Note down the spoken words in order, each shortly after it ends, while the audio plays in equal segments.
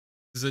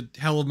This is a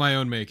hell of my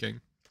own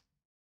making.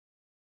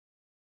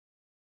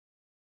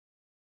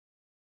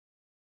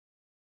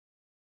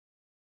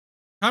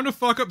 Time to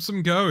fuck up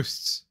some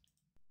ghosts.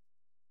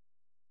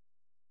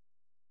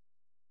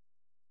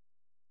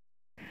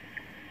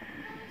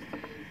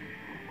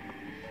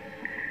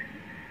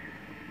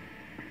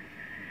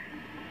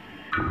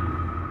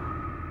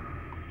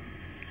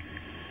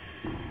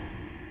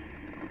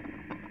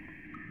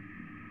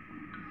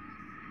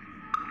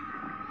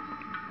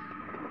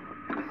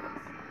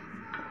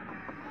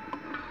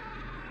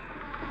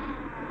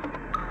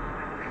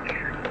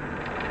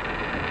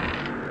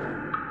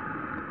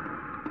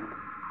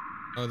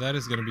 Oh, that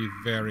is gonna be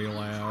very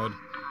loud.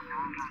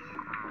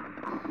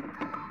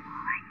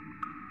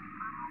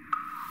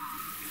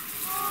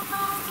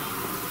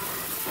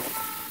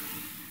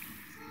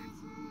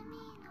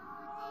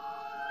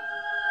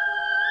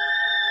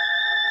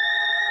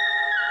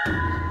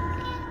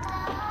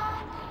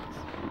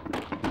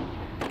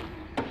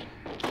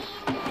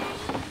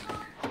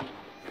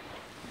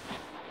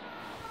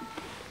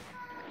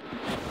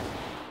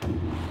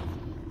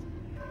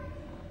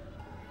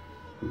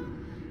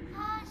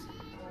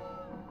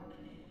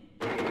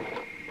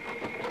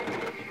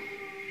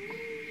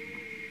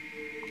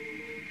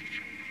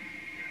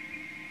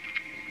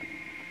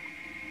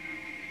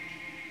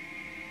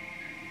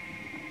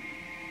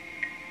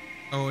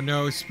 Oh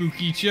no,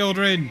 spooky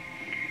children!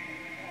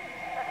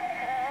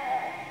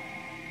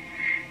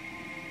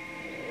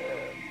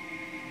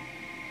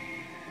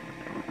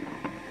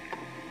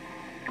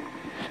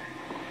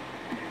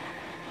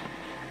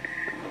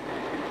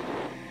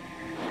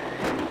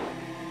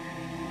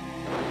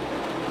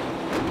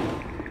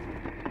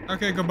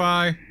 Okay,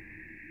 goodbye.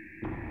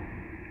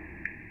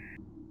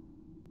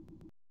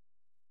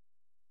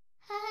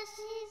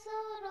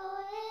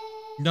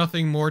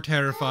 Nothing more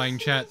terrifying,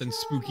 chat, than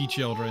spooky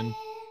children.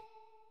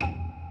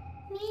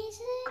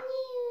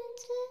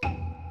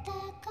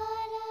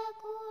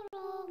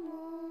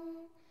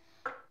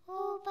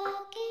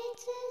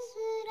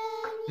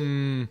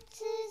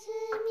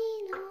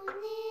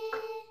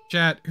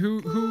 Chat, what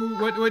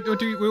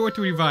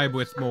do we vibe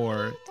with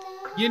more?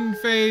 Yin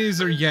phase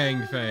or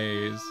yang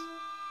phase?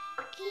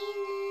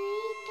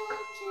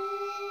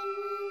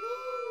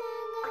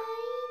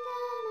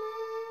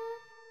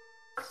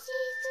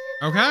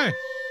 Okay.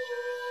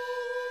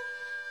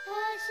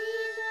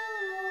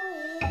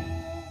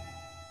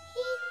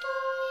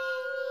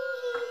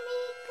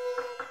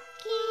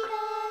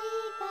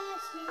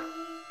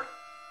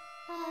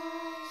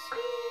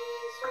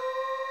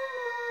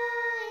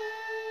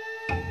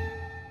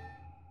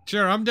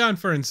 Sure, I'm down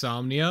for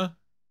insomnia.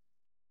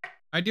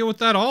 I deal with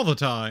that all the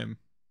time.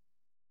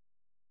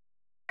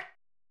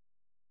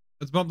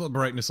 Let's bump the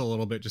brightness a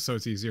little bit just so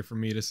it's easier for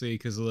me to see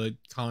because of the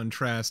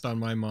contrast on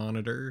my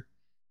monitor.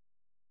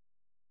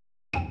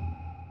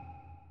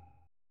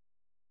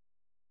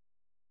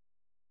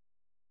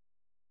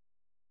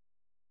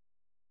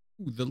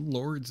 Ooh, the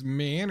Lord's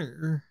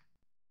Manor.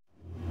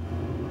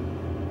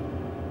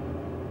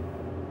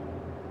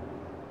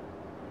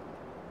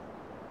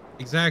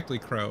 Exactly,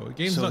 Crow. The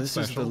game's not special.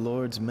 So this is the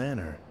Lord's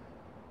Manor.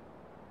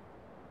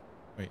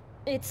 Wait.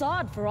 It's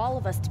odd for all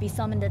of us to be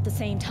summoned at the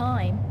same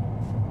time.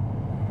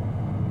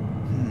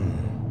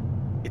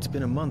 It's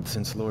been a month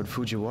since Lord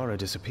Fujiwara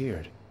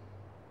disappeared.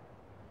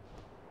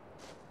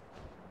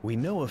 We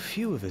know a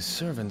few of his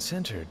servants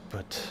entered,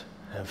 but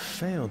have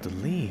failed to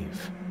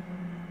leave.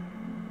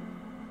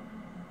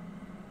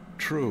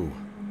 True,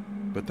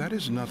 but that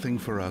is nothing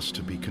for us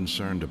to be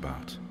concerned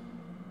about.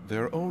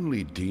 They're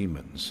only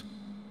demons.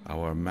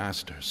 Our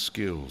master's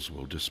skills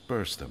will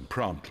disperse them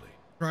promptly.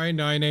 Try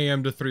 9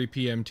 a.m. to 3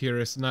 p.m.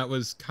 Tyrus, and that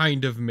was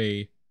kind of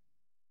me.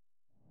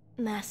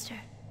 Master.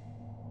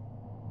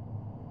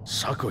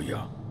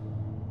 Sakuya,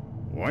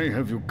 why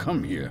have you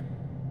come here?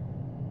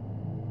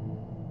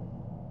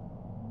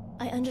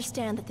 I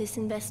understand that this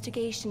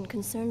investigation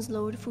concerns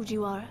Lord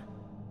Fujiwara.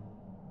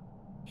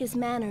 His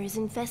manor is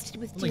infested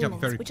with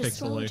demons, which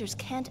astrologers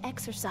can't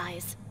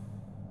exorcise.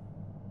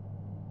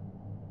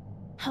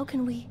 How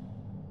can we...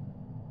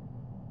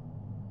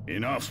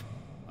 Enough.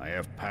 I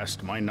have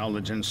passed my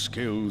knowledge and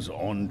skills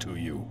on to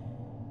you.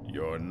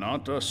 You're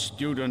not a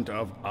student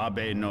of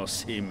Abe no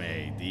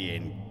Shime, the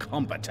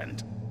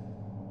incompetent.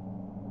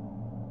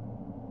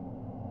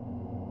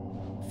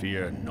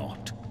 Fear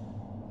not.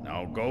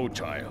 Now go,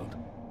 child.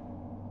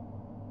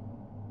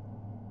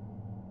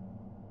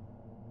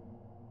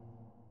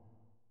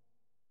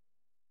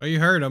 Oh, you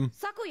heard him.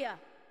 Sakuya!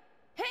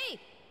 Hey!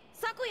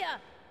 Sakuya!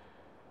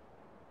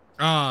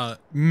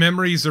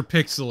 Memories are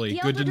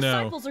pixely. Good to know. The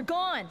other disciples are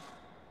gone.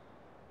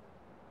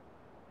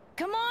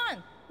 Come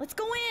on, let's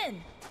go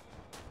in.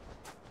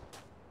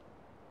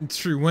 It's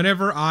true.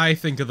 Whenever I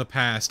think of the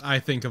past, I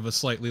think of a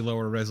slightly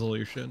lower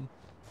resolution.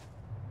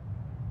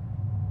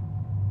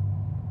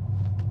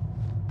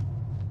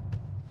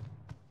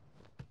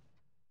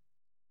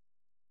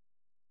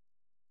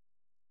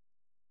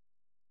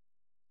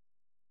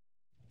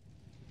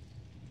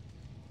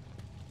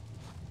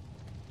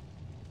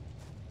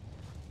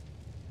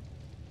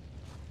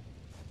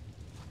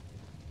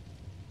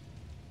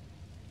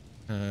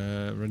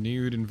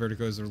 Renewed and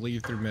vertigo is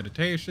relieved through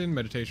meditation.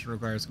 Meditation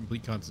requires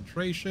complete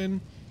concentration.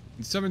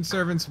 And summoned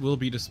servants will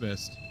be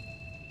dismissed.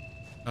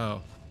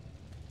 Oh.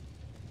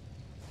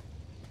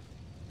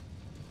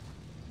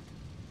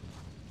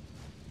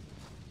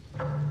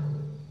 That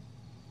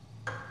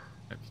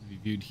can be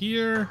viewed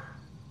here.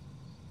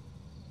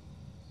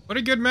 What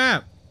a good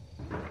map!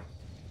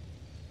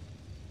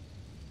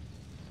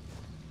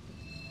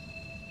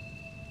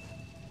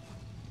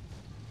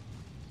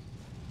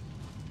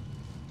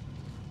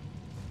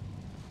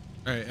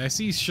 Alright, I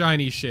see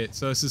shiny shit,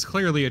 so this is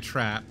clearly a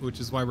trap, which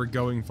is why we're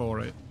going for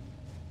it.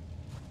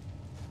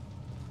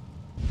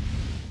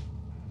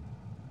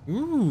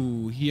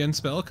 Ooh, he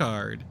unspell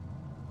card.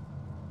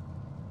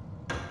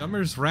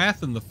 Summer's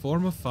Wrath in the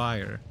form of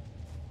fire.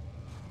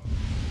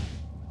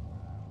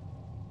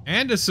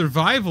 And a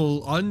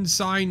survival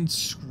unsigned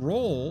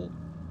scroll.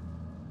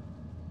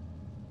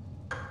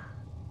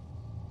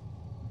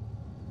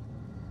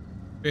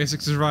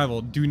 Basic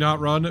survival. Do not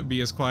run.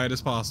 Be as quiet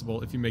as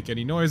possible. If you make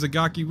any noise, a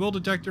Gaki will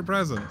detect your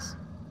presence.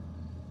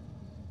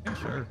 Yeah,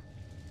 sure.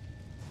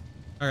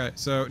 Alright,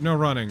 so no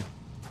running.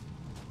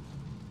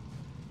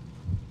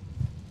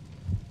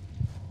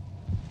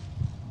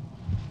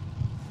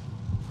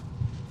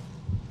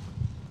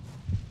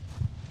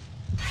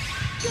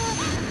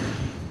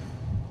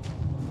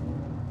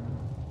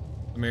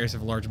 The mayors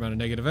have a large amount of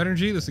negative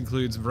energy. This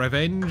includes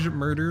revenge,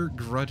 murder,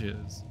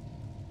 grudges.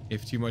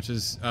 If too much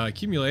is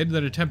accumulated,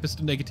 then a tempest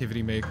of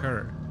negativity may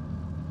occur.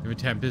 If a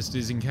tempest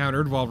is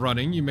encountered while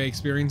running, you may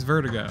experience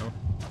vertigo.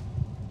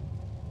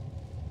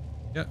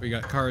 Yep, we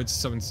got cards,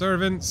 summon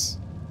servants.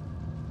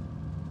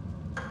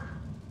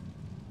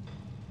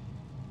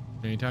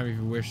 Anytime if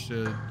you wish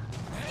to...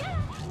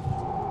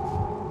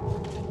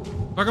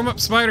 Fuck him up,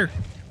 spider!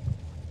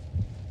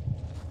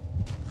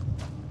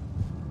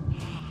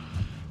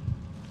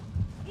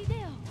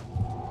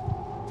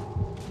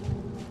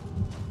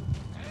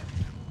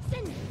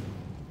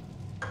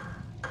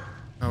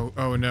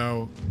 Oh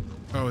no.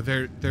 Oh,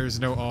 there's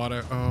no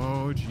auto.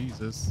 Oh,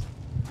 Jesus.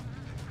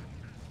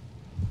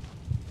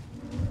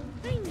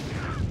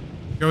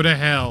 Go to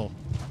hell.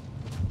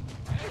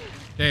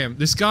 Damn,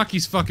 this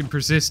Gaki's fucking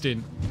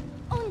persistent.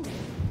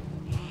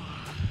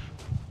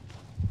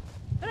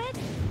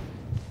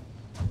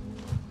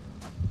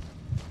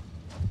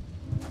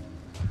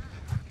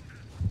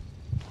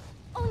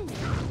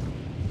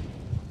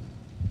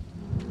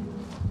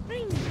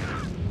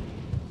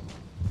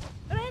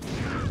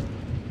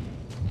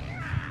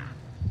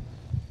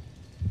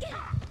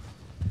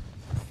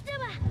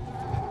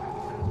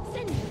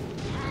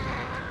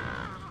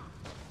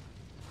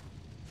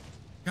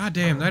 God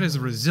damn, that is a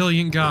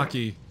resilient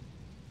Gaki.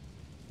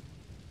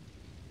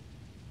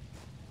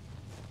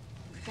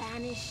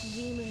 Banish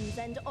demons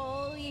and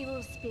all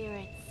evil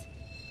spirits.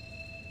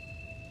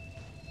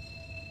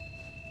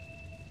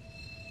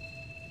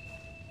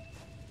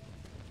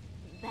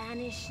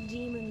 Banish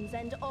demons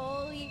and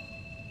all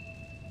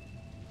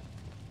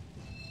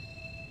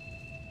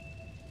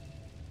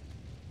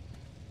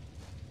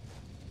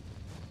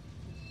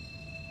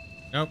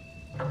Nope.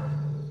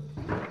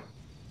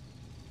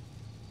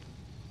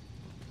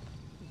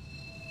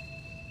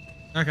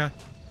 Okay.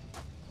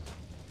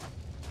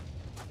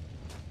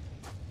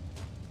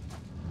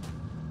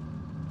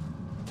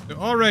 So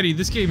already,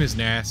 this game is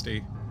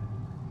nasty.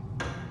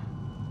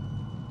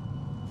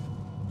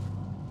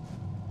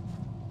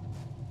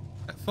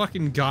 That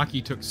fucking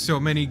Gaki took so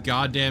many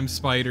goddamn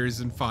spiders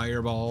and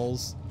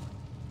fireballs.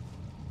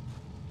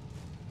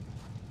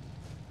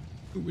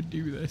 Who would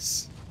do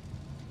this?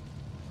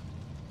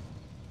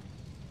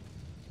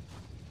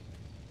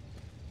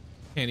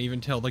 Can't even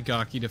tell the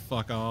Gaki to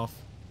fuck off.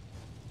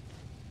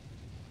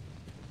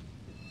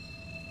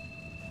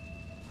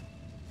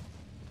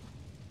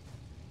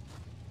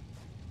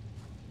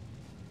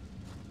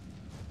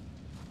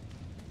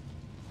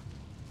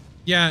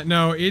 Yeah,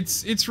 no,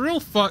 it's real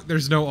fuck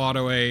there's no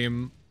auto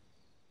aim.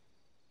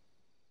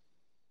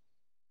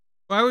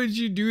 Why would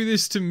you do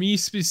this to me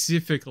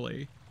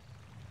specifically?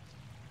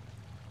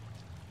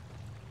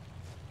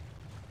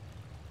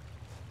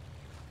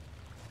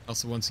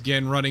 Also, once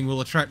again, running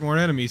will attract more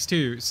enemies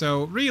too.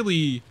 So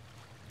really,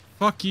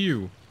 fuck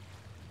you.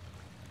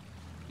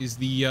 Is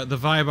the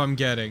vibe I'm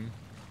getting.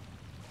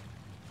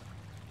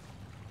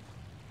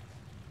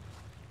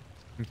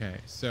 Okay,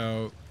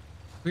 so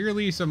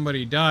clearly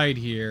somebody died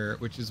here,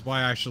 which is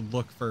why I should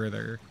look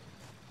further.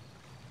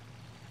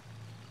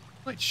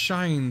 Light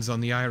shines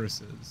on the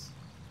irises.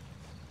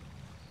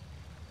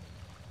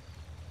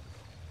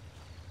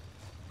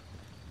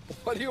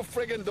 What are you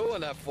friggin'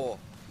 doing that for?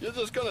 You're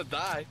just gonna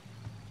die.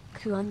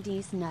 Kuon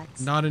these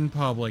nuts. Not in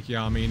public,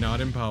 Yami, not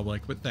in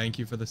public, but thank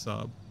you for the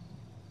sub.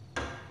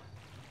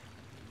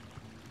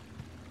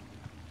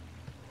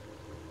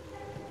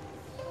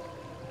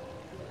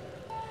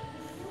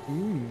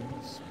 Ooh,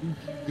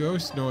 spooky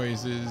ghost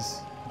noises.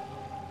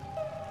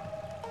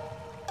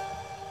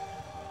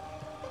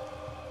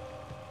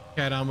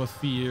 Kadama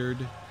feared.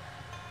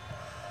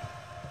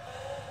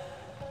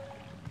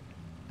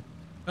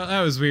 Well,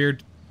 that was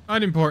weird.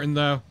 Unimportant,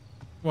 though.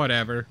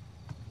 Whatever.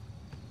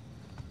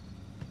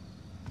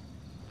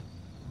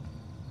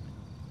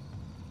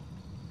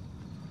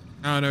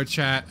 I don't know,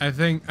 chat. I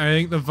think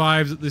the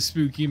vibes at the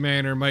spooky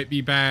manor might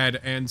be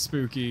bad and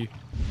spooky.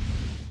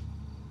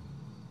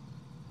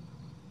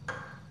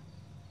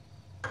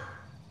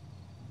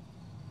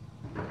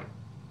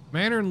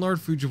 Manor and Lord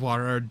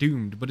Fujiwara are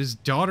doomed, but his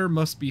daughter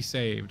must be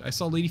saved. I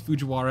saw Lady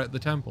Fujiwara at the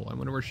temple. I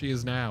wonder where she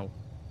is now.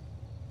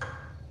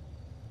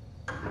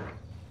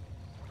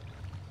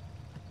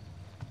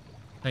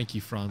 Thank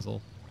you,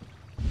 Franzel.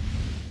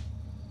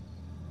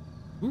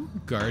 Ooh,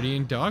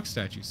 guardian dog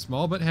statue.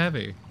 Small but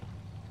heavy.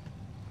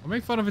 I'll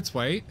make fun of its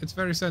weight. It's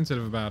very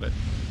sensitive about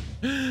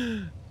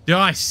it.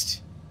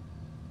 Dust!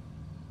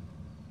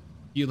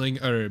 Healing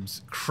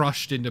herbs.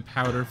 Crushed into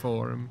powder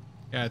form.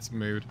 Yeah, it's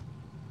mood.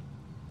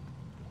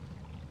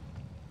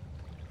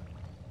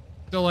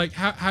 So, like,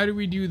 how do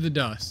we do the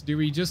dust? Do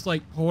we just,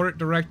 like, pour it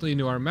directly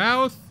into our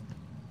mouth?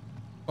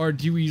 Or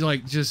do we,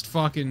 like, just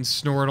fucking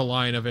snort a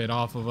line of it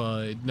off of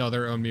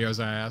another Onmyo's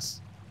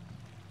ass?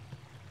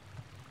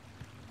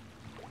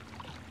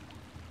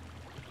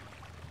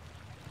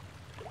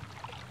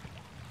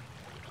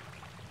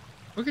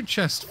 Look at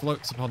chest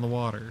floats upon the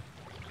water.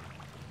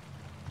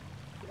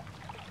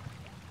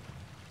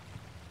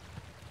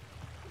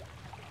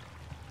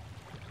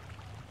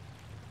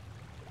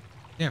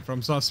 Yeah,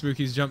 Fromsoft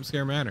Spooky's Jump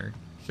Scare Manor.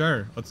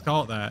 Sure, let's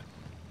call it that.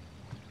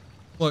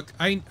 Look,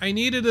 I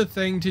needed a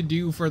thing to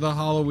do for the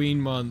Halloween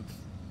month.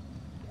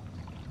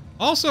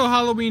 Also,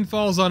 Halloween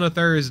falls on a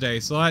Thursday,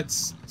 so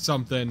that's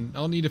something.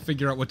 I'll need to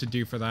figure out what to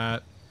do for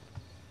that.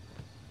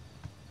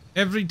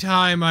 Every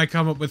time I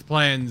come up with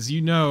plans,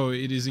 you know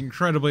it is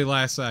incredibly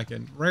last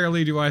second.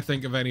 Rarely do I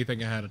think of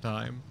anything ahead of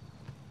time.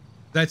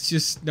 That's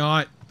just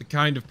not the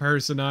kind of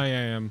person I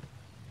am.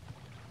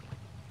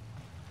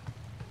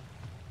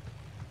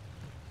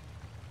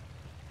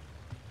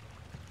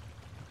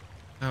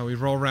 Oh, we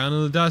roll around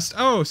in the dust.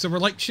 Oh, so we're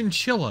like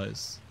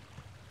chinchillas.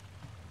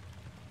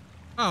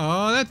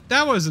 Oh,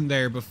 that wasn't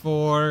there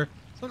before.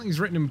 Something's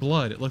written in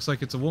blood. It looks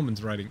like it's a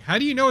woman's writing. How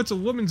do you know it's a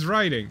woman's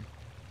writing?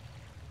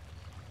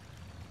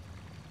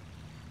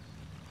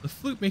 The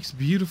flute makes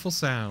beautiful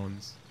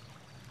sounds.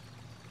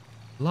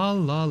 La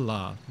la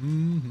la.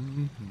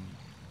 Mm-hmm.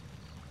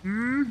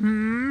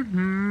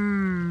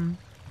 Mm-hmm.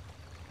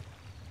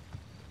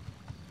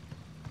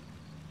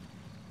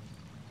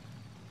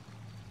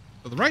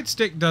 So the right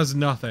stick does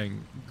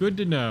nothing. Good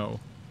to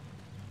know.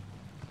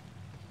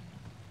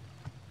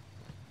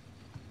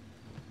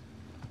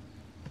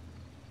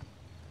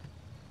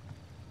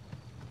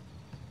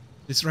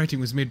 This writing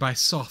was made by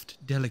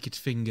soft, delicate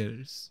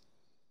fingers.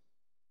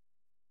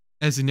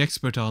 As an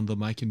expert on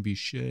them, I can be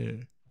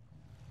sure.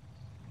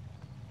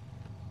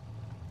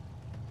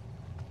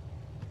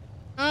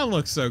 That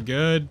looks so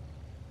good.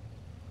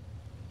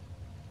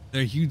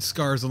 There are huge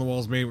scars on the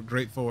walls made with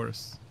great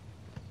force.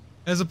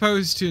 As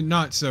opposed to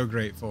not so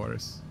great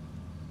force.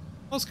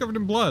 Walls covered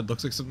in blood.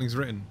 Looks like something's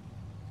written.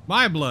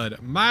 My blood.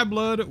 My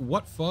blood.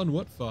 What fun.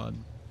 What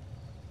fun.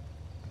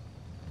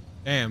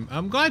 Damn.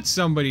 I'm glad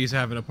somebody's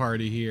having a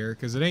party here,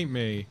 because it ain't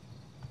me.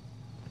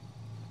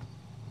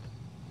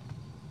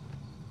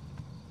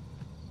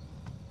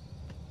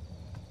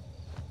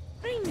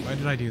 Why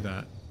did I do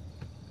that?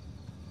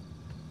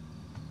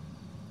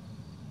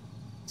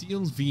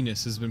 Seal's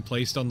Venus has been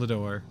placed on the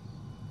door.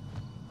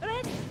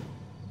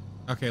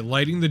 Okay,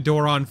 lighting the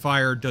door on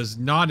fire does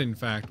not in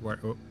fact work.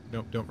 Oh,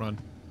 nope, don't run.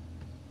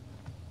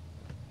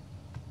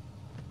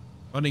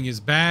 Running is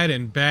bad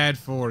and bad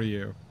for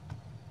you.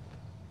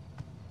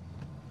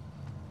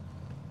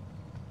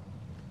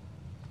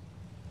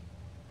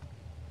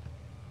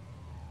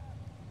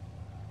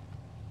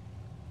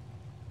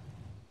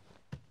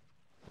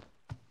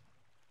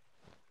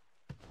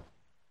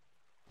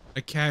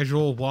 A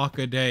casual walk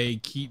a day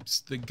keeps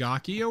the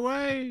gaki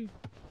away?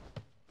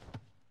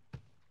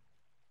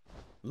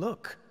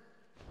 Look!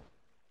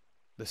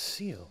 The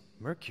seal,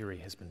 Mercury,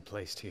 has been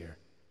placed here.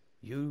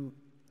 You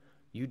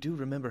do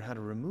remember how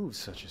to remove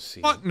such a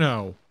seal? Fuck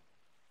no!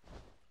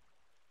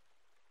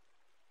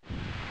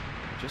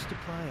 Just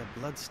apply a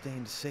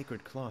blood-stained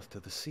sacred cloth to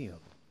the seal.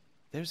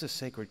 There's a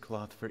sacred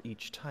cloth for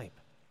each type.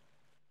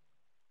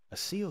 A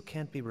seal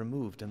can't be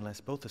removed unless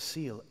both a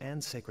seal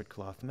and sacred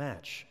cloth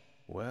match.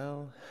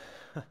 Well,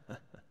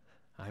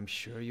 I'm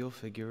sure you'll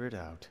figure it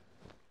out.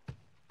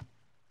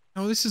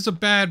 Oh, this is a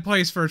bad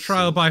place for a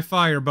trial by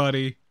fire,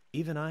 buddy.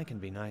 Even I can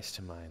be nice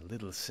to my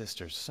little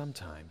sisters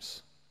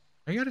sometimes.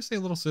 I gotta say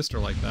little sister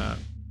like that.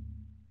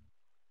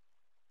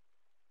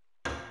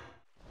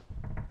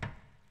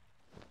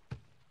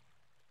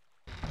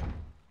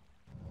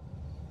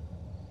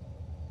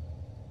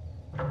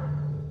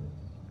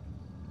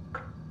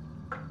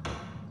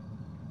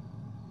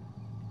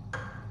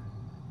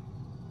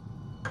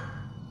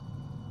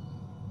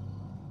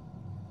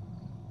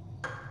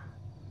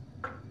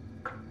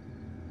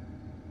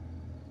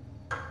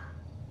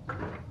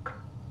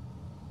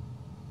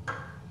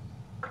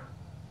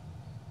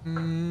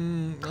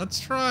 Let's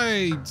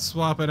try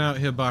swapping out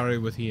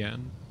Hibari with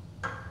Hien.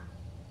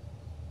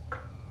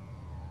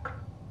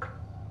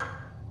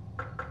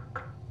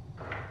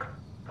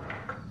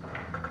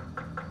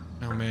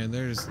 Oh man,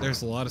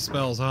 there's a lot of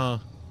spells, huh?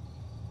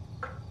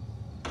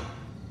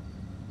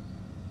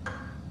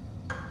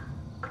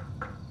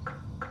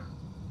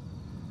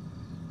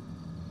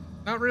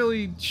 Not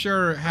really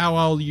sure how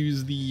I'll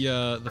use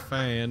the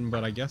fan,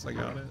 but I guess I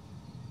got it.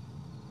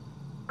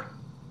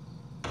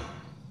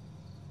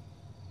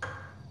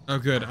 Oh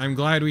good, I'm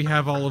glad we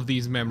have all of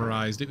these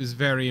memorized. It was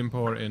very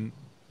important.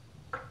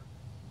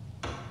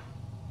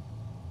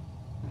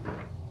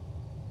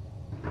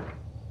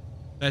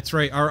 That's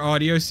right, our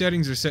audio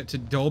settings are set to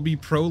Dolby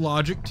Pro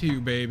Logic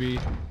 2, baby.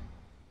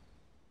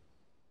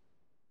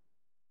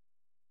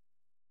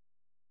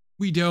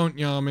 We don't,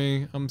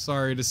 Yami. I'm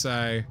sorry to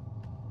say.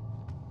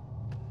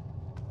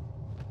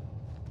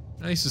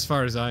 Nice as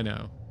far as I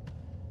know.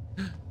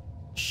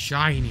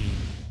 Shiny.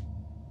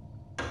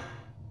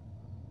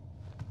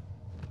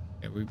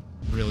 Yeah, we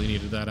really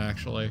needed that,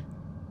 actually.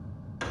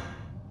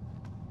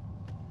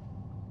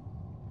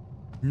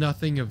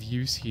 Nothing of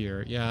use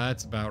here. Yeah,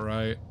 that's about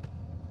right.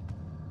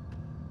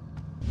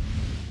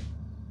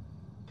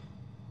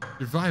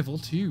 Survival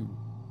 2.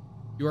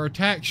 Your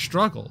attack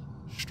struggle.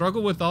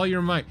 Struggle with all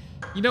your might.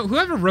 You know,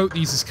 whoever wrote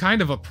these is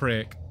kind of a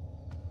prick.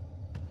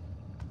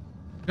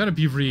 Gotta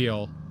be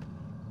real.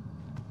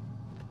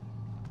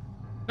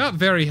 Not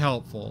very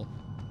helpful.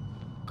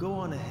 Go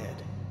on ahead.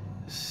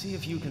 See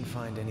if you can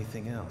find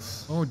anything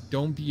else. Oh,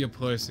 don't be a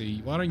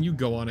pussy. Why don't you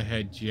go on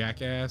ahead,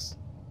 jackass?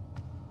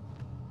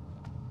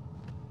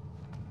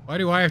 Why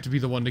do I have to be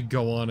the one to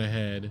go on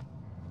ahead?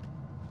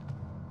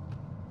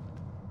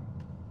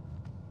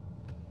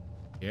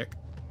 Dick.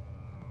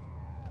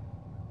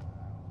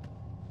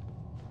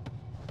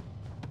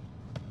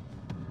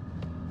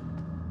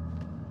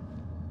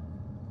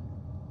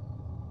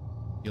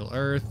 Heal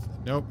Earth.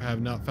 Nope,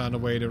 have not found a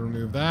way to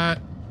remove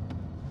that.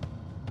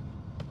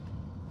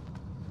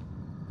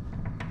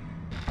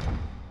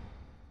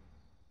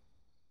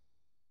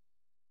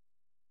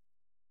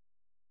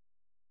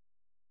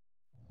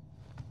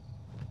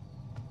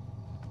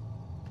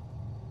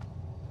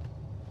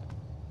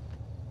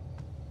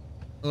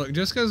 Look,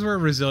 just because we're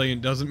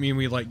resilient doesn't mean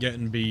we like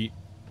getting beat.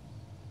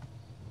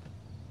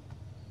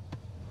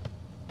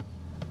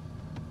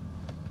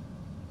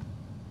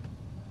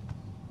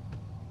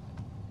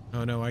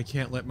 Oh no, I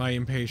can't let my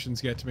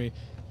impatience get to me.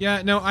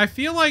 Yeah, no, I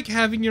feel like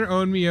having your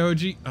own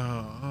Myoji...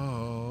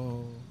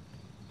 Oh.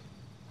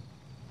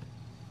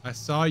 I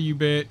saw you,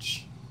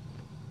 bitch.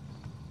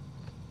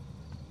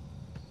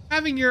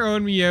 Having your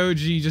own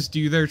Myoji just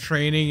do their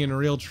training in a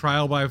real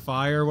trial by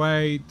fire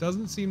way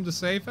doesn't seem the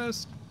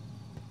safest.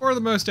 Or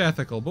the most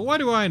ethical, but what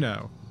do I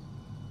know?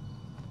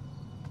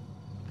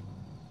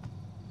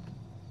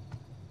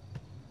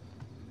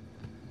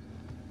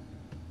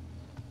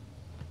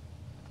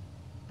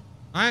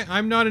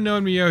 I'm not a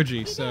known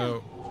Myoji,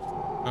 so...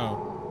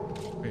 Oh.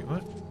 Wait,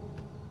 what?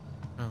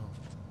 Oh.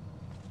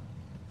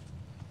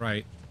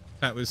 Right.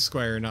 That was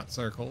square, not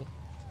circle.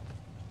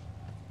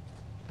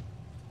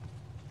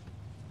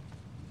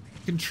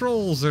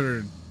 Controls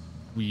are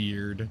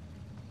weird.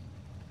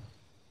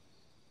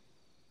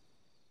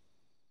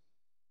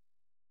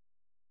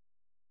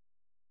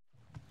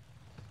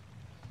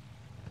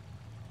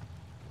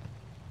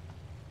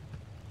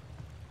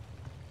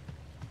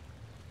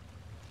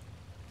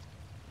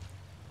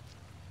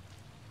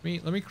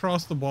 Let me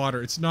cross the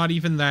water. It's not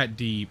even that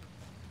deep.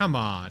 Come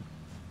on.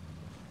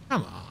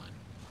 Come on.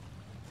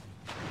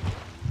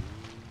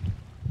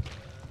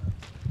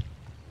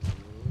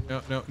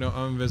 No, no, no,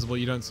 I'm invisible.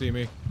 You don't see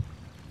me.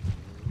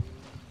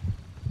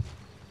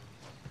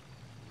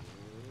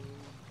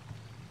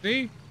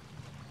 See?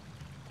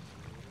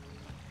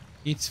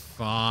 It's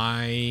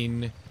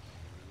fine.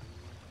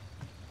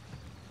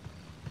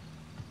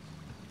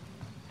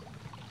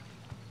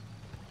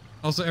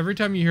 Also, every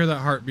time you hear that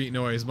heartbeat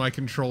noise, my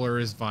controller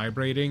is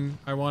vibrating,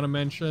 I want to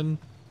mention.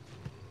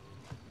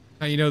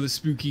 Now you know the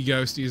spooky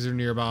ghosties are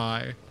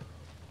nearby.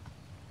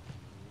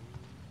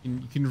 You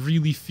can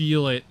really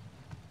feel it.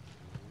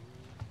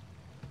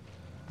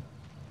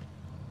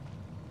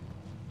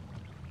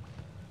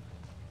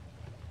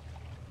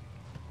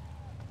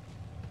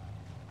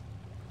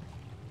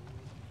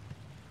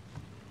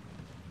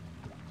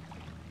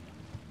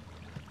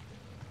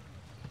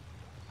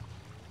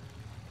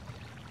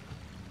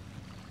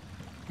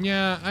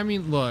 Yeah, I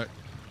mean, look.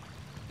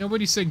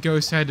 Nobody said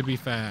ghosts had to be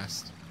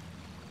fast.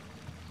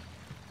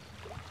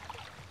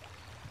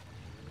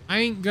 I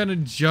ain't gonna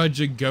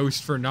judge a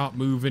ghost for not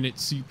moving at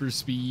super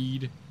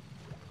speed.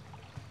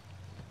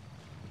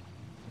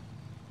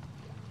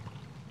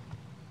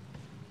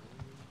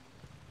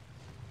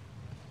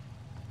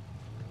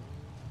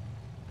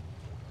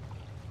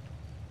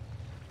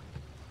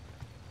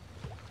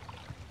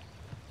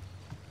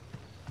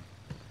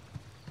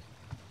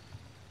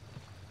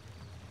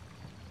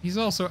 He's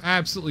also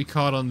absolutely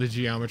caught on the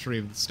geometry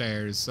of the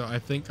stairs, so I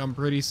think I'm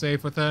pretty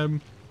safe with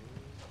him.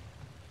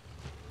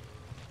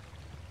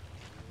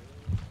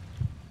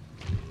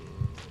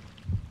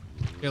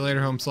 See you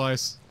later, home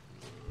slice.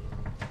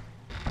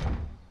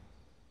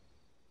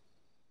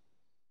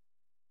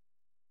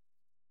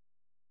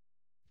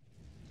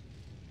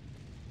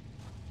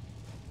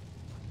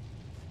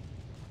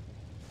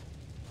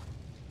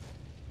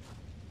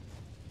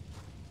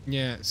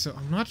 Yeah, so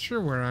I'm not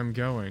sure where I'm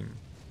going.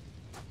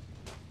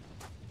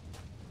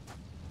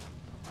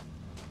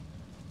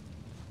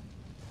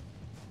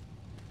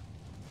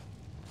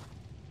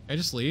 I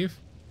just leave?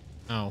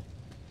 Oh.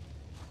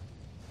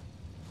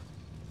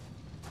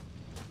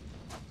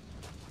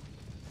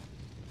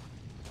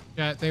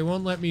 Yeah, they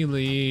won't let me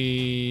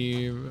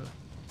leave.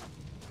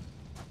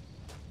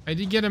 I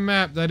did get a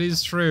map, that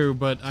is true,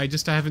 but I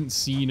just haven't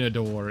seen a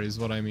door, is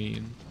what I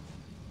mean.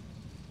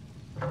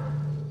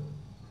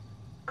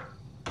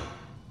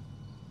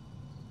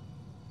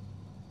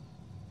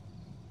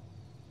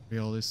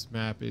 Real, this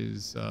map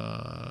is,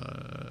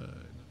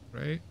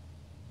 right?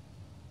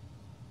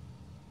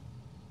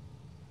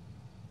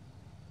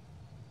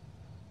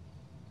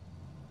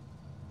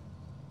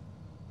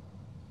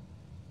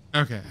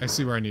 Okay, I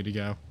see where I need to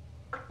go.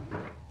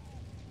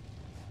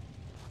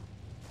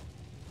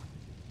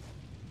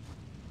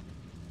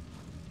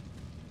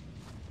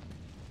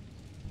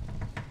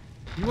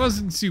 It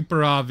wasn't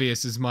super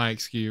obvious is my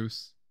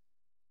excuse.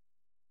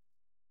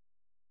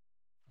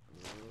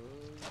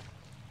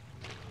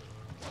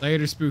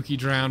 Later, spooky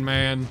drown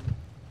man.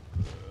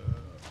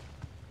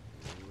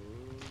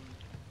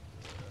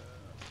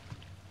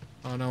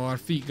 Oh no, our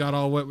feet got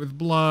all wet with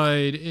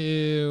blood.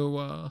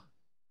 Ew.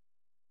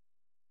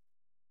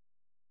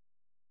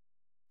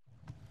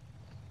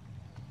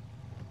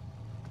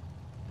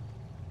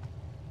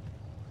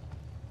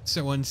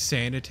 So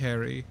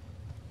unsanitary.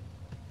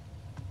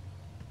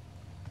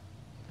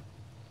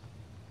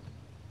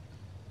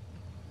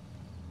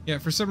 Yeah,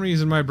 for some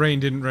reason my brain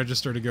didn't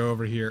register to go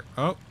over here.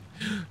 Oh,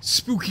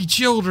 spooky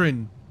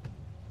children!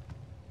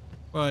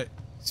 But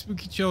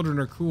spooky children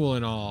are cool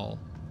and all.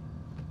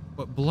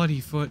 But bloody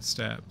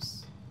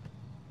footsteps.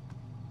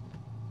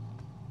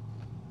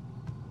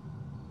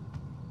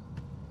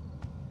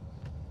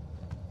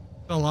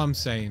 That's all I'm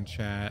saying,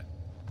 chat.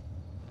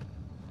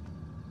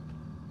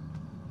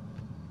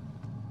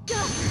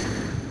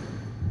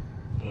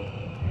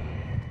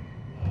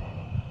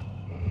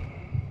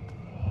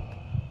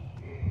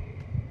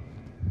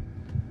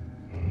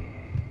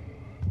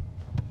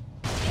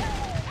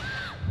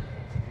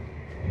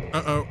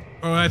 Uh-oh.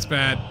 Oh, that's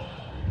bad.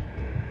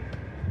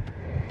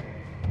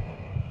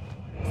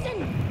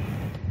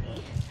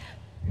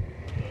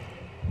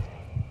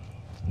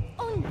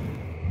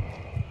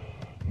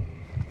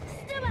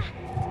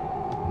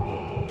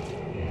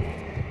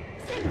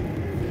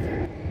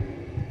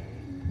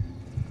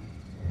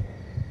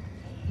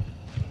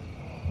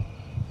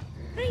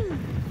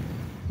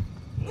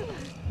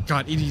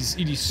 God, it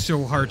is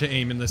so hard to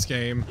aim in this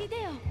game.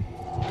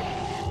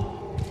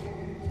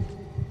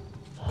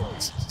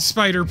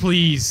 Spider,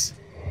 please.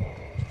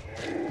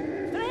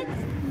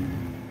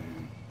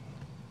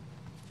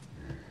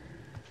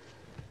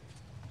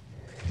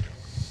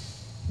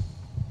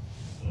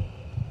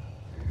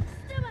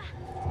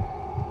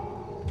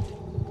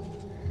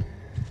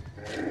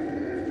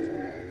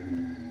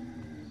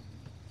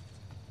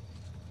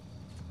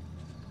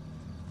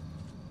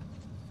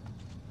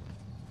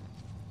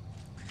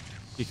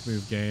 Kick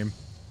move game.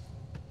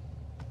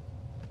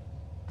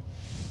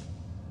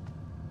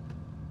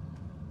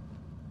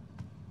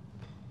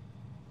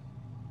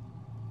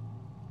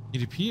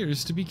 It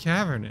appears to be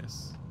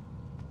cavernous.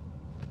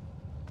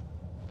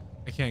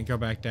 I can't go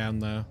back down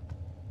though.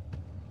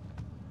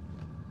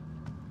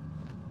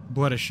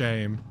 What a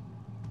shame.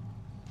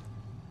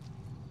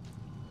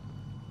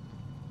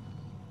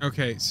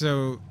 Okay,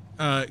 so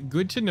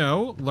good to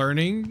know.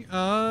 Learning,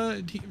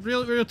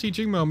 real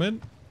teaching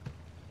moment.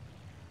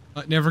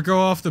 Never go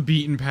off the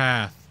beaten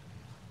path.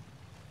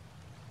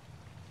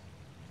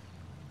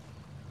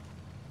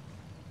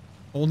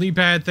 Only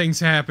bad things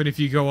happen if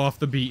you go off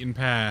the beaten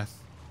path.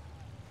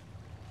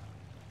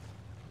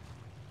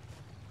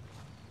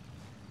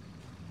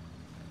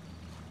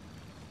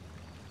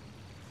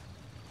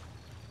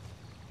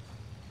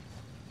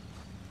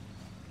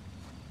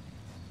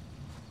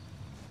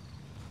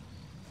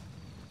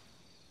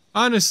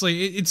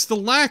 Honestly, it's the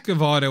lack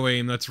of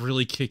auto-aim that's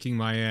really kicking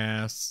my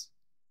ass.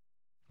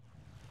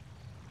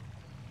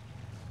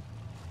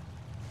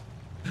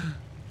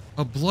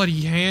 A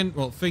bloody hand,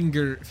 well,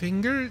 finger?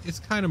 It's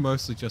kind of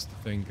mostly just the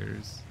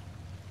fingers.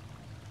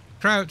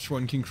 Crouch,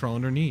 one can crawl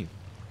underneath.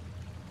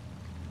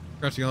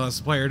 Crouching allows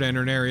the player to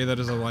enter an area that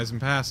is otherwise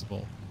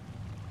impassable.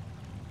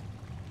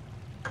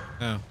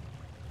 Oh.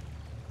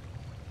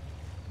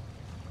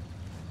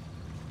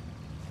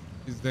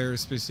 Is there a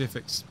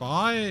specific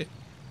spot?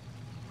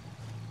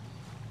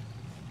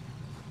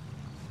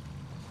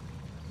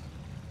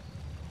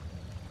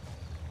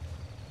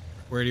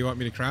 Where do you want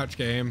me to crouch,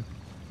 game?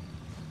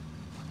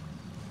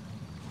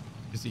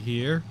 Is he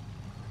here?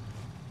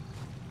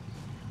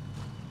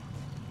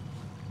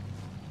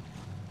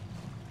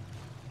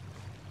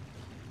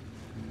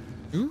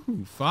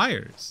 Ooh,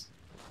 fires.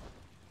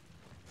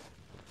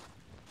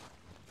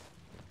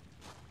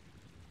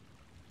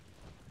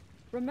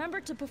 Remember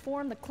to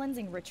perform the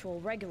cleansing ritual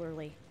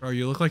regularly. Oh,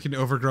 you look like an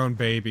overgrown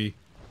baby.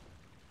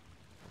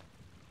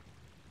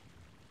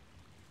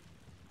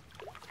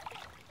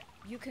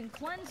 You can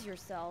cleanse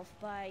yourself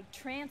by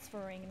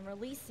transferring and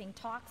releasing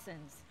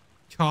toxins.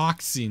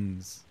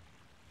 Toxins.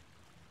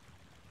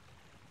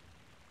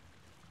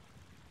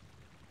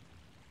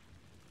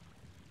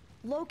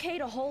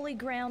 Locate a holy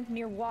ground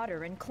near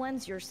water and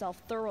cleanse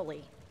yourself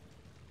thoroughly.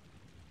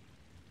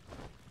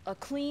 A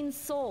clean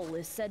soul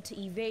is said to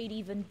evade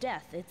even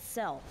death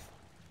itself.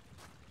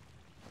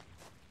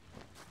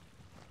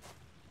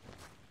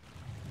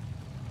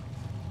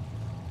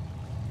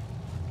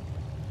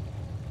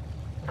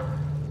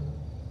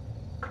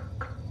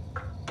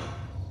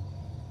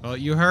 Well,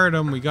 you heard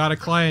him. We gotta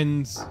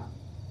cleanse.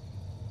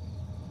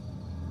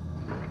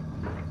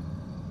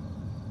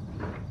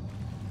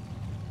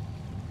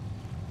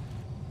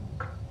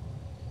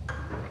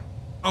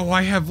 Oh,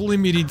 I have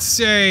limited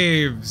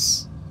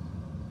saves.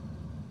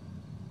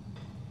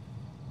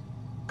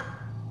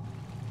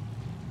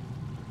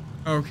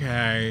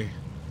 Okay.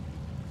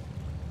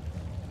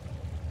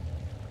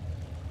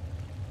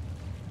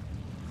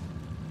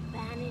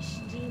 Banish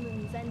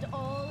demons and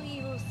all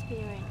evil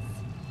spirits.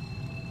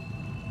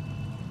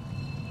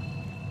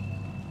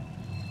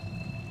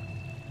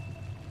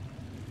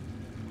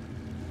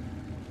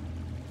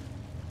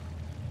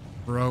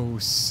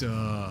 Gross.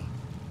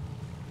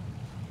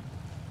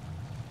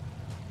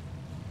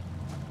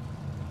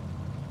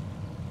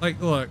 Like,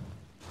 look.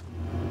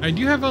 I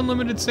do have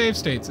unlimited save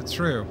states, it's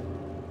true.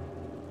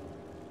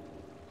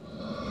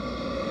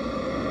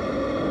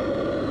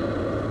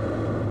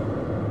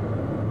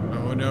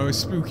 Oh no,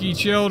 spooky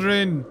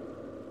children!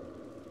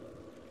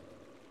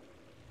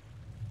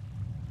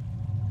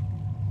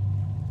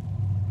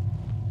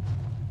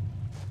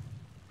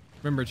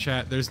 Remember,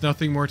 chat, there's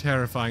nothing more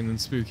terrifying than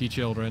spooky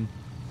children.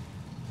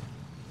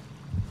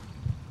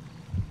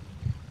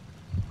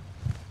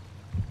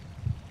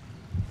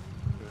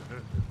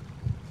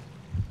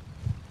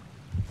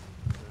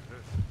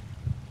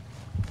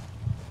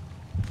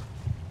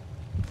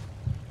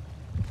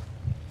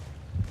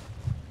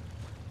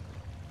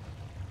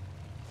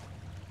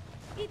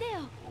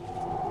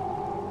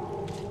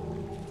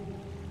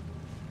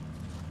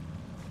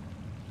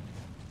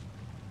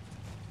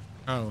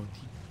 Oh,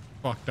 he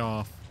fucked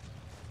off.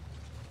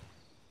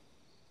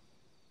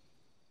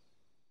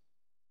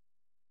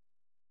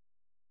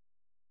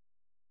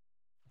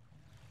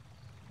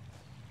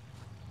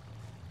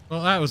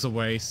 Well, that was a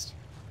waste.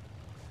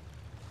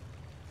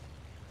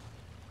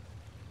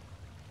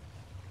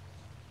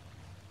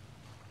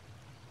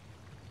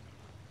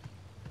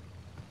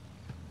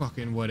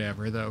 Fucking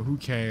whatever, though. Who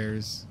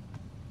cares?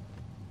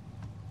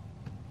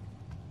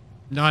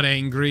 Not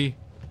angry.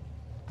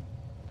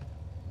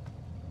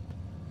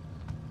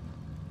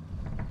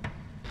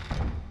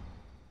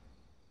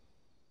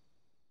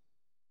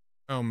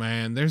 Oh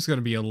man, there's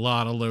gonna be a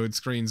lot of load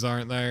screens,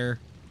 aren't there?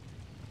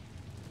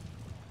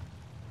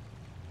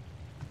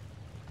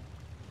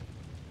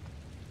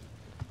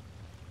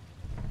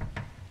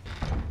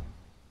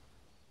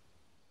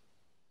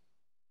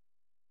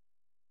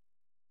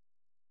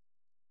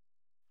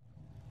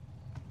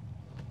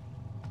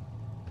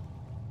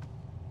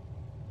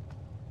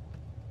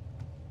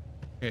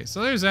 Okay,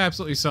 so there's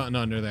absolutely something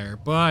under there,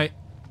 but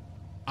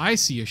I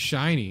see a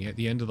shiny at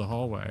the end of the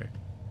hallway.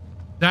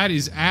 That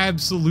is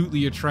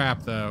absolutely a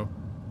trap, though.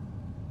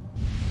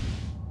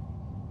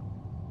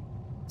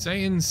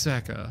 Senin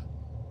Seka.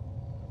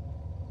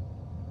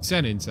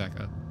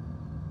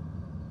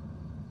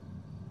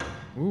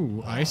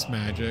 Ooh, ice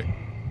magic.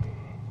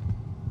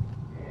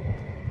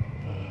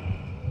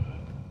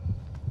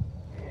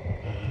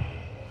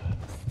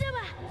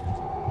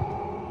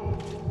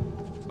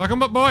 Fuck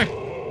him up, boy!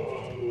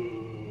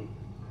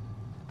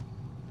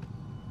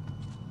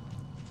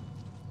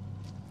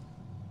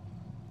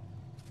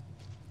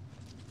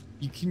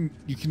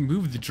 You can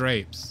move the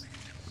drapes.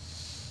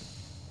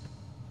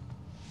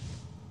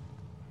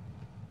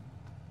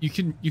 You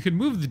can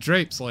move the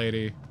drapes,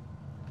 lady.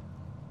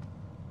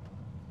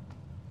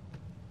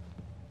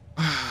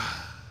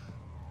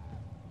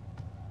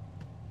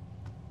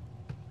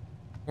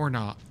 Or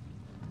not.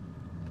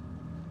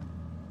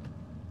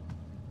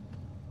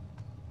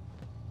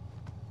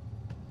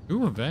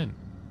 Ooh, a vent.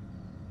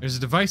 There's a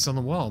device on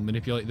the wall.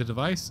 Manipulate the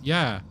device?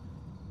 Yeah.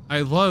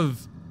 I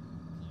love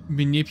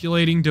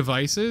manipulating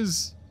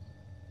devices.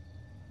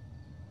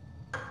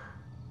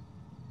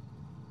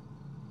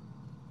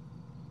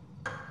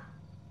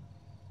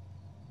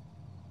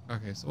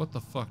 Okay, so what the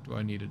fuck do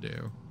I need to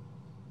do?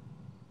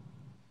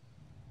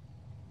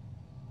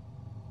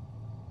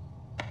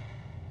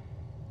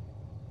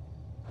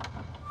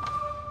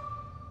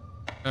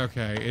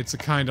 Okay, it's a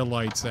kind of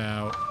lights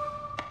out.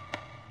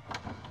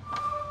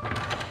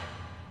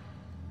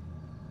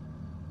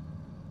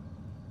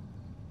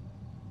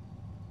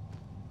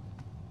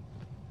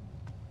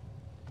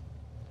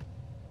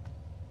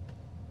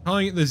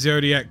 Calling it the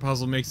Zodiac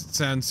puzzle makes it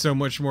sound so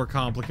much more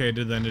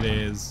complicated than it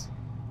is.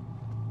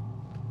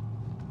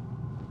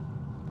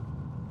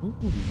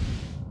 Ooh.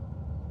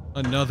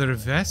 Another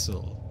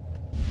vessel.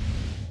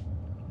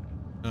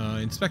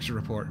 Inspection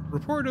report.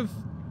 Report of...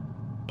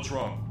 What's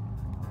wrong?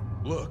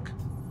 Look.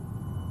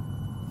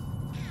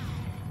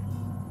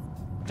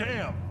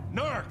 Damn,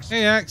 narcs!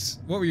 Hey Axe,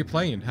 what were you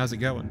playing? How's it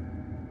going?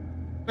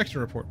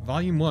 Inspection report.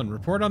 Volume 1.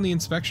 Report on the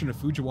inspection of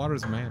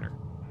Fujiwara's manor.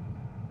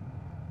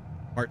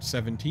 March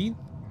 17th.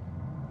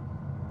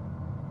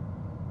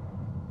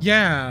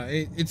 Yeah,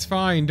 it's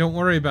fine. Don't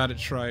worry about it,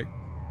 Shrike.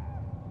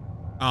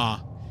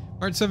 Ah.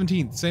 March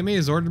 17th. Seimei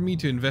has ordered me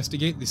to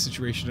investigate the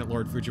situation at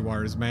Lord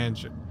Fujiwara's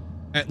mansion.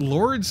 At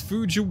Lord's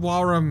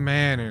Fujiwara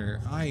Manor.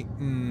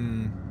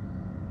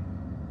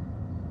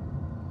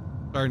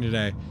 Starting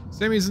today.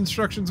 Seimei's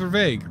instructions were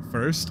vague.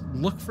 First,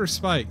 look for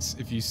spikes.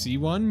 If you see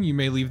one, you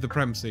may leave the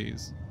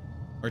premises.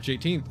 March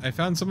 18th. I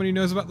found someone who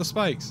knows about the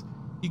spikes.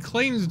 He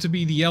claims to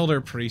be the elder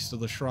priest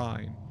of the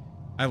shrine.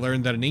 I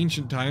learned that in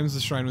ancient times, the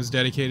shrine was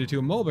dedicated to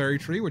a mulberry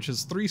tree which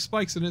has 3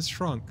 spikes in its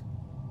trunk.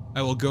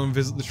 I will go and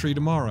visit the tree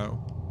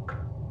tomorrow.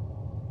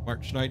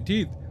 March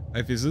 19th.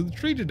 I visited the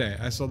tree today.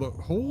 I saw the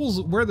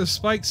holes where the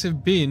spikes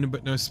have been,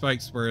 but no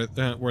spikes were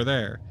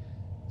there.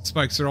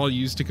 Spikes are all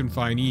used to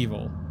confine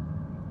evil.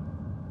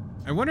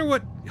 I wonder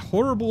what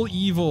horrible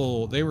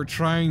evil they were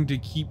trying to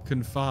keep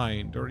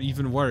confined, or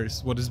even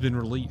worse, what has been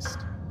released.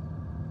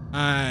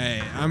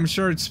 I'm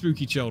sure it's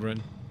spooky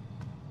children.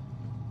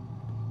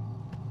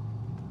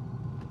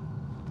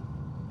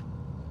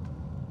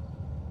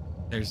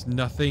 There's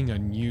nothing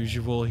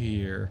unusual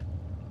here.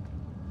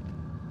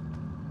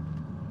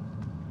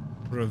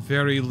 For a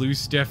very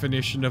loose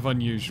definition of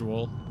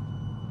unusual.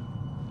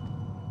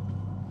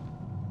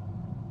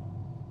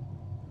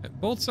 At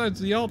both sides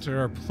of the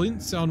altar are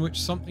plinths on which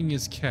something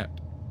is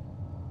kept.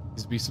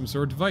 There's be some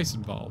sort of device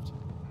involved.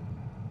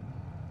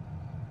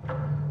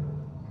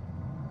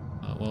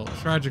 Well,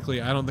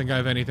 tragically, I don't think I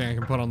have anything I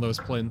can put on those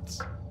plinths.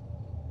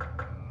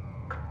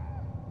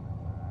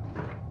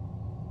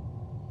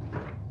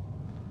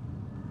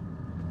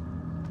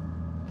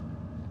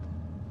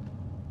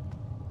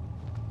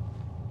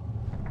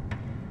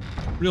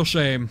 Real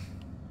shame.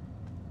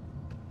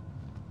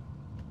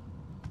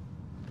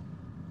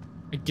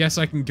 I guess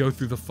I can go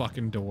through the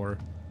fucking door.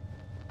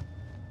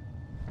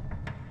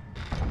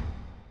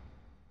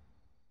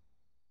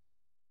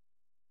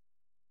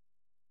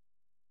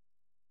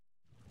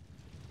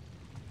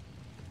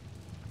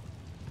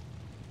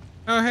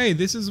 Oh hey,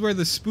 this is where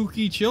the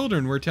spooky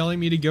children were telling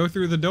me to go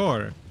through the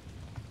door.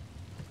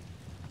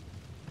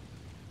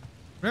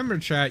 Remember,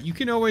 chat, you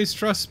can always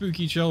trust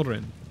spooky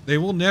children. They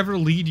will never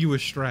lead you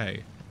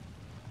astray.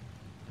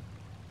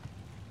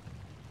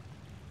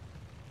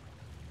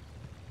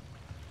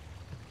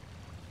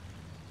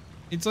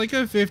 It's like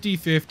a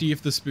 50-50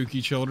 if the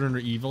spooky children are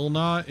evil or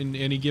not in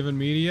any given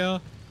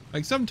media.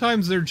 Like,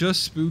 sometimes they're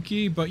just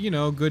spooky, but, you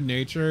know,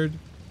 good-natured.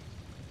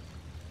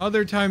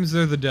 Other times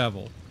they're the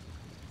devil.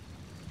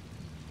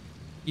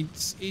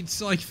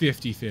 It's like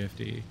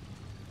 50-50.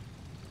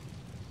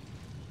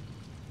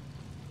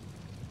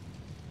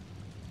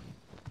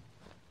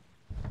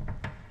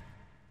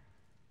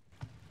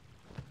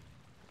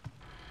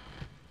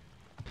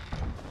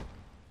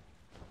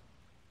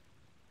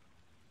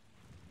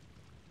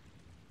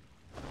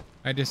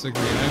 I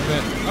disagree. I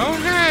bet. Oh,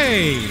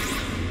 hey!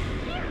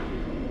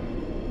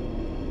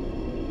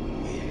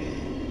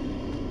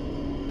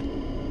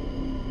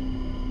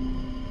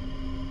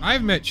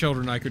 I've met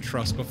children I could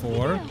trust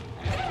before.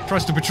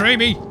 Trust to betray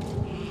me!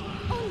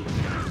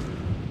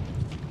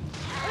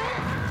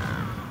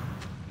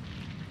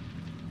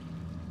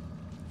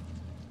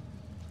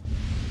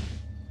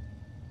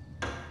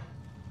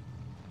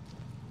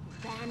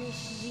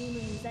 Banish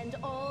demons and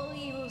all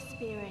evil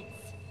spirits.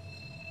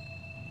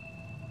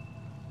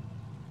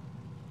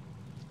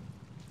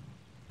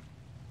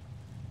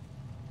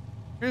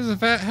 There's a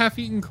fat,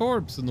 half-eaten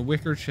corpse in the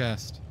wicker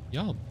chest.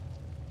 Yum.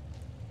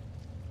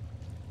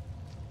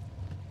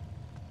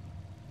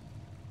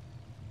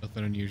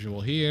 Nothing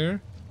unusual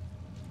here.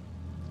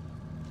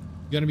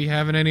 You gonna be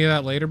having any of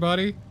that later,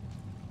 buddy?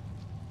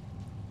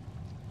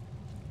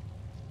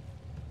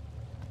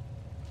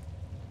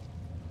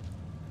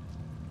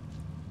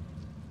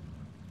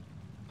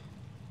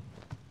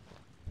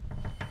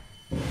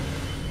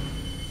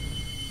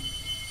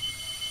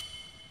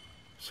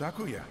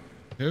 Sakuya.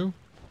 Who?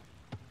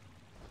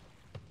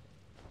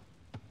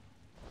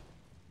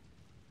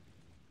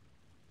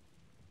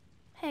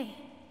 Hey,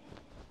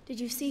 did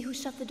you see who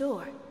shut the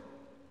door?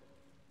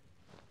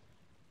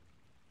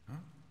 Huh?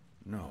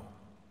 No.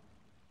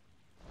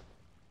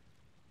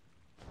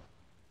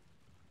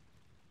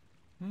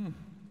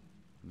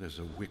 There's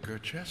a wicker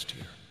chest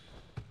here.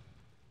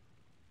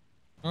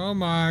 Oh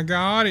my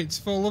god, it's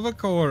full of a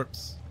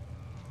corpse.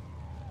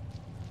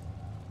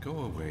 Go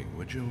away,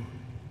 would you?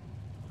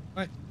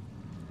 What?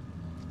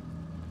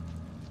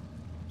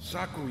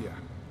 Sakuya.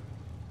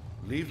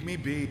 Leave me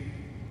be.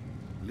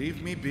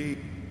 Leave me be.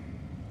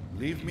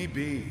 Leave me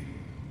be.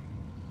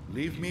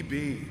 Leave me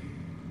be.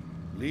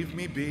 Leave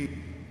me be.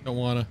 Don't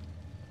wanna.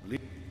 Leave.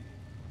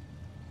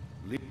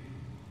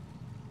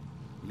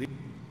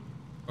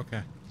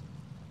 Okay.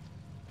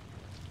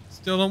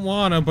 Still don't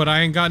wanna, but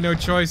I ain't got no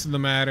choice in the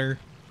matter.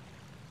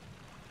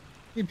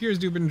 He appears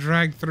to have been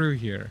dragged through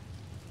here.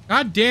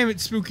 God damn it,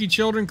 spooky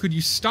children, could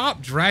you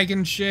stop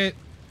dragging shit?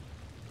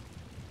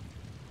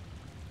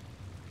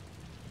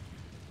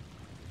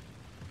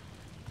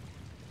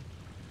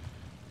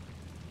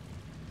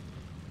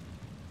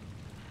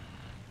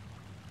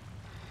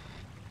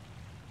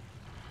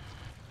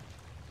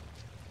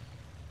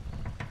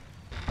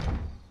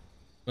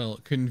 Well,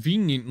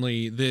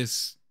 conveniently,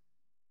 this...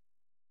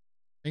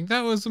 I think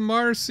that was a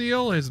Mars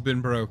seal, has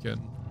been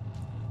broken.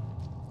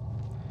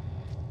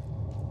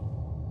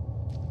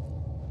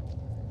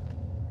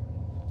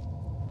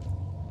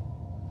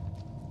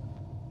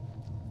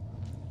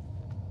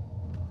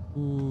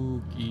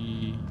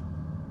 Spooky.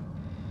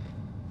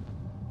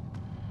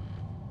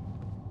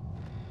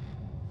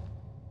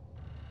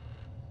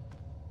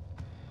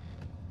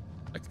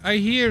 Like, I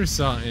hear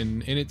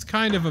something, and it's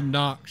kind of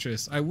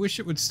obnoxious. I wish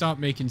it would stop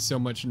making so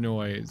much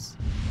noise.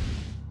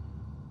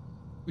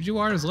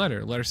 Fujiwara's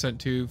letter. Letter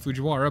sent to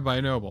Fujiwara by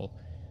a noble.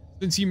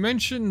 Since you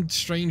mentioned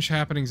strange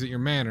happenings at your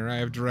manor, I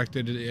have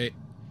directed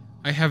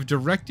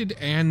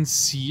Anne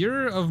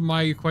Seer of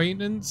my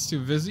acquaintance to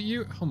visit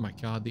you. Oh my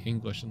god, the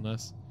English in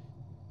this.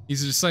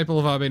 He's a disciple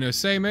of Abe no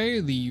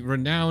Seimei, the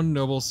renowned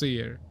noble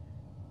seer.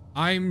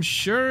 I'm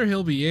sure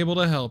he'll be able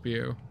to help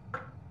you.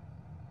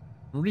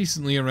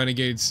 Recently, a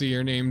renegade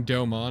seer named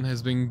Domon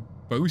has been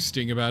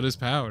boasting about his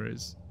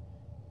powers.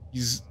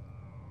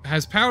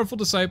 Has powerful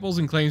disciples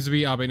and claims to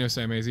be Abe no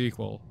Seimei's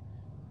equal.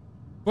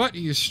 But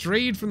he has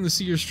strayed from the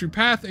seer's true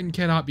path and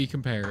cannot be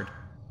compared.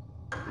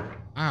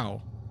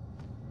 Ow.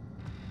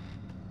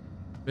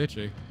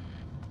 Bitchy.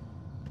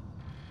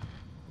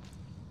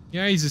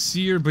 Yeah, he's a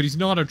seer, but he's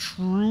not a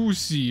true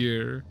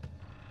seer.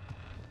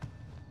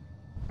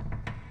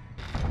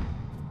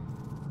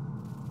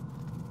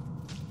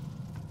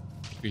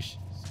 Squish,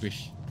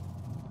 squish.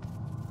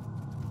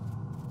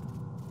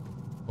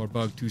 Poor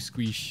bug to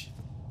squish.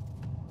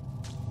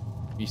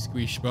 Me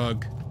squish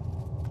bug.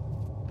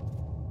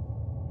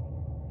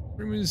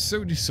 Room is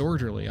so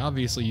disorderly.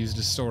 Obviously used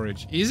as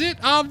storage. Is it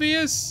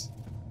obvious?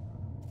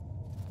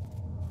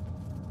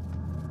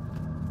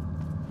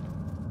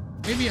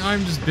 Maybe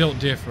I'm just built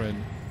different.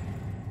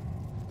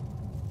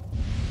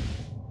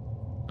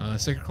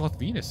 Sacred Cloth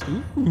Venus.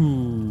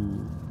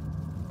 Ooh.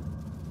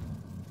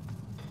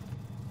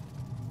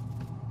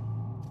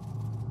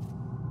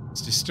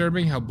 It's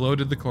disturbing how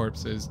bloated the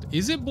corpse is.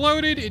 Is it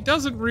bloated? It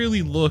doesn't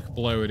really look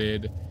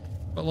bloated.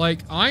 But,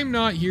 like, I'm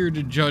not here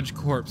to judge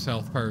corpse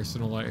health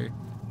personally.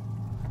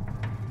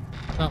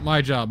 Not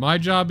my job. My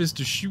job is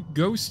to shoot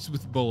ghosts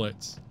with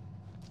bullets.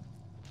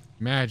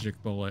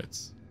 Magic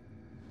bullets.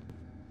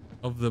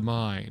 Of the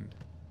mind.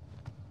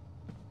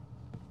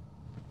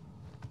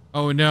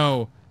 Oh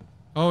no.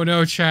 Oh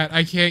no, chat.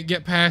 I can't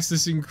get past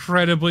this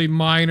incredibly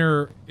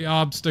minor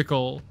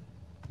obstacle.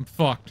 I'm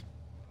fucked.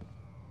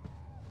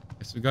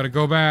 Guess we gotta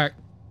go back.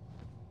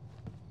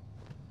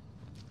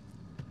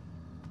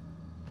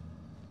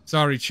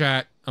 Sorry,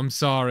 chat. I'm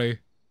sorry.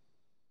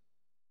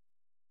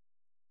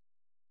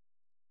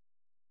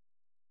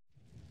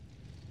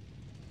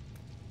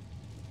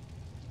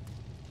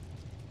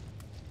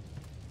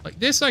 Like,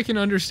 this I can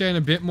understand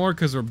a bit more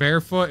because we're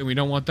barefoot and we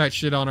don't want that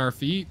shit on our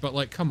feet, but,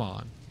 like, come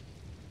on.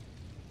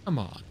 Come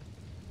on.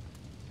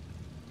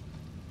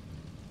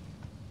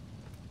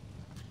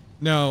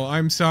 No,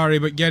 I'm sorry,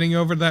 but getting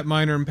over that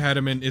minor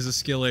impediment is a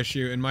skill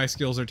issue, and my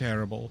skills are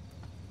terrible.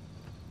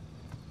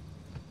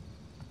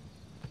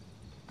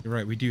 You're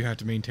right, we do have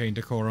to maintain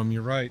decorum.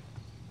 You're right.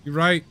 You're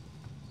right.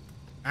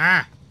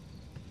 Ah!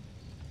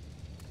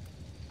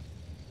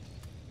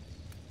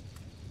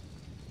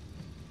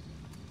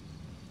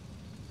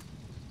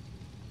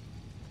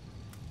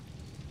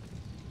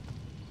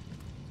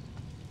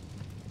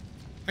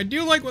 I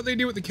do like what they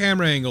do with the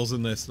camera angles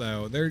in this,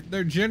 though.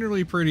 They're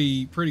generally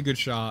pretty good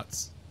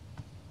shots.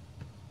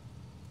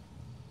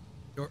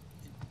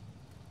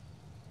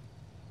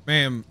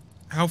 Ma'am,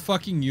 how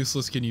fucking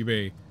useless can you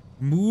be?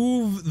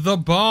 Move the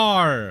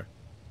bar!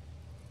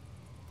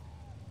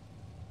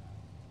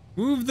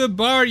 Move the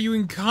bar, you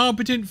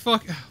incompetent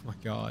fuck- Oh my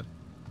god.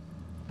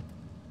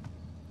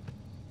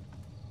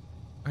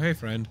 Oh, hey,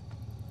 friend.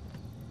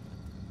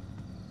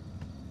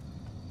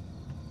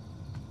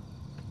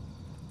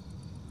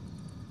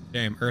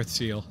 Damn, Earth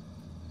Seal.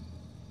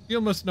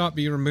 Seal must not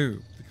be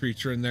removed. The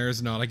creature in there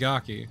is not a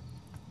Gaki.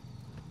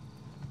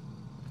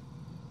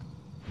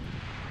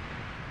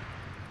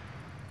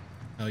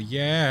 Oh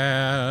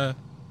yeah!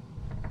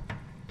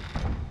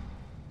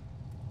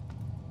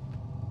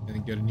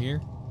 Anything good in here?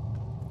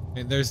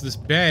 And there's this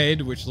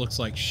bed, which looks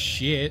like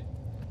shit.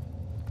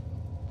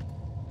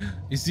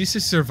 Is this a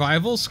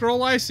survival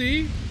scroll I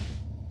see?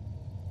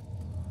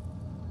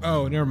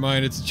 Oh, never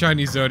mind. It's a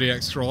Chinese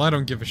Zodiac scroll. I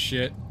don't give a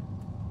shit.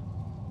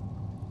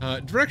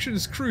 Direction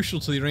is crucial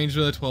to the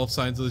arrangement of the 12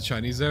 signs of the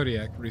Chinese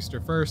Zodiac. Rooster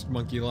first,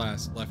 monkey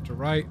last. Left to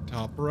right,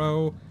 top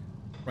row.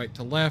 Right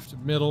to left,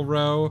 middle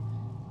row.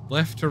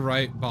 Left to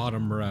right,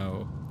 bottom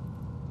row.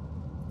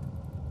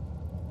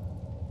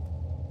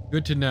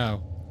 Good to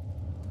know.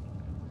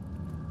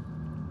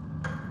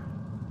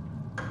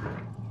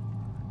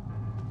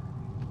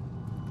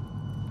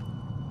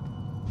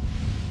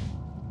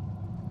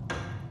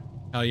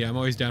 Hell yeah, I'm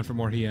always down for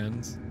more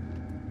hens.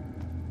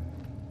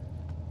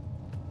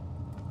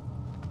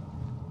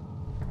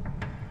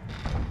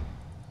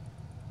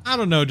 I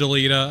don't know,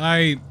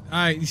 Delita.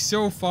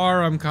 So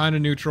far I'm kind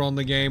of neutral in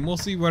the game. We'll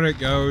see where it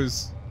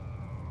goes.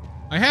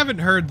 I haven't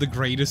heard the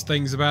greatest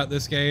things about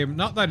this game.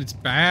 Not that it's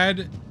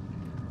bad,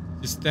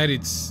 just that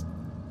it's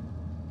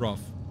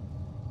rough.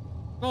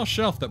 Small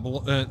shelf that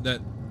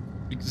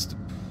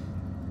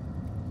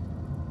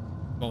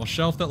small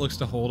shelf that looks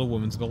to hold a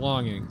woman's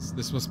belongings.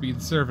 This must be the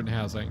servant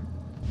housing.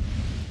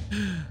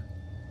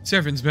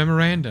 Servant's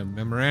memorandum.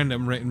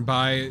 Memorandum written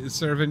by a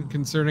servant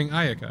concerning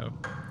Ayako.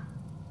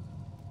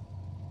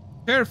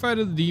 Terrified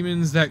of the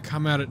demons that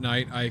come out at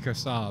night, Ayako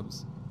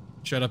sobs.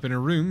 Shut up in her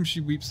room, she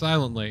weeps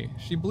silently.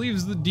 She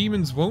believes the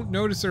demons won't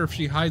notice her if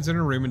she hides in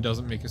her room and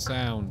doesn't make a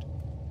sound.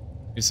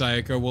 Miss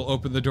Ayako will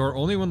open the door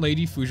only when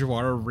Lady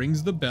Fujiwara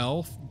rings the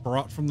bell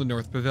brought from the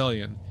North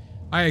Pavilion.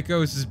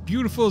 Ayako is as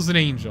beautiful as an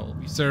angel.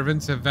 We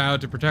servants have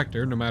vowed to protect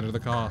her no matter the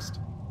cost.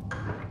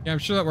 Yeah, I'm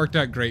sure that worked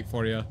out great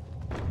for you.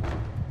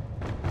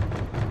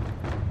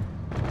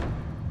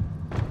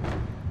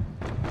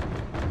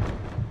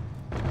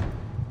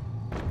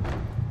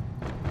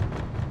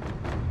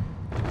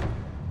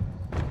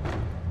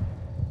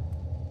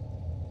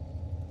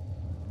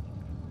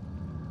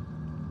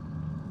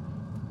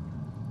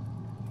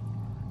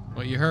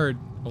 What you heard.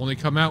 Only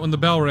come out when the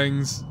bell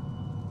rings.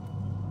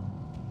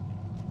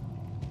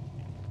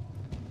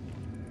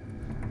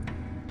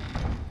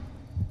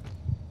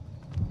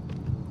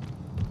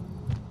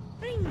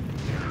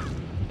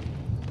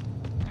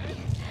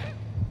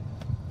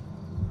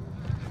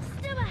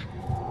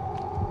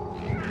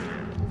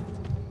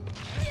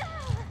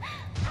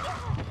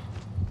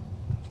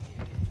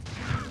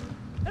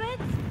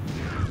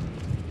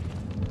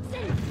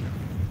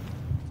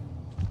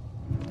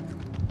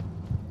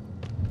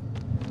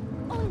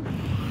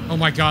 Oh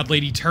my god,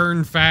 lady,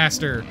 turn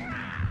faster.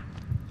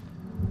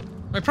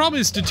 My problem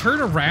is to turn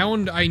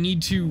around, I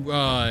need to,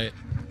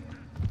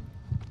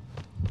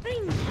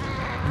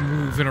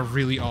 move in a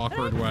really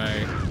awkward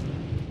way.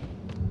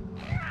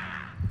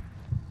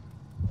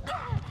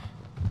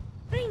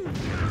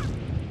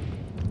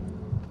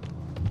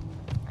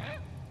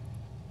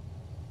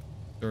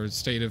 Or a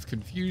state of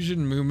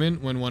confusion,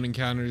 movement when one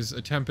encounters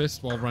a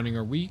tempest while running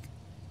or weak.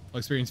 I'll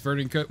experience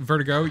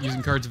vertigo.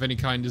 Using cards of any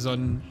kind is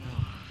oh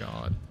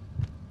god.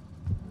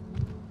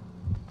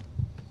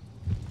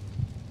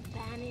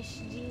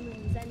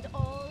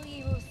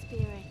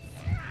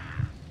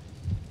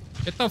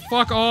 Get the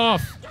fuck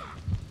off!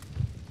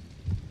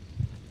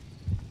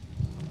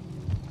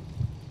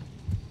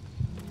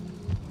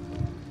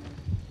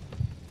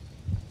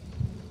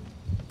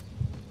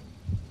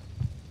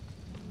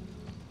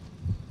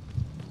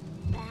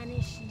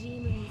 Banish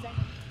demons.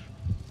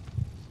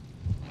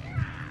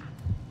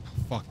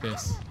 Fuck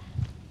this.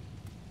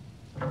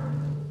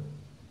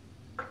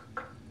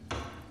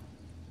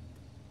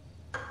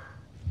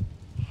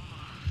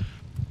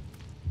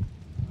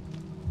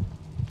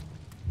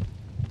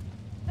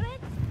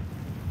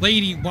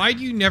 Lady, why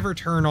do you never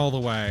turn all the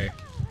way?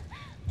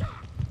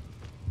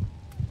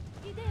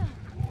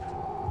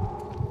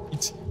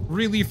 It's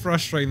really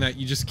frustrating that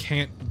you just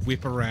can't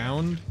whip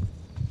around.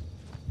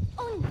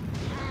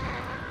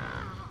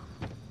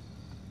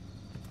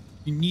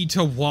 You need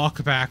to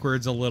walk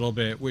backwards a little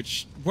bit,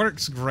 which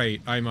works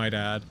great, I might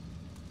add.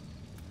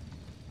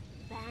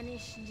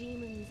 Banish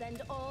demons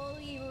and all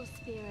evil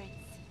spirits.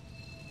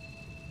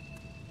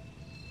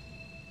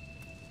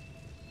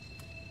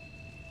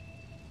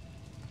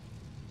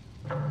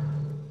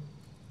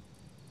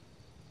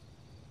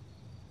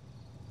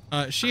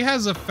 She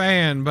has a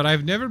fan, but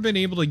I've never been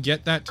able to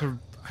get that to...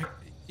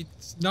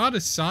 It's not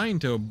assigned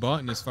to a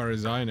button as far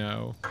as I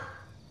know.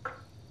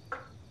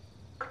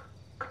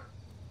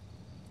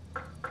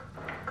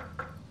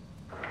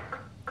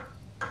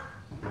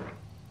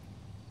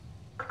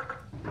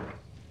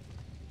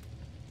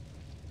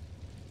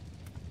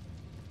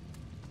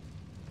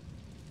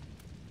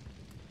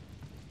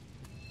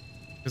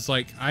 It's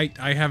like,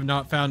 I have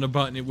not found a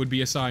button it would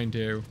be assigned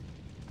to.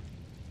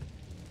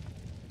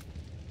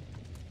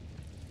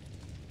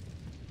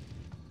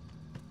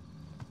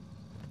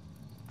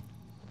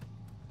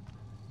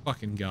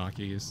 Fucking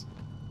gawkies.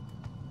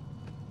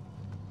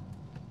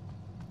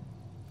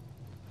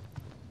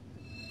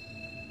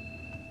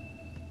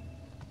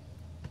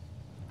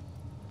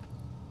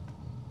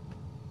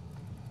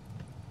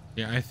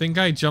 Yeah, I think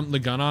I jumped the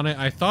gun on it.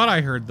 I thought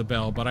I heard the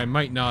bell, but I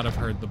might not have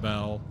heard the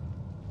bell.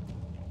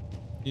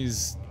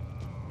 Is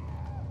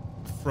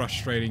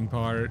frustrating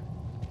part.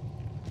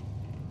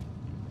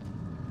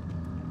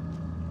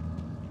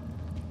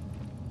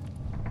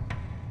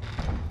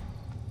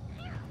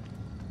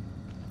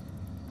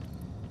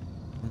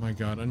 Oh my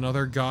god,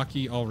 another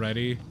gawky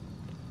already.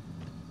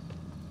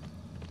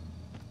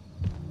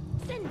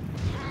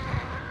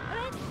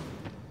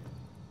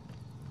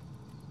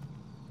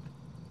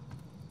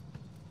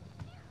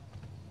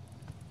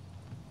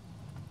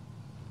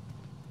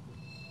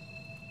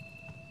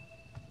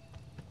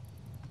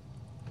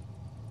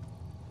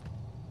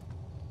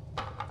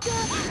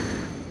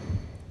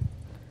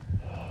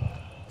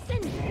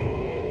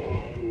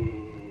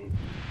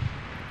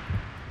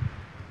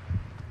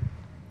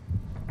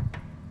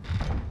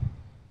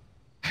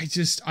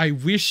 I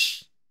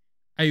wish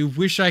I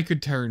wish I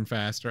could turn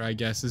faster, I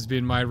guess, has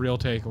been my real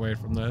takeaway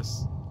from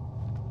this.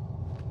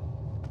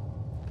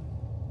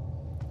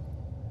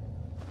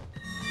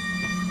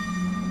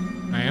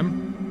 I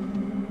am.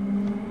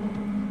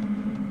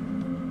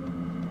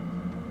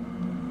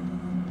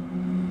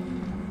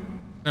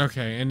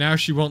 Okay, and now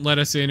she won't let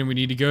us in, and we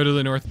need to go to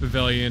the North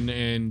Pavilion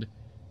and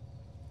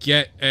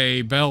get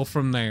a bell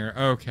from there.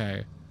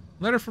 Okay.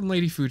 Letter from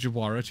Lady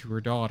Fujiwara to her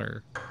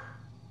daughter.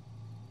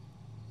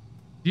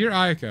 Dear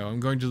Ayako, I'm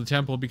going to the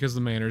temple because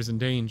the manor is in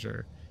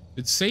danger. If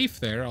it's safe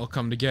there, I'll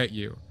come to get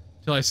you.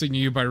 Till I signal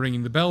you by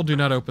ringing the bell, do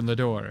not open the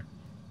door.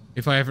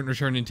 If I haven't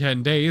returned in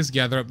 10 days,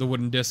 gather up the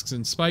wooden discs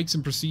and spikes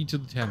and proceed to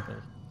the temple.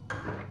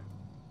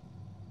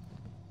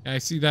 I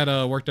see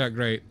that worked out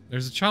great.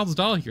 There's a child's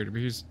doll here to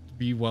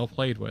be well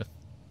played with.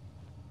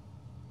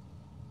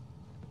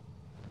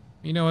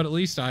 You know what, at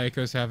least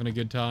Ayako's having a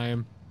good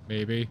time.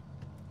 Maybe.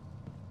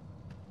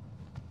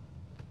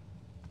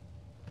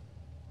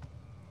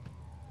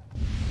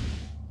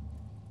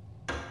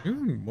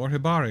 Ooh, more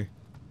Hibari.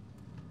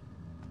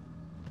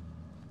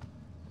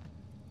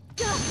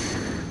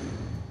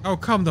 Oh,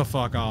 come the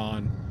fuck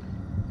on.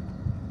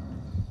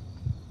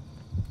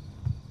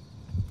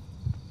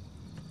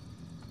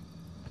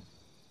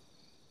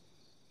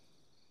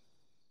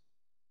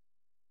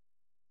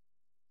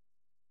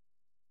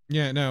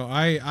 Yeah, no,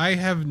 I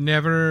have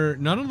never...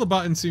 None of the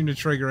buttons seem to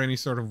trigger any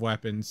sort of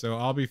weapon, so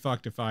I'll be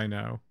fucked if I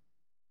know.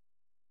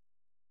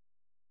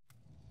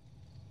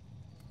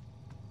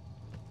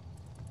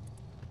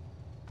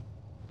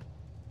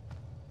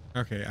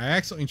 Okay, I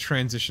accidentally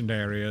transitioned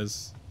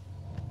areas.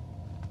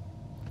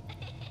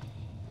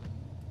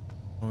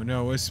 Oh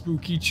no, a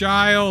spooky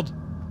child!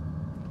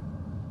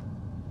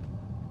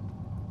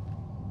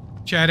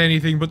 Chat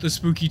anything but the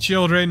spooky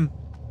children.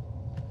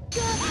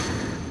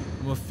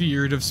 I'm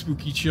afeared of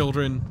spooky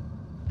children.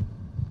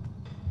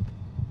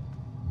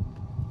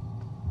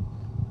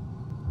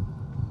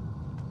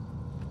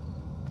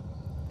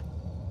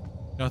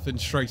 Nothing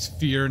strikes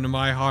fear into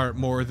my heart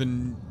more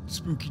than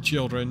spooky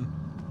children.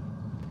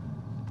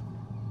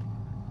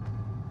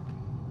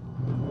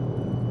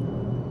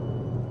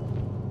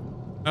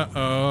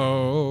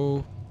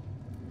 Uh-oh.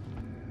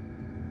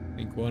 I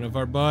think one of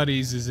our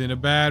buddies is in a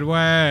bad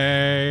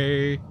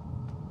way.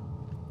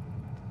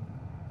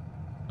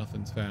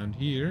 Nothing's found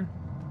here.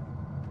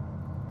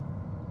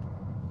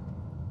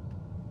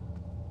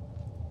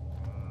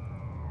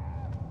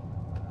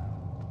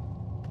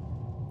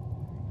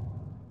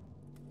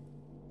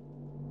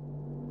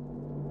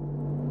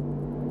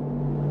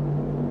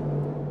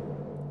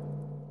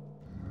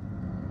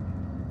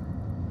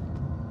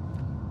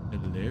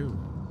 Hello.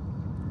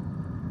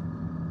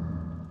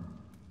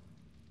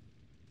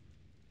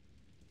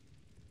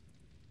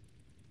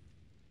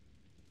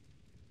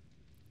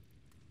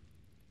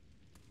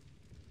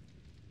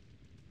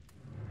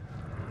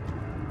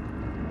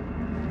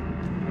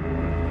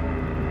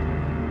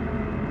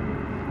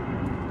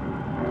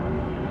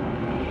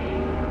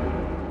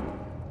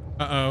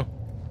 Uh-oh.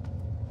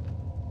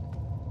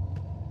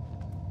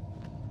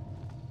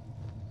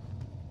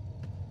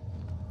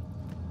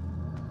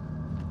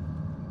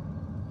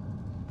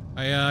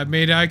 I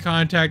made eye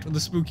contact with the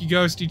spooky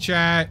ghosty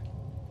chat.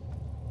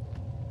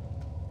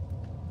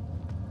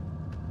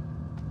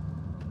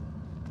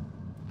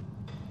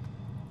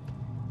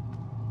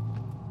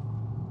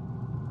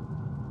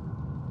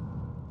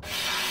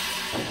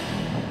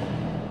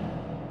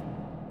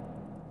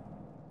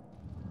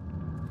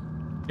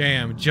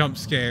 Damn, jump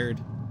scared.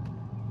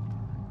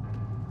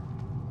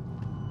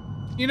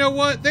 You know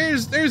what?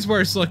 There's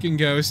worse looking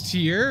ghosts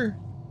here.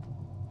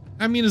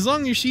 I mean, as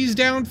long as she's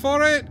down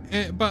for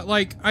it, but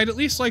like, I'd at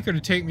least like her to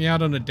take me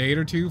out on a date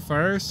or two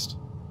first.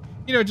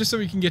 You know, just so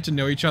we can get to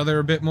know each other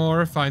a bit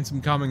more, find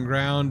some common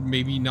ground,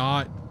 maybe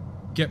not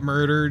get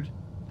murdered.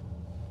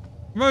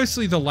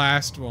 Mostly the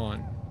last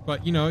one,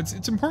 but you know,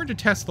 it's important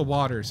to test the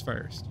waters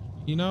first,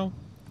 you know?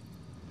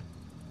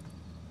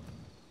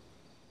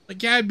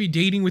 Like, yeah, I'd be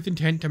dating with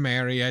intent to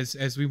marry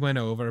as we went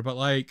over, but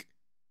like,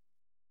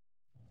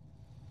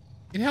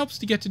 it helps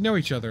to get to know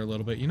each other a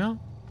little bit, you know?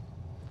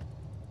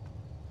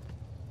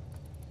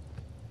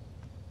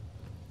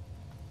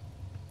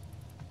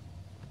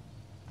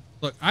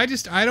 Look, I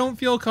don't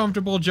feel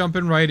comfortable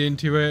jumping right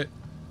into it.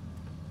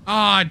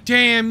 Ah,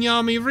 damn,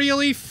 Yummy,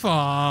 really?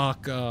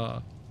 Fuck.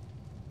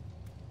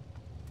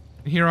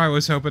 Here I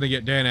was hoping to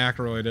get Dan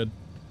Aykroyded.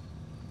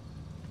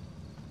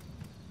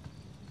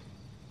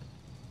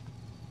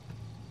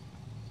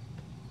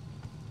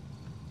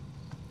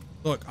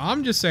 Look,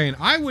 I'm just saying,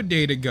 I would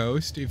date a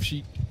ghost if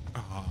she...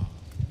 Oh,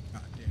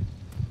 god damn.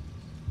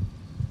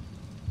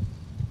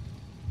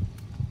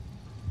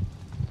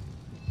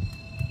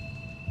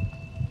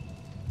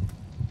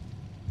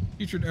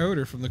 Putrid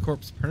odor from the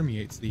corpse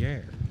permeates the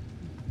air.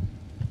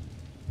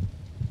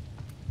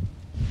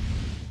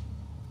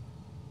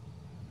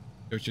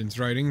 Dochin's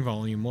Writing,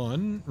 Volume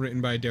 1,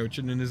 written by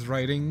Dochin in his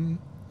writing,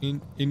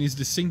 in his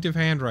distinctive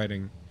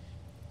handwriting.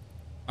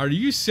 Are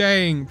you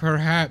saying,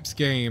 perhaps,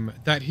 game,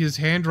 that his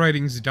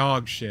handwriting's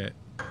dog shit?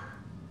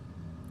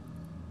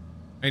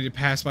 I need to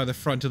pass by the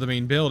front of the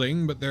main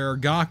building, but there are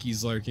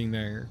Gakis lurking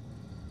there.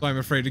 So I'm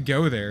afraid to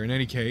go there. In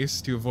any case,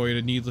 to avoid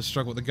a needless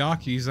struggle with the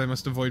Gakis, I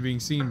must avoid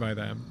being seen by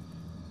them.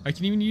 I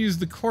can even use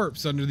the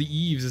corpse under the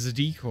eaves as a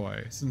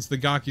decoy. Since the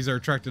Gakis are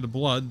attracted to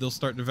blood, they'll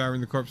start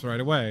devouring the corpse right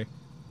away.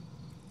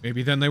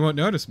 Maybe then they won't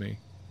notice me.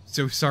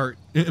 So sorry.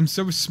 I'm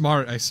so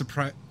smart, I'm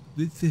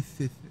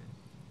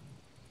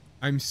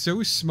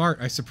so smart,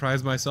 I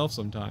surprise myself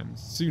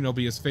sometimes. Soon I'll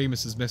be as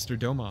famous as Mr.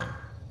 Domon.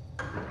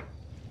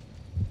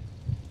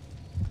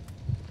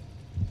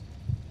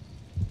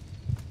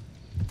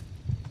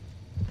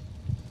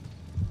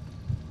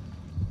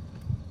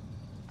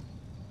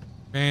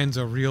 Man's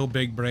a real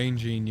big brain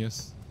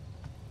genius.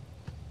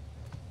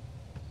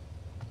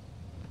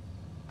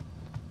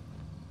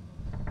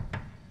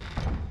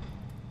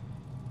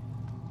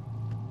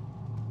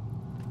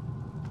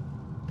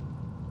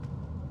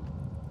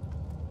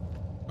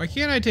 Why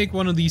can't I take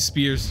one of these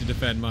spears to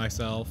defend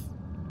myself?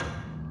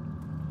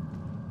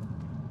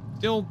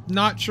 Still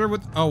not sure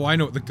what... Oh, I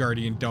know what the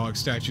guardian dog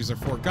statues are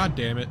for. God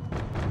damn it.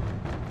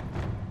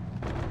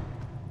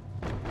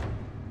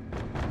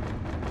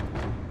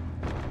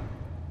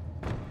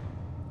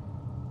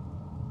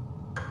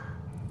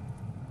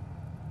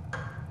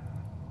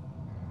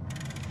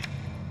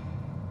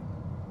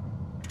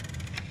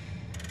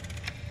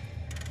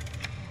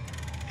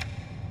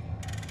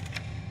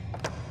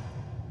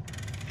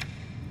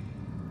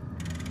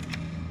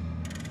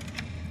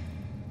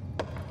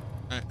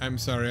 I'm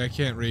sorry, I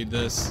can't read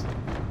this.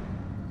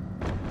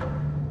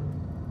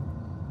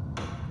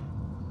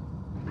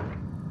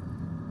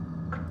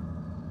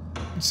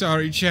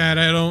 Sorry, Chad,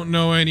 I don't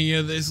know any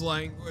of this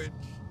language.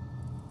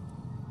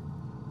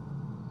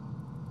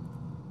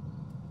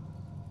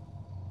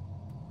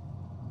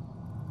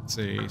 Let's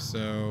see,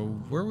 so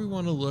where we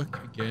want to look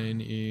again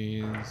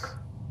is...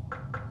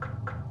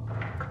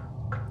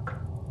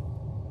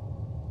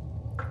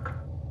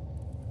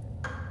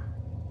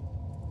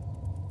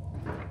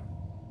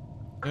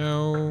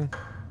 No.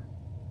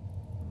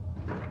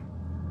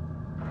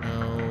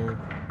 No.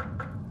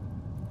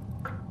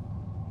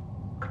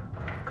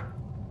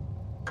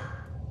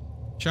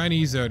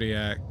 Chinese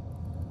Zodiac.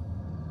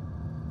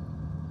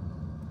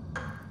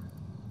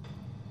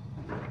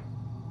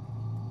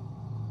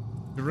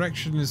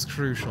 Direction is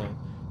crucial.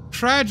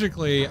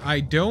 Tragically,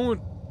 I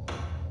don't...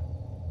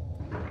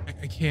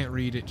 I can't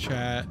read it,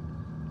 chat.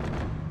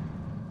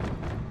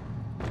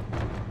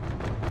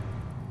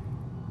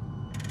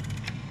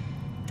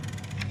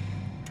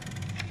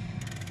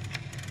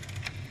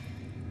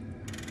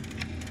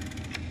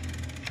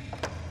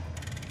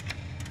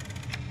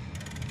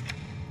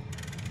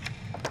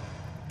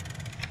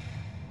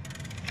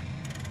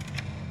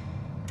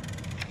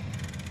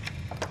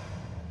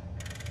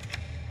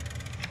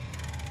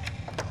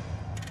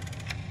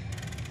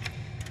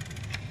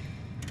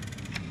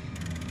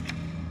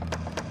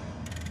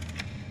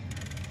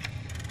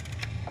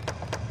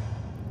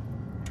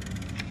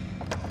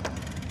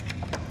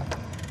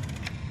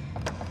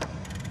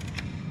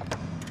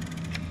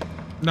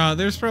 Nah,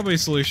 there's probably a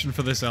solution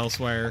for this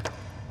elsewhere.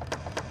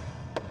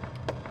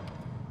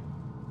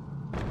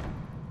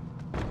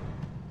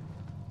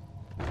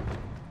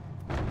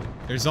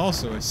 There's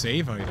also a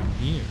save item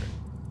here.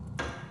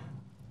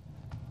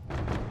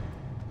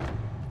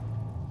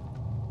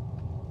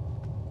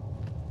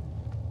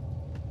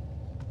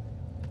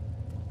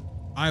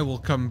 I will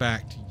come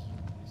back to you,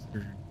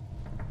 Mr.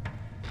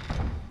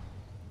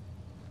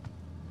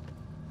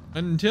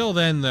 Until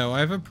then, though, I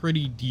have a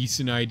pretty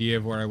decent idea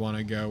of where I want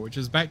to go, which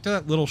is back to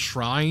that little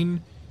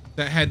shrine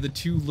that had the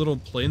two little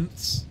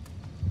plinths.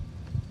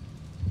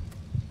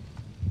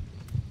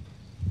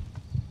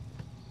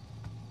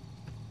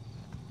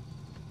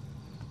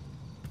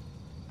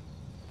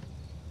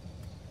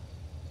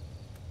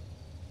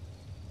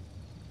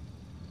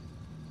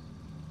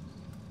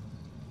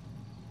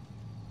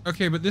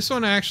 Okay, but this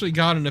one actually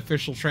got an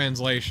official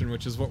translation,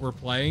 which is what we're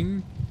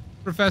playing,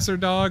 Professor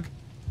Dog.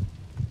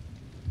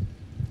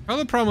 Well,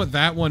 the problem with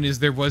that one is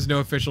there was no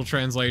official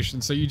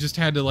translation, so you just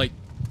had to, like,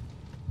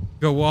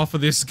 go off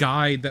of this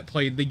guide that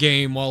played the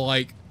game while,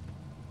 like,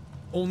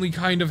 only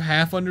kind of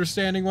half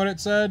understanding what it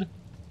said.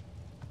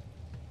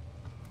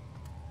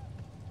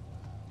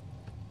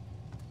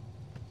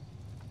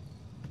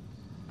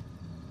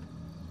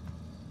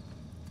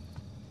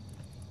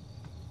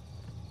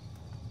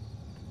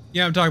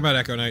 Yeah, I'm talking about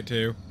Echo Knight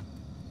too.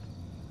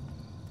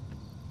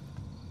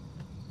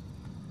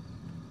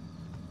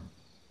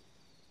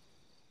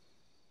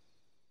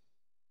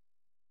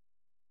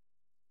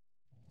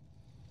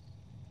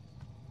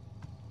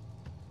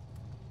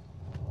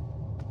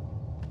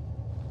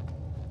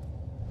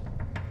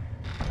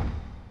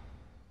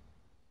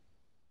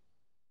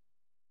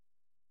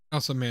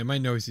 Also, man, my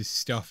nose is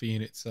stuffy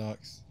and it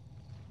sucks.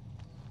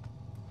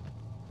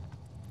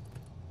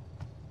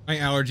 My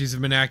allergies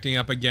have been acting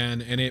up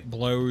again, and it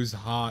blows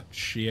hot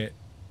shit.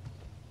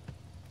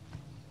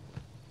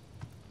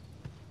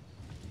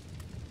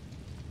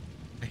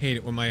 I hate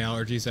it when my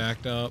allergies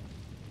act up.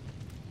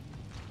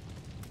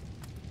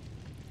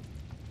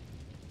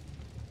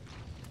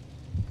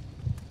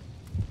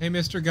 Hey,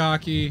 Mr.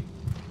 Gaki.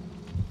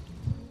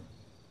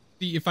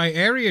 See, if I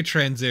area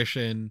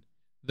transition,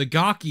 the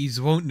Gakis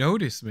won't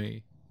notice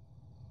me.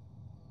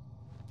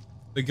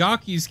 The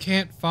Gakis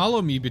can't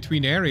follow me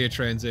between area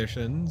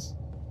transitions.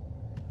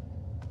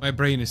 My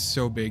brain is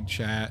so big,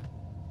 chat.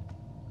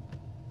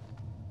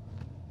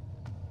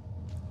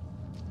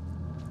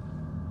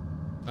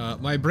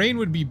 My brain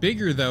would be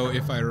bigger, though,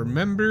 if I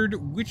remembered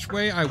which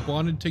way I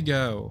wanted to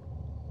go.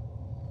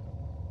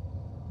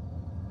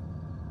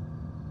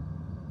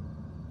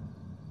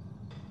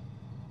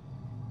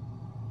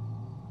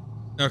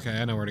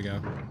 Okay, I know where to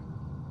go.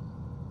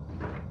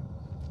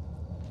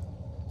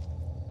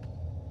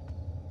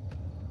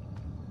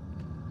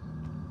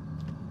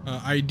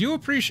 I do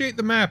appreciate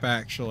the map,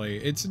 actually.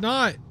 It's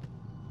not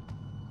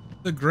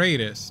the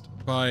greatest,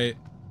 but...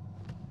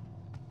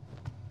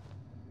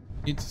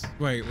 It's...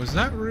 Wait, was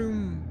that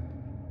room...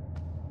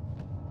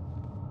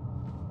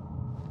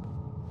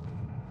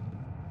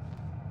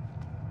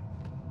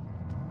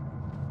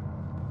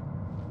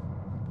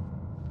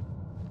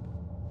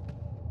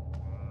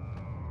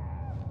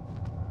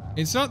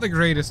 It's not the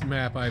greatest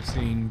map I've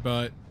seen,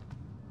 but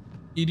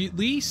it at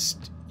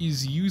least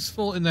is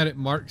useful in that it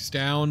marks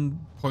down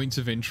points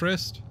of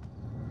interest,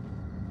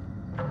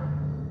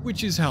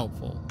 which is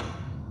helpful.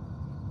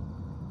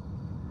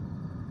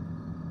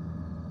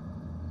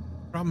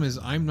 Problem is,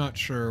 I'm not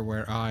sure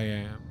where I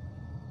am.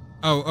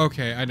 Oh,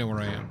 okay, I know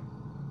where I am.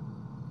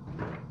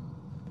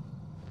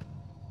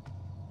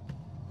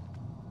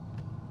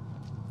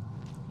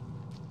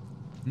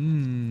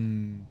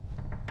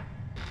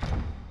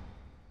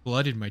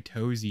 Blood in my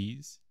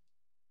toesies.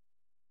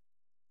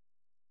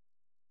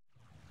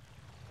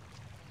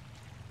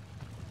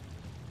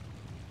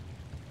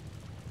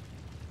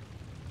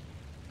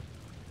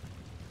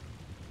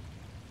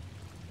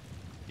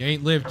 You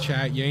ain't lived,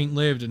 chat. You ain't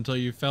lived until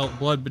you felt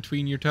blood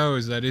between your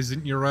toes that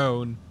isn't your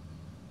own.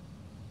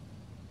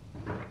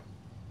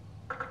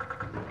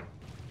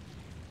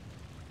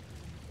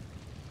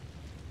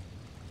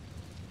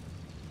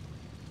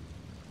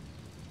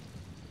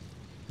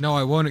 No,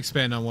 I won't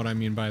expand on what I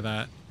mean by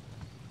that.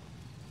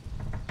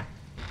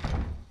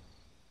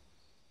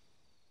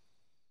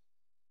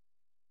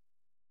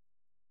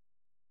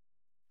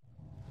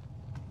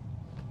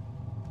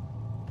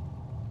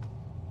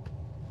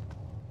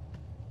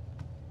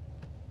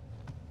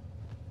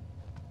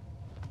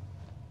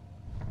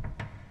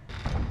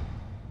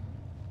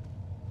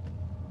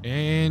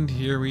 And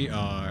here we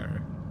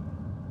are.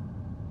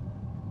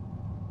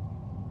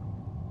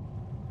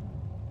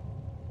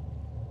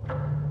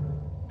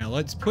 Now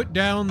let's put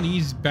down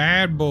these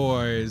bad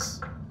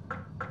boys.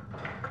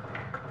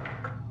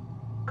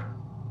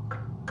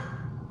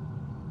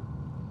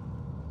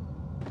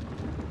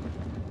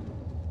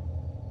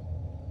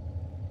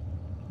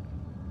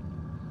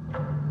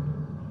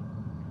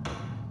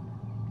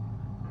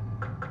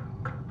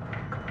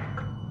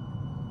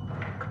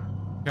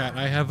 Cat,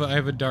 I have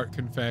a dark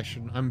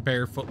confession. I'm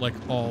barefoot like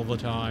all the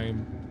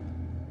time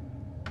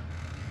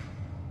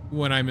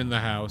when I'm in the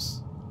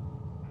house.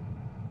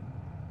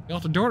 You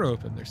left the door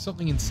open. There's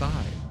something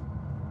inside.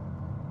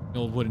 An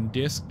old wooden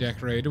disc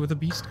decorated with a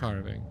beast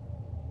carving.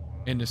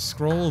 And a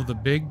scroll of the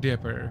Big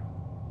Dipper.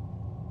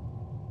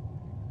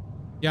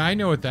 Yeah, I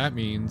know what that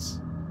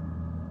means.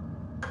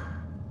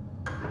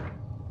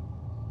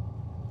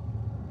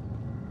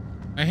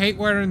 I hate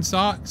wearing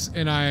socks,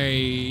 and I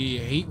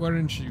hate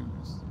wearing shoes.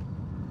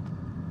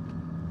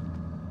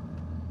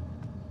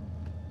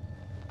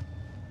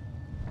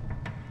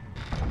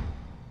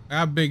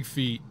 I got big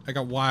feet. I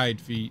got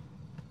wide feet.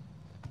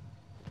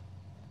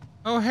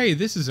 Oh, hey,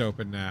 this is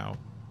open now.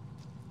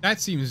 That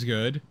seems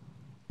good.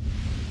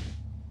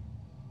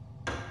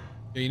 Yeah,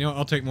 you know what?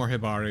 I'll take more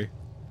Hibari.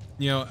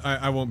 You know,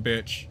 I won't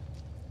bitch.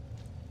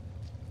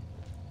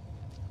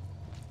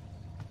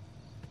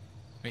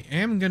 I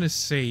am gonna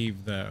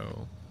save,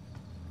 though.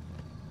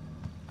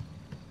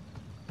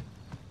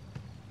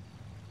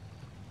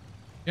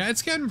 Yeah,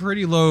 it's getting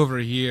pretty low over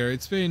here.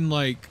 It's been,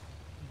 like,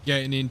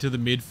 getting into the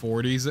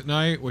mid-40s at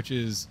night, which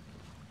is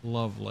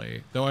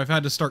lovely. Though I've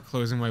had to start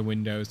closing my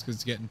windows because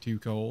it's getting too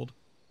cold.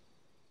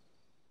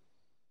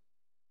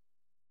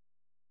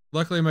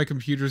 Luckily, my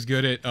computer's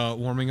good at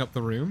warming up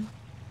the room.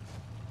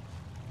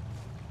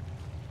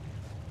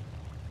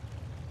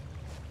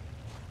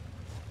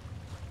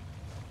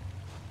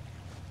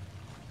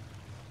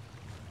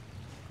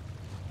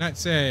 That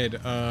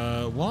said,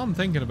 while I'm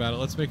thinking about it,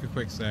 let's make a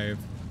quick save.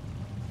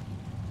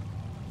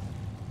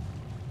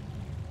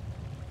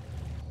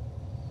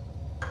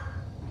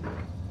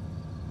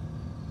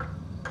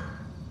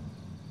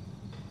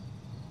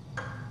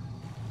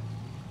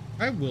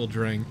 I will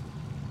drink.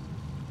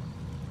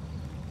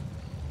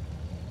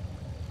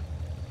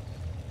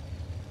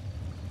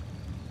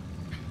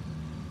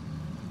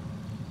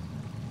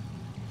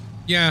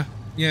 Yeah,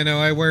 no,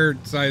 I wear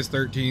size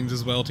 13s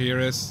as well,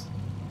 Tiris.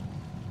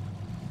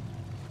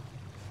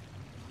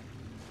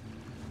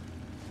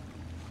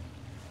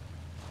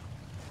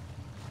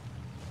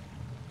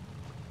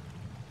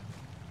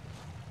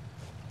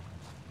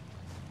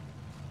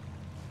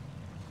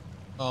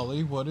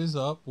 Ollie, what is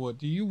up? What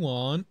do you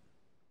want?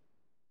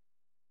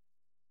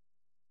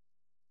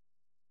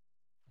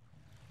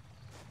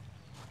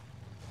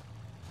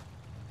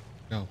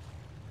 No.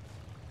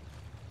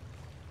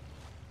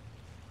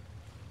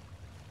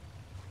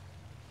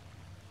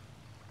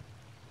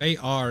 They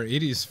are.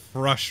 It is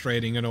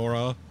frustrating,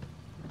 Honora.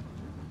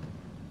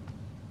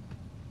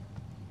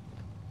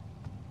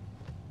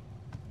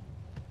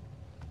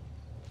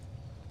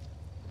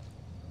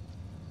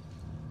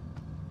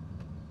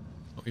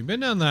 We've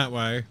been down that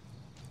way.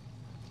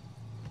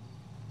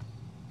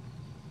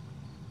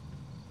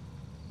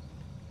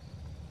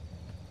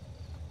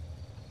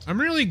 I'm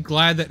really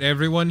glad that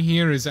everyone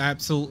here is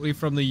absolutely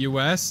from the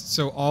US,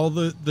 so all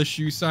the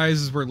shoe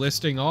sizes we're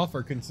listing off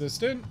are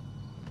consistent.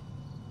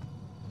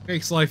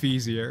 Makes life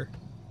easier.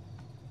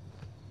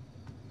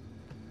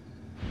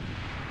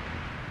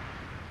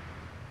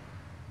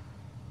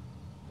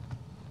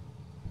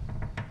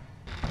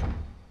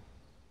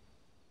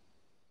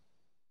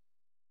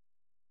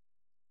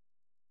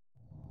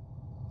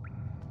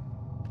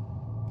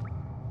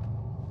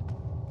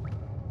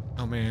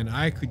 Oh man,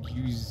 I could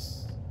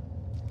use...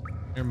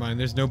 Never mind,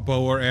 there's no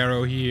bow or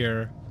arrow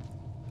here.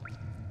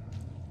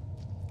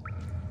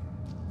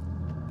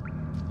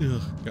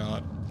 Ugh,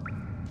 God.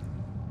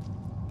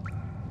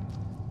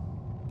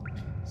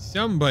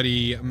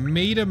 Somebody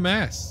made a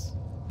mess.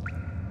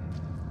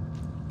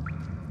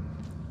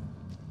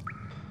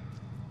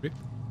 Rip.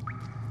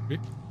 Rip.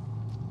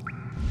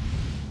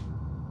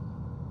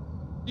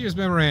 Here's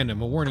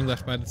memorandum, a warning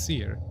left by the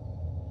seer.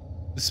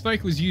 The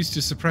spike was used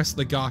to suppress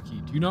the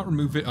Gaki. Do not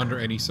remove it under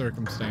any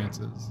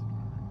circumstances.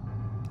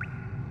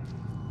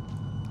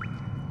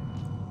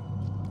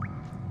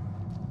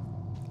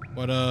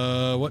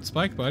 What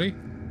spike, buddy?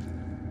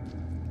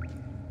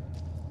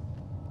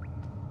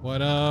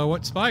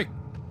 What spike?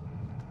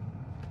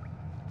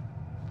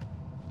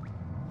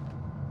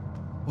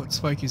 What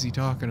spike is he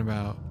talking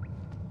about?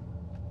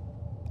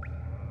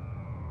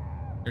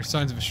 There's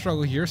signs of a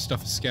struggle here.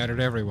 Stuff is scattered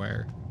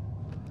everywhere.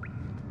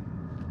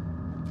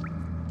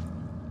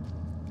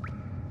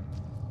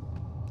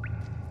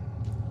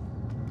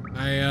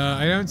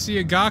 I don't see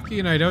a Gaki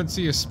and I don't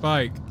see a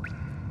spike.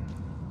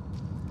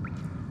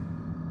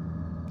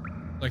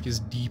 Like is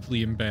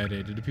deeply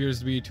embedded. It appears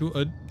to be a tool.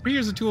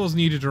 Appears the tool is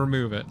needed to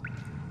remove it.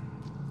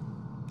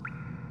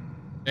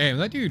 Damn,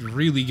 that dude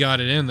really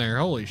got it in there.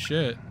 Holy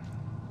shit.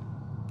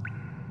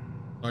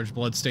 Large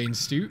bloodstained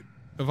suit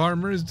of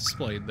armor is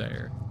displayed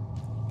there.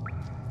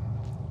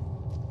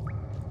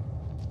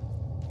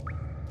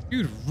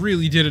 Dude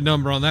really did a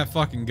number on that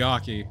fucking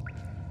Gaki.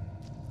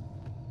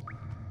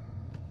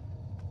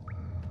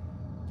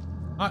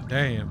 Hot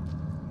damn.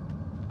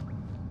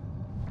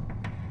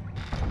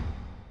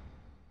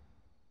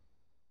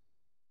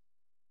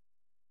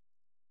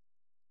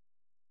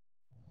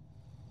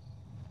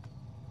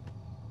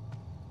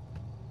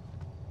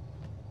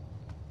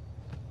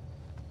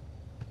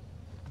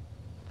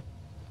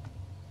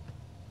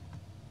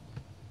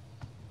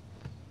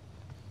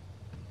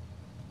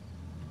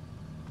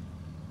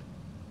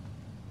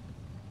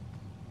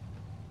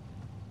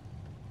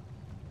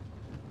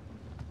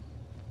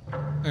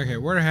 Okay,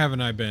 where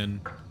haven't I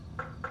been?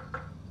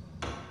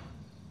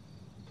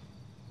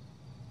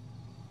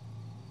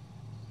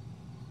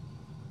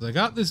 I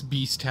got this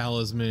beast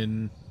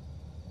talisman.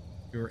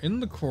 We were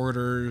in the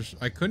quarters.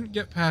 I couldn't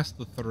get past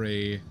the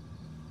 3. I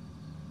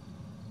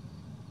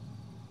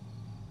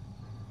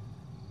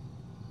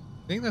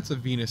think that's a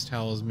Venus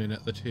talisman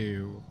at the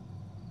 2.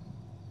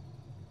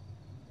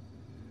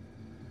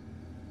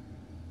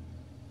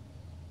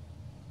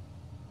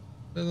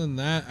 Other than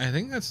that, I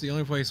think that's the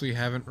only place we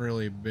haven't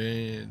really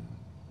been.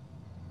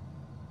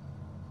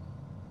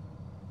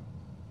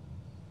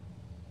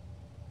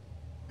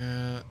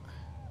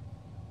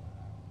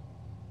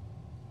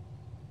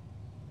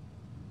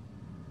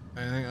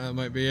 I think that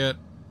might be it.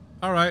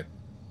 All right.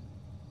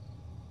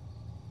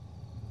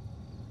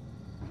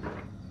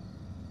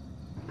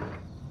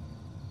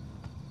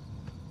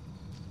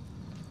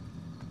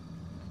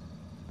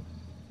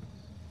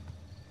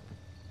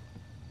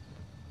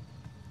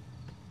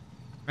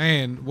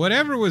 Man,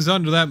 whatever was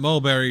under that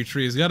mulberry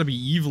tree has got to be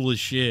evil as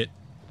shit.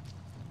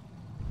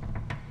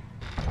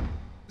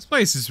 This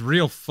place is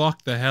real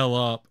fucked the hell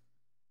up.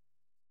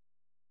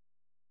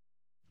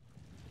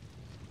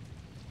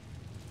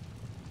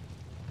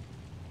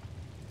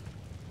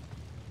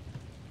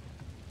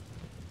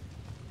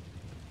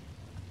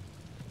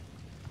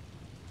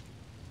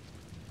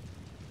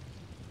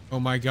 Oh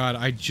my god,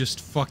 I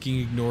just fucking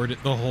ignored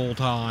it the whole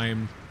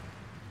time.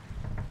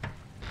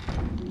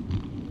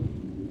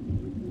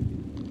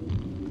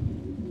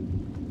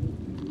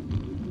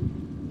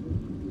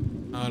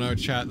 Oh no,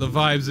 chat. The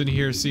vibes in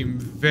here seem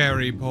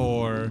very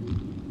poor.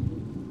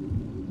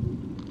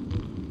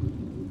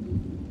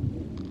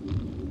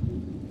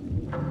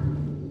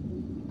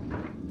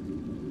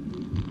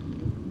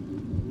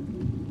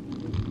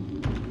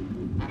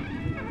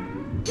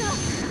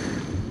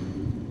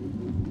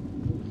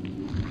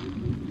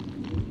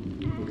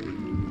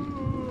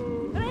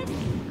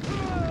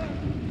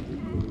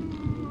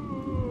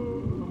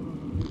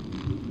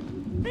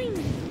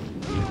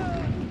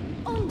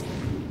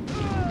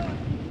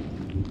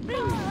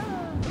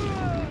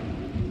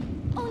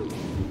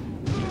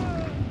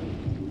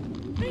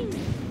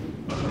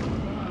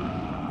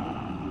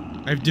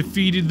 I've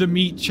defeated the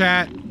meat,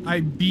 chat.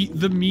 I beat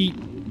the meat.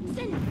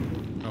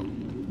 Oh.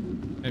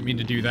 Didn't mean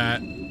to do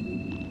that.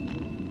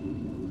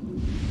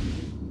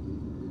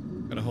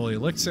 Got a holy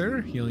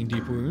elixir, healing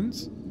deep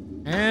wounds.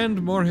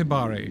 And more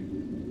hibari.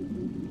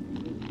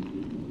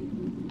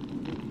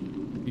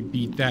 We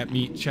beat that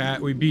meat,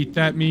 chat. We beat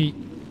that meat.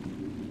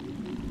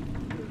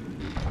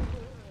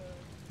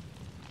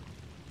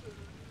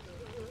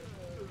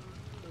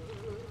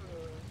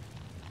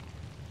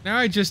 Now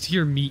I just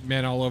hear meat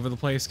men all over the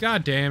place.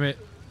 God damn it.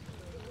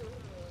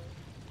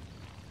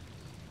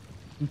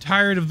 I'm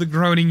tired of the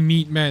groaning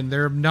meat men.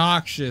 They're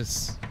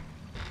obnoxious.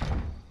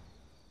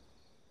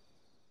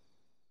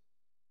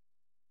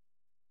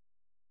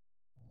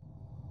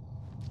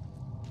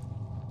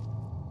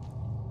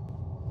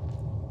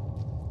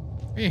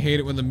 I hate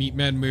it when the meat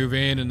men move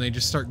in and they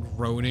just start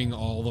groaning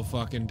all the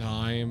fucking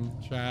time,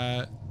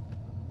 chat.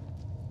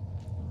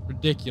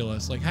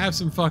 Ridiculous. Like, have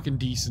some fucking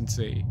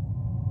decency.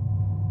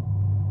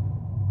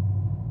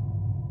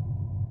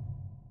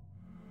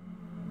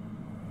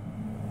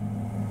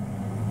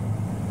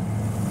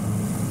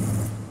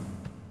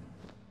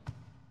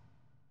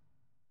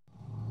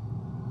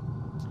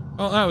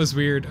 Oh, that was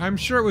weird. I'm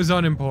sure it was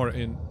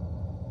unimportant.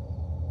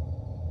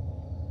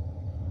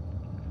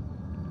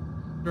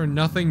 Sure,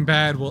 nothing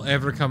bad will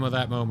ever come of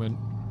that moment.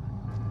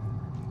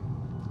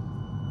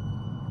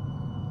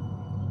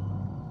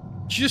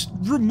 Just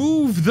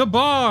remove the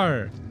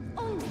bar!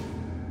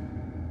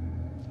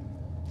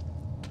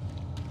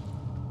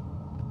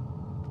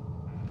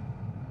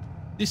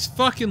 This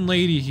fucking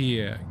lady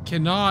here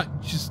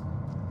cannot just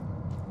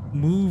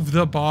move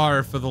the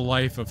bar for the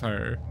life of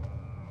her.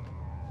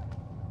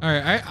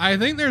 Alright, I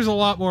think there's a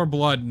lot more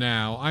blood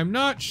now. I'm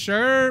not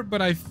sure,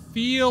 but I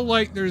feel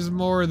like there's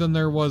more than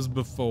there was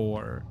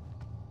before.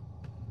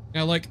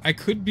 Now, like, I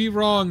could be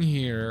wrong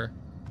here,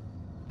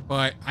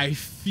 but I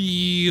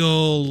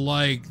feel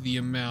like the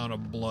amount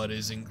of blood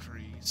is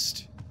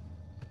increased.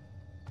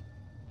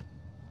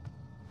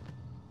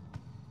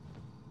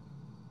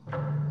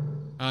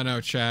 Oh no,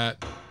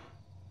 chat.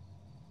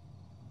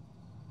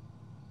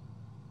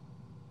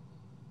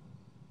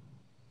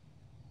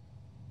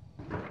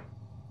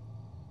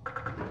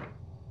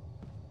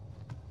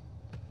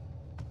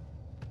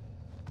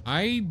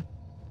 I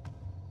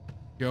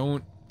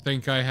don't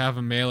think I have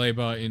a melee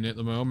button at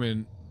the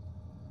moment.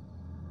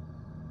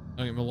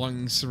 I get my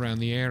lungs around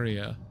the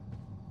area.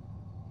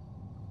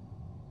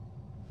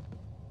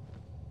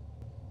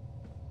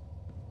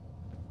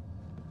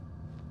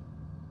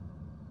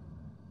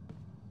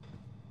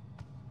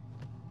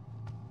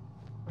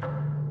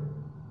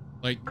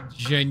 Like,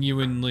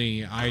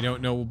 genuinely, I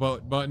don't know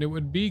what button it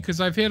would be because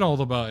I've hit all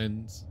the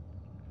buttons.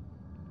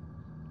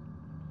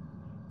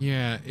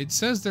 Yeah, it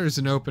says there's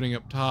an opening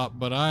up top,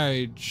 but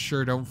I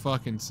sure don't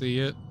fucking see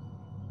it.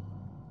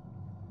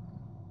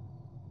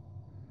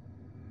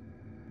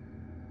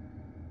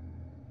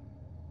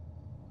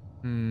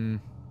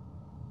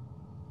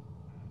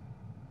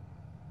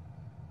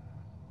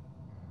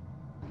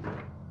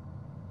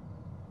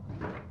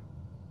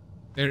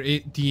 There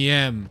it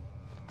DM.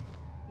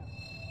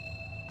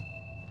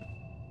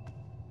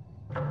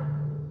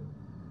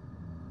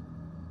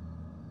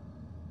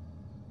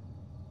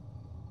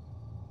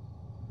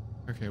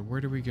 Okay,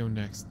 where do we go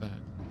next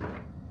then?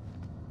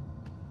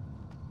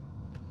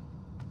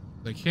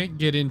 I can't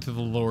get into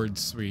the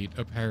Lord's Suite,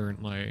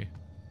 apparently.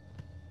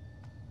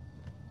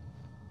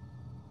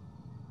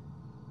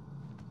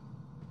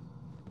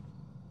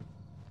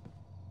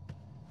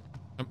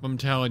 I'm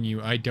telling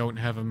you, I don't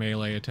have a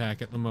melee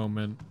attack at the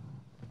moment.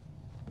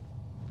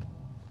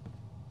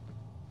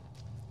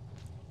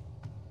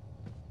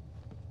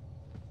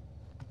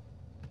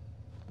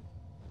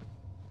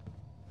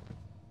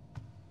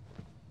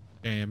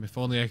 Damn, if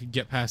only I could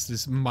get past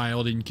this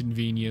mild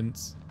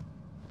inconvenience.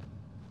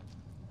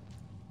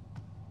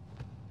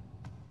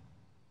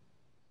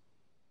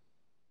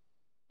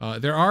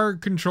 There are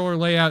controller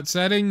layout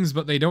settings,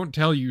 but they don't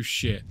tell you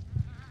shit.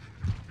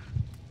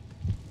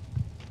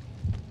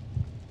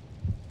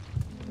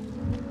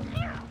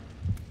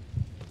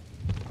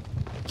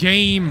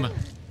 Game!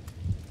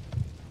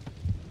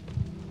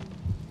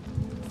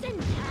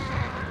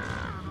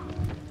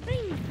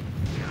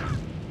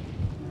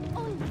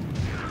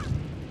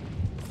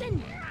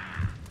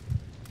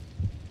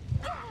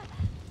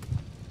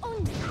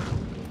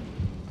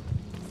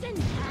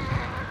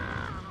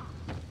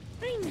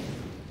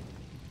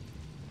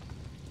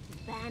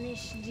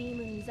 Banish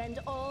demons and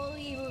all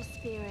evil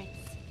spirits.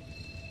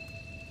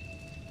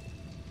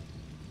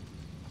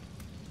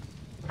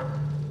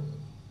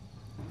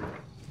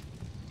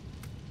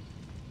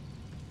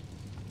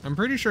 I'm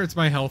pretty sure it's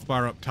my health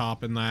bar up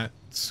top in that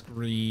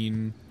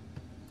screen.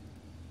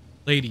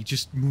 Lady,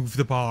 just move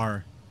the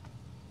bar.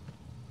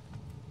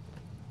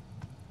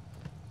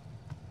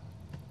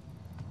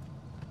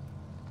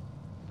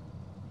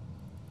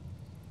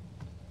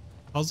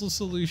 Puzzle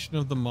solution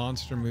of the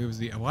monster moves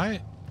the...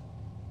 What?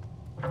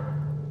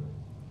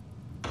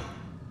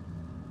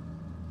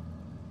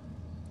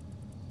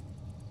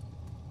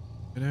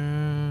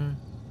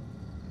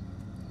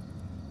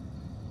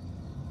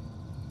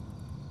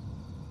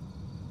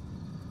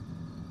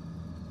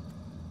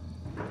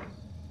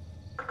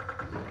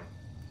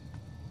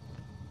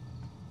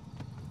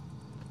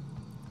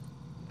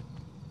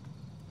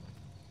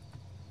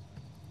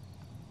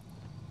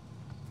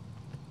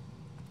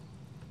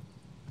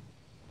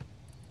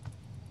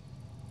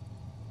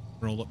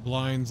 Roll up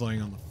blinds laying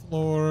on the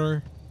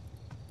floor.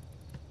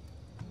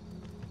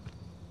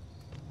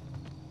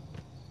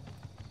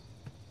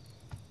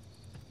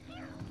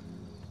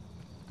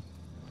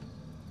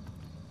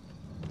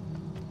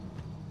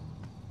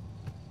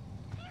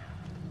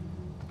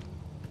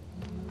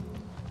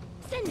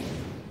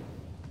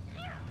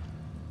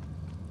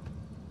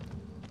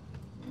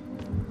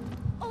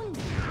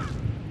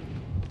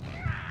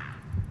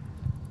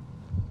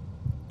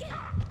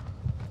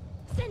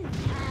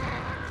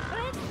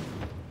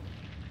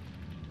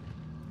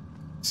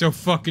 So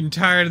fucking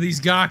tired of these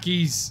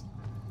gawkies.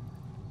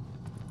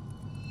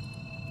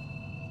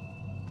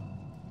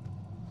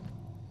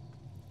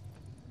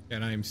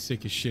 And I am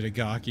sick as shit of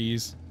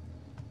gawkies.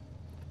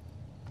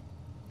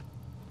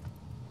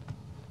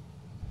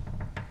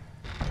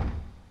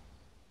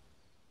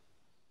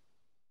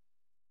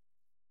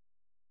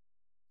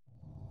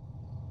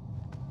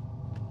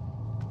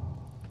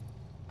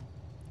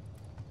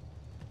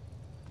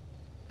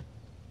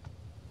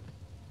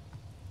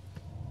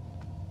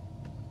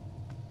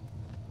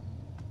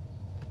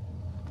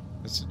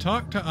 To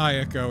talk to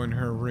Ayako in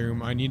her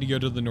room, I need to go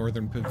to the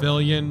Northern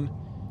Pavilion,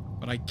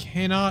 but I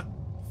cannot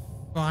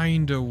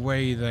find a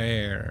way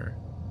there.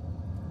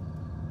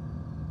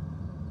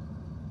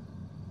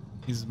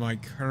 Is my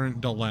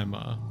current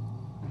dilemma.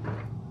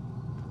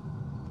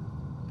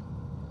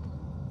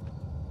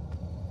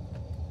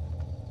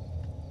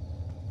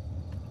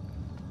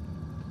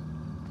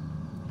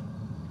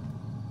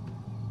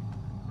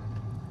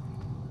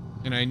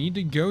 And I need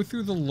to go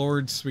through the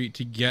Lord's Suite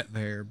to get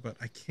there, but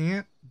I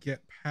can't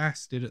get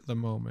past it at the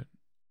moment.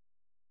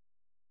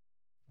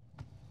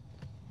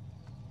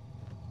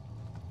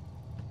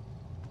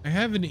 I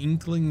have an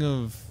inkling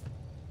of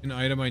an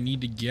item I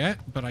need to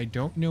get, but I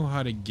don't know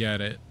how to get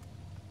it.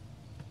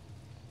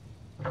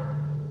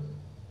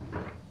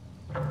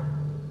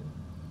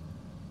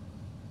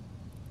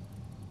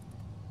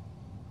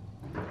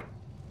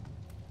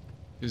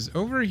 Because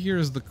over here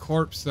is the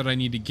corpse that I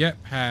need to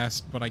get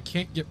past, but I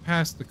can't get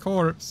past the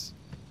corpse.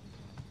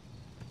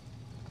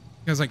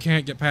 Because I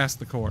can't get past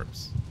the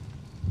corpse.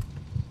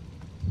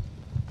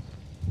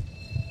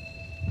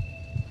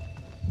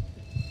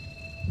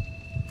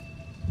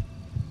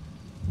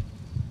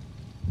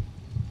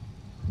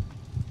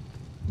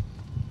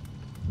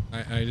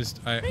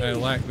 I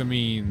lack the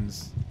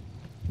means.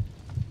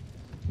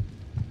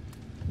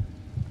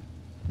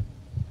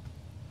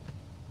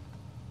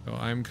 So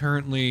I'm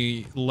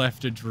currently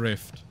left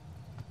adrift.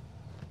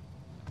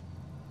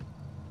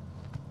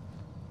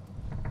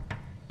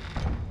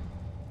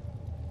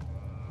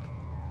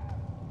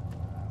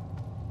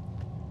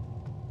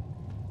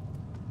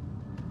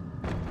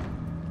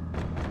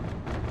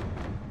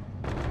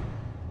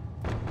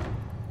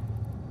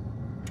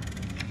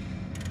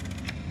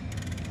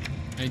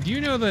 I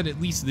do know that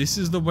at least this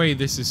is the way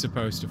this is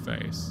supposed to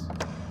face.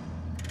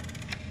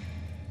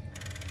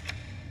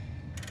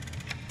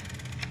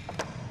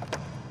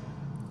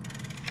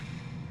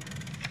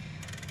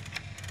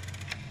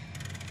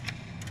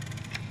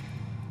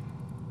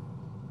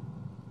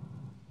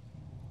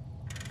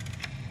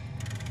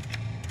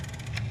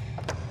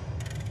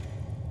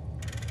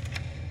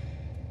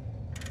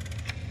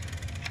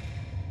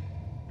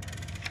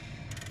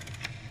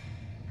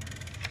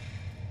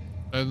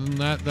 Other than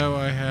that, though,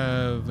 I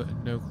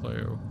have no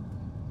clue.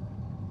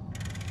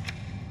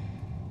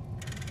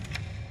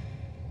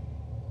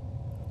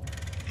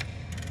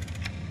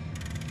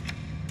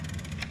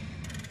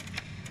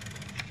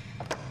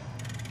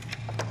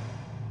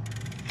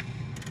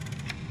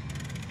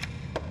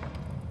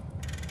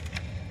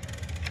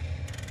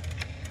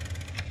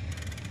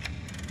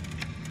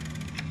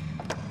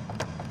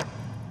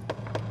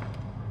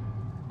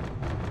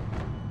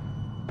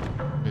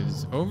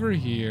 Is over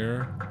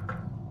here.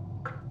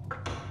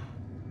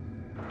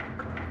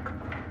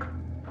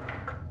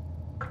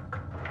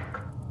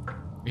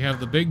 We have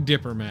the Big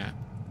Dipper map,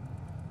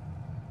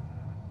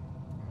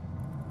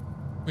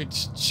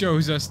 which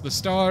shows us the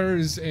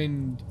stars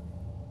and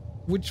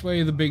which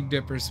way the Big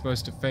Dipper is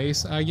supposed to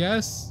face, I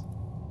guess.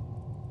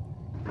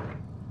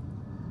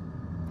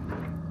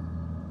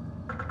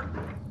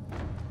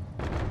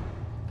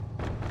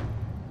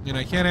 And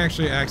I can't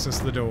actually access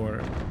the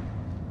door.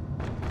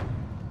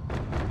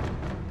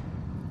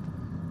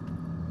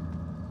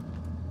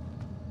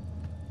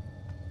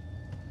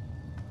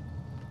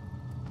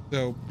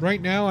 So, right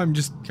now, I'm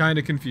just kind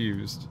of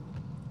confused.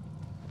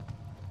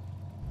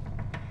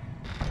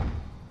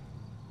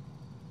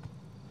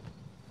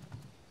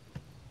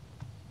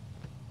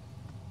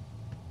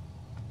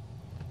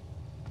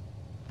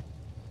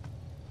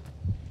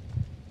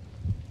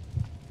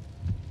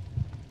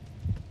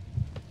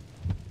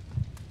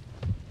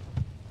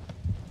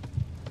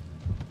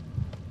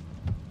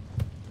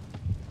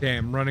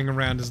 Damn, running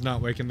around is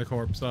not waking the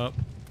corpse up.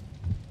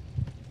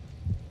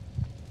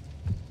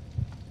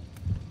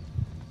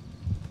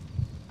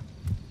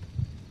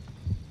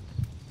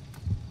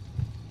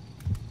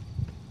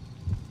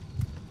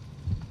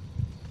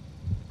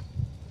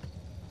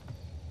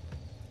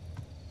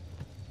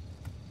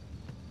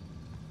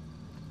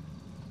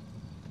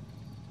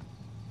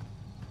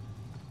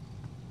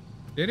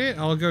 Did it?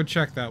 I'll go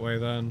check that way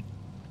then.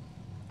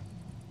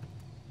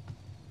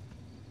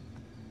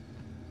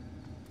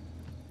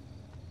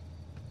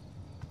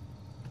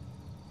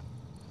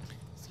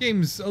 This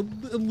game's a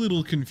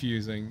little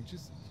confusing.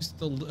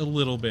 Just a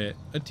little bit.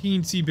 A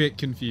teensy bit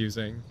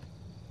confusing.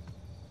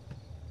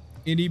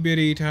 Itty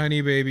bitty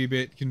tiny baby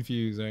bit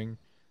confusing.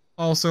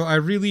 Also, I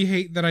really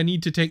hate that I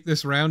need to take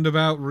this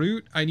roundabout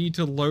route. I need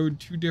to load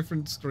 2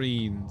 different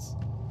screens.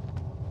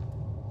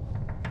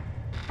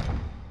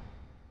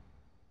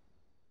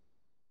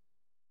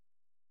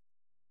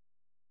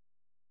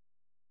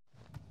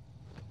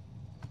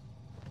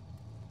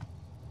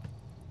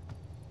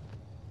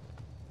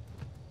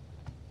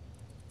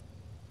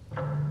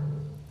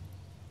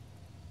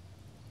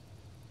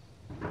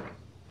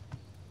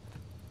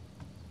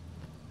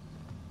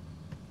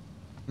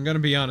 I'm gonna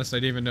be honest, I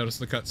didn't even notice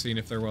the cutscene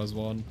if there was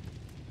one.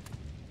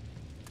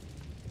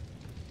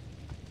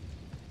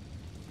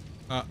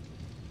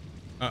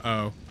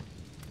 Uh-oh.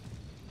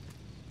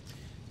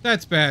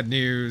 That's bad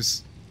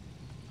news.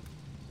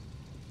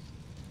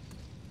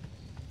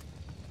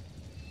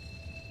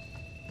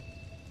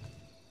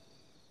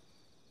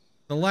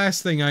 The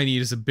last thing I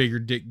need is a bigger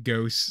dick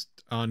ghost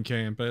on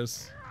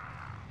campus.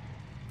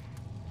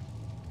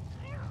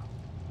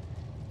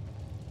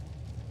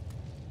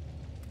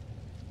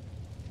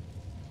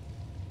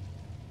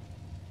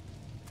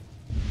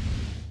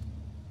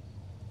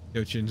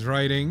 Yochin's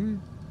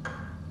writing.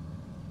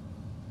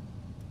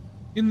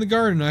 In the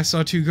garden, I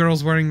saw 2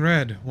 girls wearing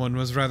red. One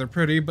was rather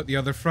pretty, but the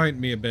other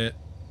frightened me a bit.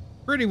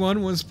 Pretty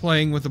one was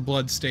playing with the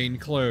blood-stained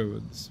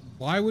clothes.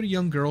 Why would a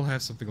young girl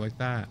have something like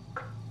that?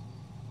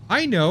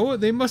 I know,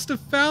 they must have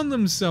found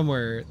them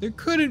somewhere. There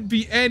couldn't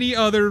be any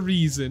other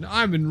reason.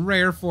 I'm in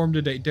rare form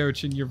today,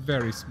 Dochin. You're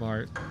very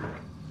smart.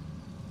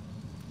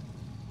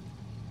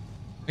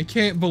 I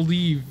can't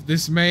believe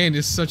this man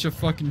is such a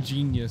fucking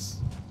genius.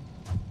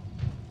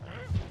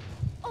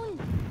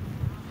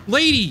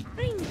 Lady!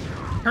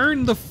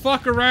 Turn the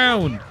fuck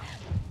around!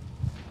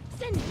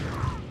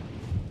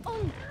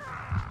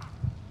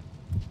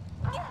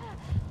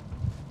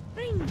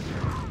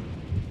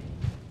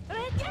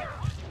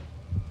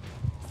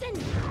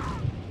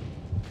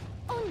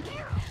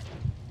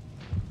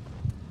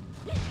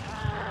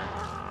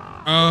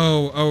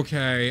 Oh,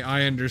 okay,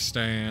 I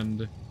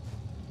understand.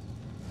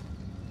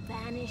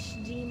 Banish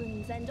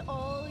demons and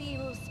all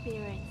evil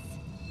spirits.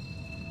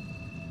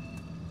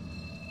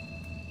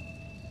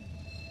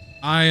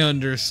 I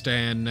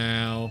understand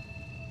now.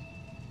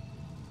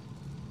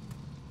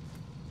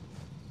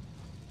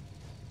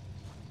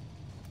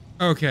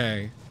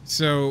 Okay,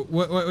 so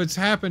what's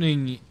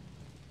happening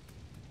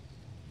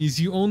is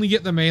you only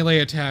get the melee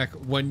attack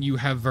when you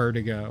have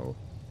vertigo.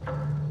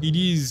 It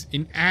is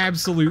an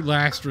absolute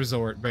last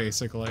resort,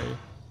 basically.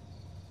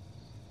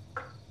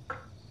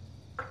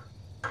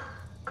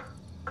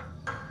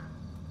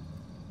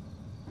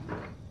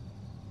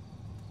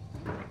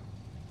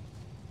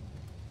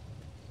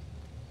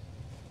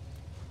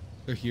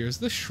 So here's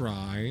the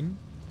shrine.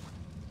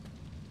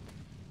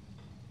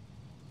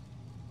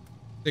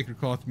 Sacred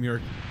cloth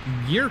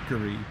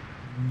Mercury.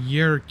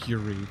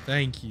 Mercury.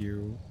 Thank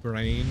you,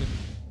 brain.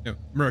 No,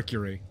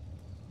 Mercury.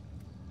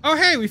 Oh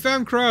hey, we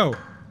found Crow.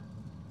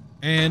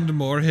 And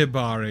more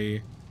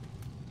Hibari.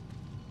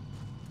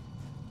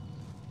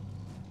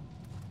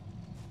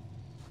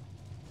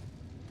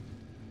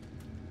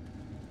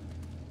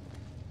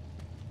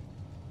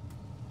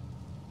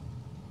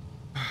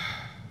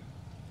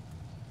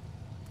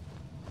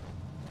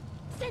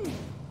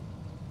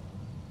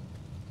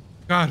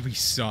 God, we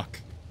suck.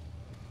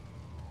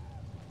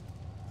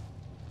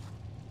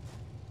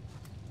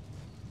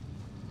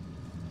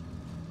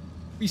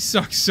 We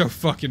suck so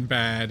fucking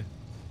bad.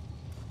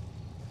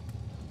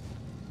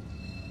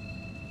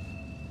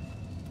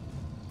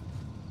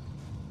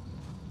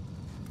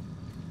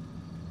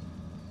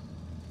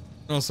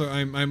 Also,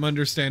 I'm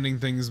understanding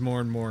things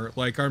more and more.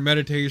 Like, our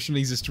meditation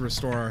needs us to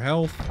restore our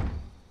health.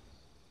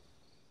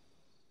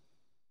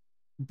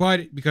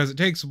 But, because it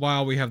takes a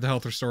while, we have the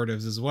health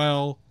restoratives as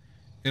well.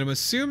 And I'm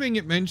assuming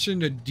it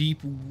mentioned a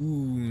deep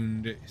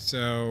wound,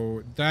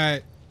 so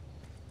that...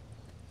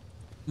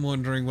 I'm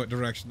wondering what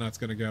direction that's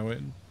gonna go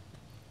in.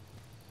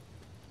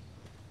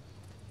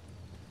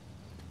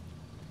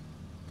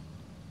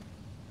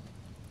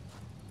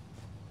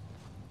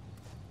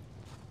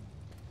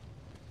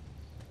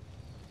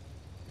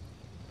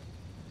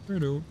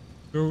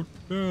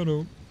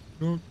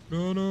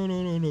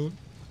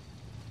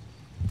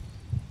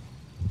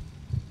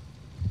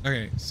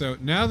 Okay, so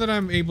now that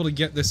I'm able to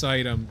get this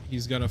item,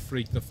 he's gonna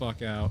freak the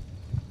fuck out.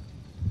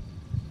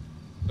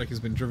 Like he's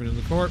been driven in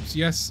the corpse.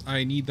 Yes,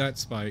 I need that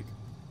spike.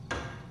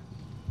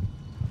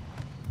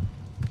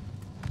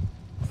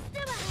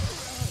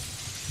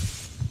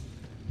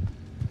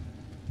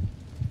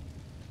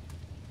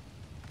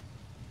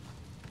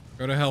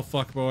 Go to hell,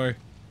 fuckboy.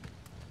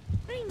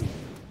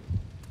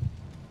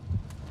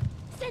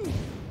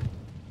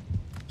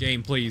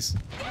 Game, please.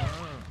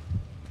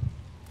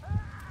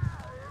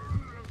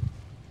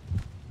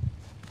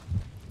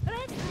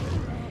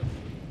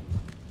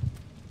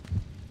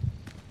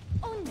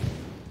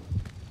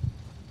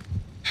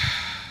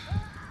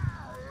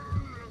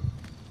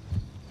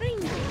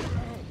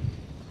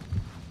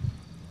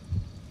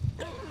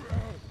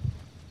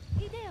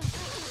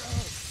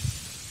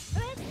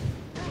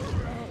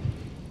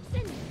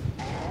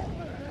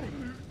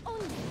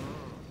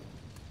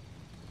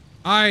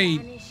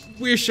 I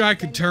wish I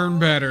could turn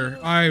better.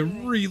 I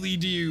really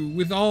do,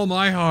 with all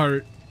my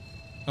heart.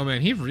 Oh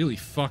man, he really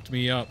fucked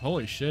me up.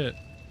 Holy shit.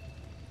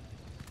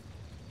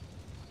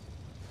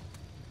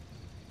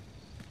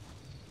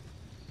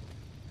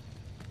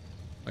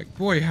 Like,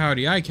 boy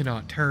howdy, I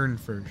cannot turn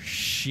for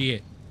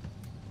shit.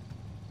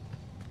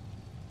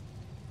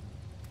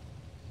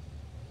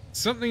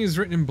 Something is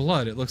written in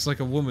blood. It looks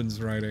like a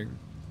woman's writing.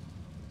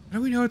 How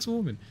do we know it's a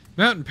woman?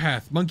 Mountain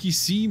path. Monkey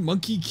see,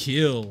 monkey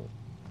kill.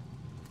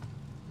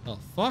 Oh,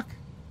 fuck.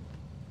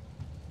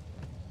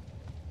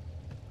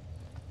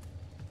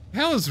 The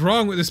hell is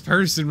wrong with this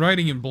person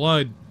writing in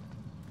blood?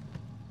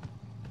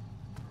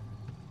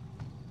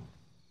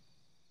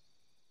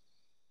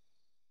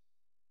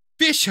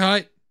 Fish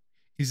hut.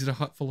 Is it a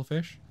hut full of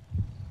fish?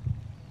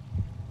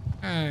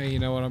 Ah, you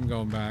know what? I'm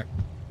going back.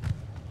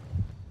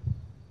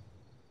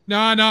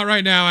 Nah, not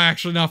right now.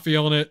 Actually, not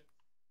feeling it.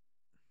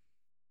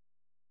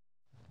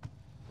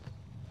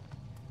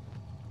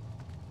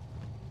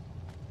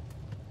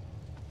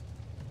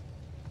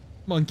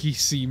 Monkey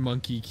see,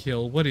 monkey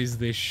kill. What is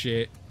this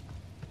shit?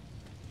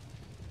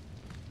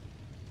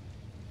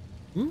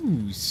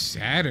 Ooh,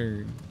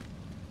 Saturn.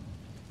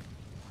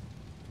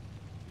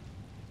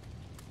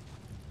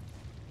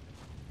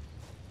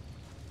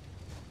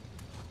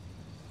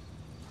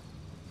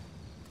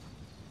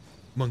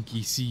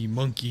 Monkey see,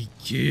 monkey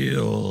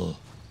kill.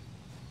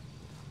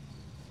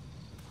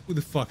 Who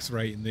the fuck's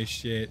writing this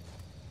shit?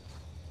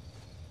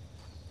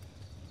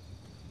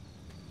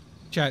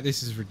 Chat,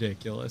 this is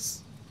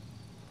ridiculous.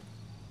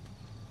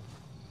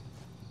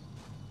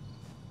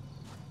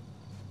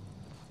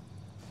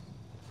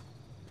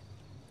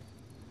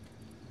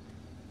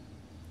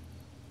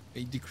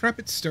 A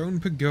decrepit stone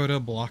pagoda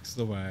blocks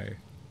the way.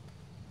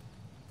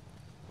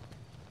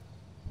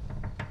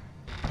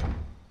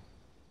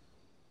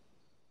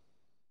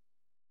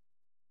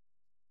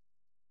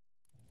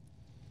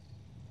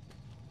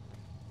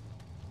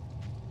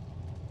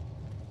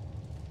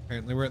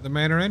 Apparently we're at the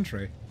manor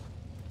entry.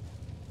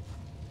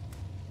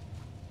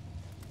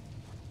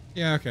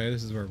 Yeah, okay,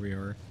 this is where we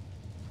are.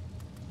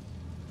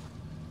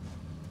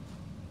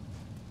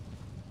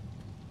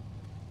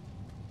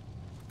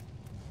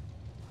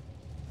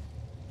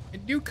 I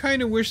do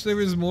kind of wish there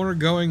was more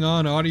going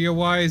on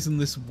audio-wise in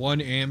this one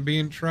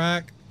ambient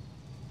track.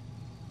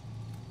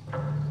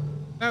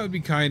 That would be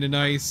kind of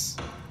nice.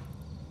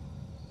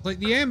 Like,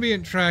 the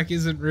ambient track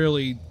isn't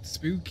really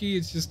spooky,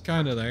 it's just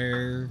kind of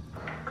there.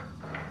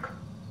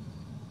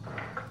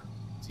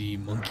 See,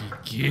 monkey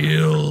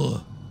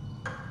kill.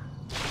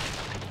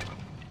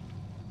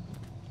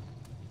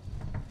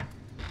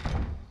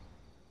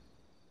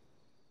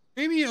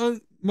 Maybe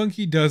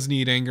monkey does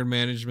need anger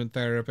management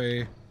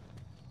therapy.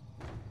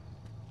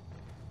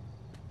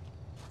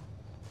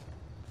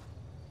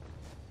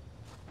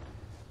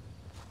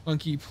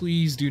 Monkey,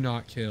 please do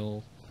not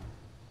kill.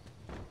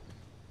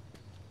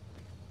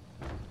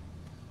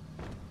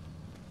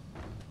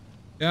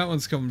 That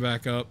one's coming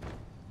back up.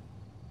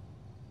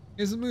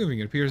 Isn't moving,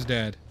 it appears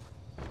dead.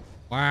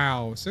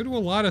 Wow, so do a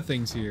lot of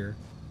things here.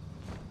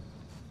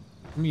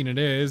 I mean, it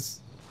is.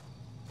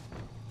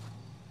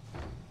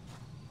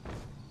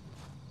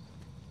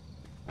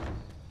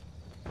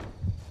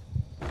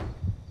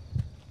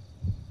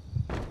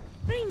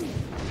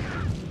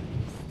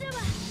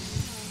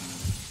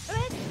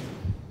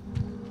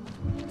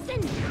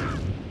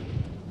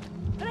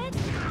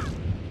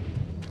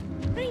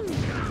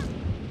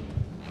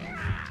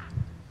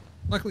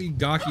 Luckily,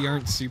 Gaki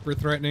aren't super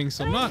threatening,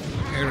 so I'm not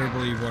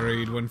terribly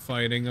worried when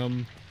fighting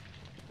them.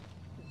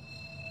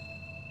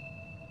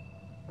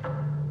 Yeah,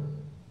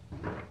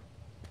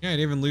 I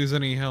didn't even lose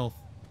any health.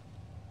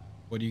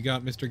 What do you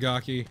got, Mr.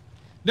 Gaki?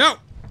 No!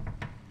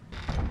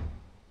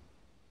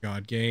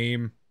 God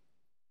game.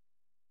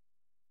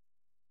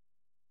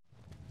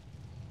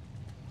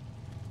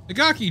 The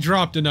Gaki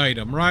dropped an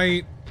item,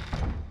 right?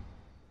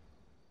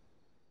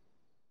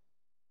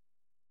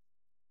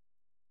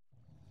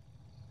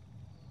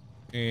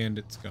 And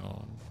it's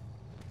gone.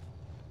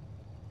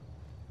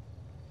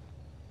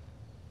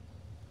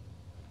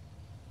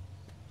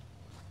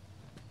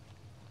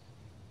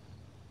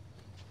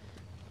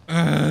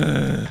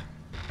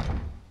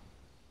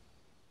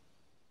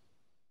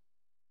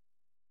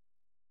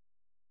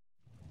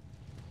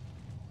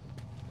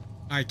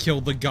 I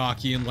killed the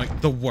Gaki in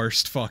like the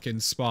worst fucking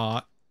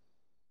spot.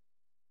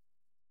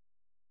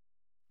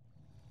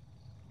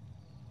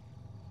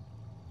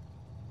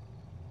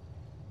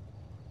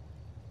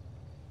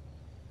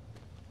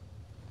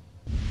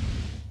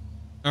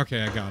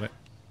 Okay, I got it.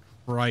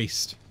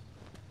 Christ.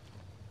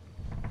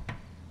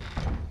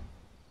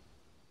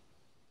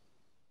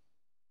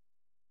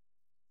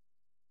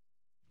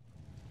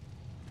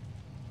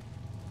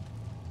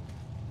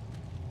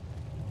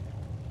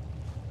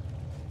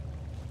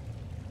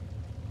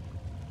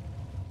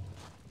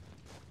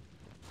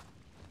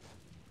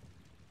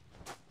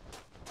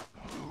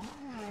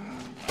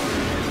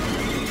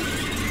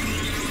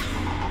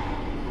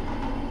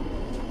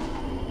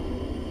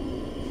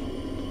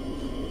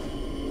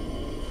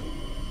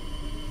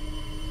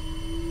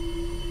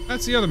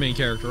 That's the other main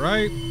character,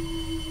 right?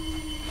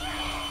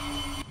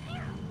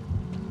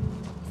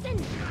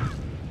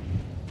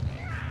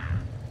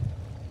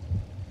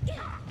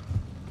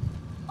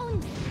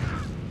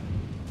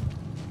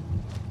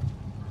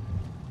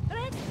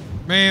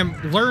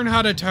 Ma'am, learn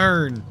how to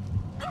turn.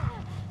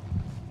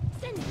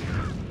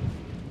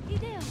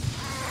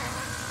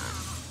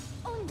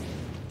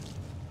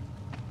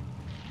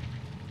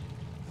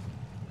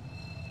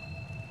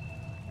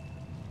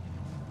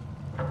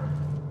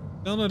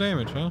 Still no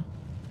damage, huh?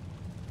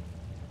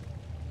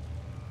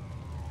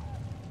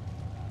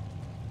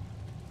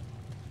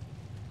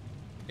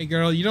 Hey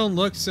girl, you don't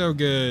look so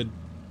good.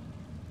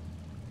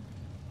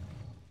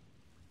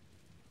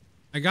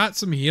 I got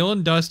some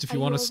healing dust if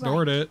you want to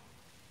snort it.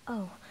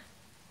 Oh,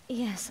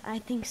 yes, I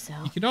think so.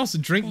 You can also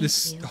drink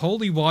this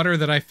holy water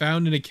that I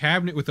found in a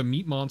cabinet with a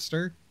meat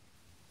monster.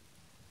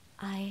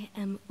 I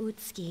am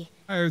Utsuki.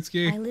 Hi,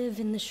 Utsuki. I live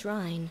in the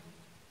shrine,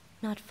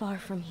 not far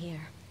from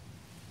here.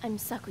 I'm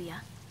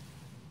Sakuya.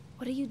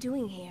 What are you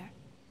doing here?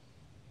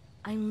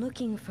 I'm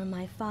looking for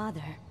my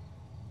father.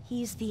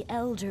 He's the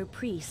elder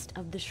priest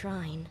of the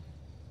shrine.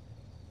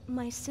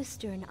 My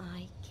sister and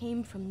I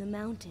came from the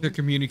mountain. They're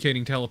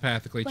communicating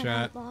telepathically,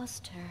 chat. I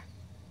lost her.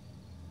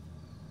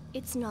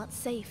 It's not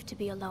safe to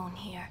be alone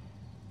here.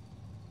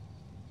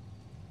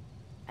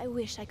 I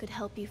wish I could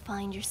help you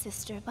find your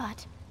sister,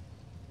 but...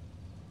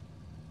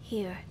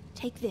 Here,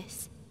 take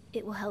this.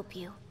 It will help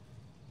you.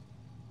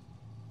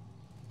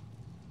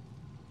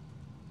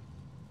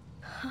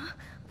 Huh?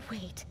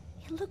 Wait,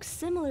 it looks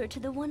similar to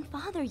the one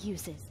Father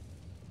uses.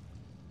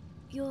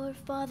 Your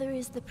father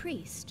is the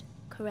priest,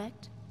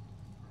 correct?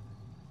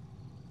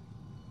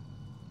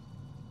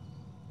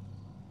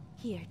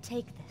 Here,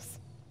 take this.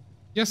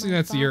 Guessing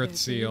that's the Earth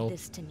Seal.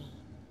 This to me.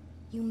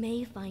 You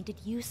may find it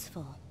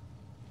useful.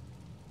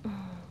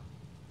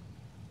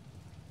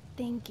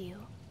 Thank you.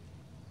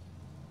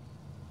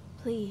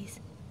 Please,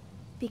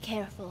 be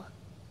careful.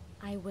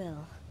 I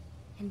will.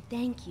 And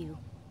thank you.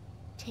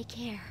 Take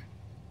care.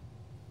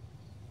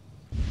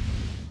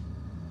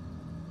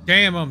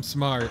 Damn, I'm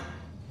smart.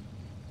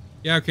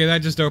 Yeah, okay, that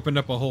just opened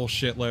up a whole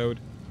shitload.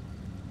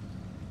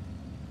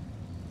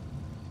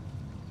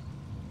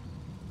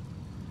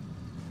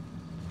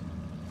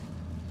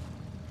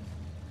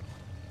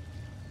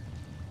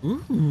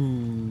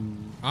 Ooh,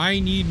 I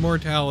need more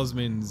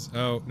talismans.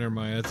 Oh, never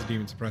mind. That's a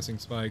demon suppressing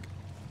spike.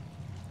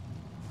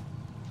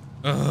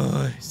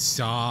 Ugh,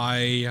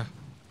 sigh.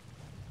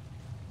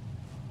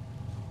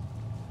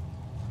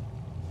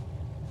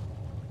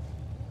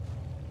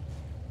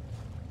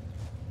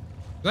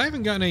 I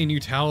haven't gotten any new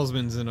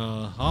talismans in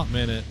a hot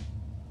minute.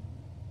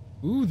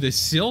 Ooh, the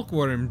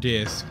silkworm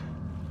disc.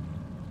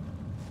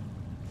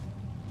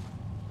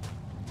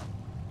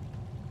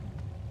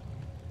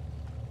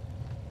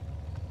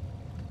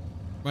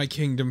 My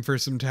kingdom for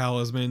some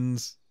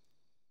talismans.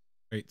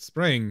 Wait,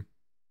 spring.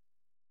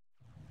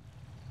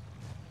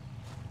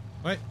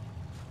 What?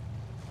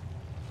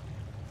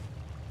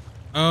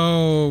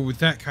 Oh,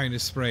 that kind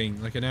of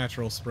spring, like a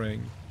natural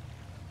spring.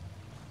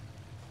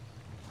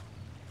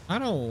 I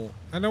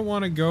don't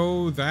want to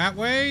go that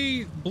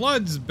way.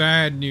 Blood's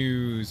bad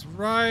news.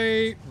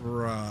 Right.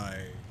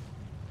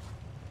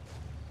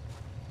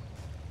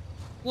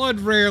 Blood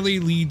rarely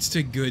leads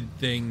to good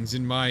things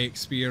in my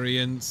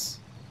experience.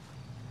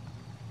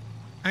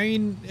 I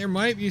mean, there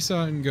might be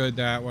something good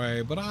that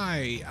way, but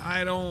I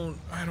don't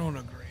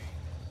agree.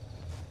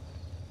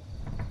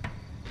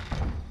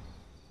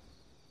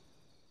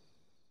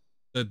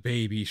 The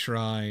baby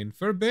shrine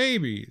for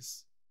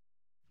babies.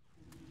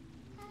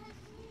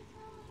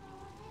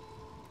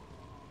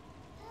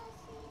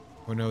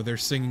 Oh no, they're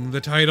singing the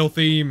title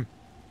theme.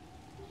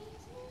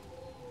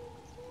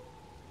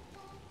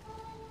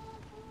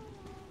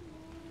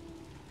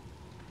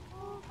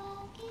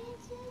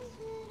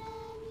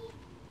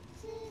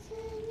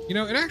 You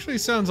know, it actually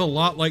sounds a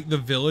lot like the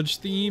village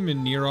theme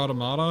in Nier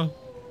Automata.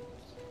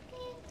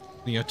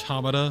 The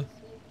Automata.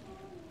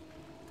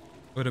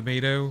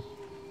 Automado.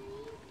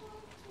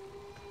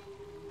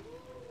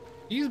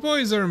 These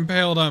boys are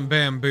impaled on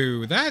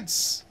bamboo.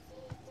 That's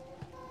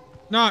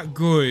not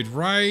good,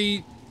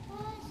 right?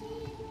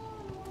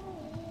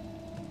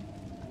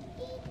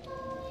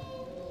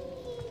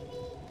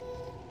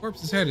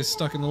 Corpse's head is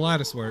stuck in the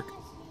lattice work.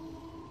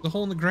 The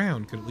hole in the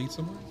ground. Could it lead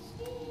somewhere?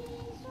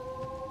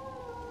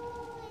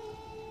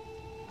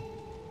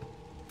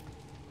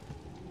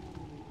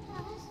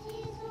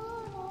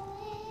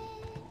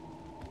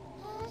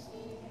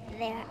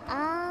 They're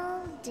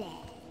all dead.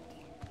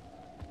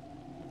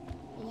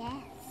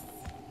 Yes,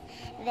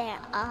 they're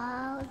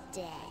all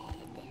dead.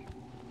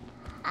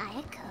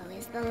 Ayako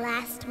is the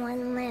last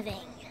one living.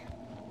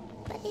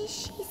 But is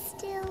she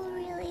still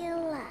really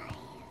alive?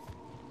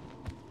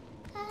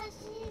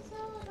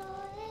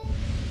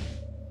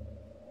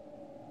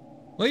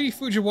 Lady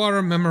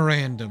Fujiwara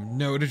Memorandum.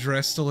 Note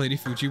addressed to Lady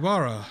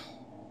Fujiwara.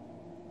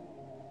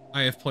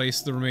 I have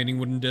placed the remaining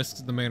wooden discs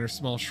in the manor's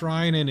small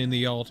shrine and in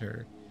the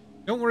altar.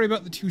 Don't worry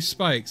about the two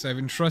spikes. I've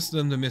entrusted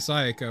them to Miss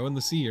Ayako and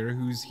the seer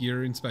who's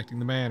here inspecting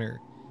the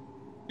manor.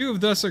 Two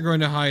of us are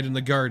going to hide in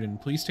the garden.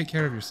 Please take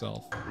care of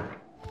yourself.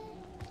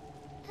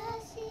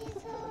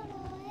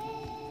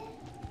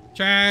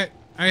 Chat,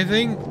 I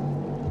think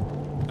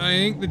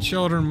the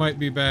children might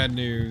be bad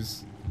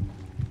news.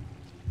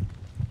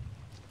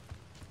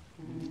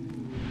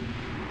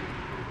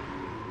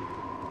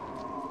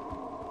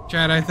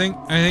 Chat, I think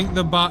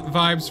the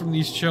vibes from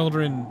these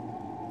children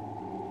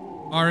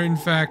are in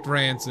fact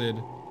rancid.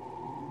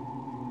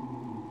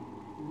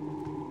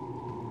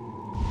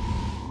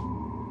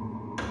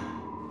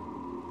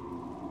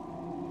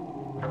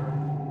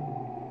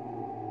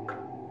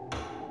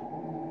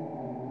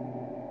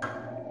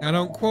 Now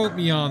don't quote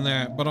me on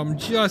that, but I'm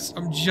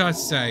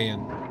just saying.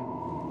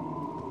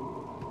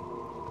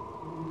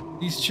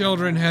 These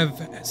children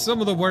have some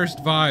of the worst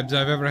vibes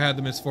I've ever had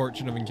the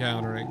misfortune of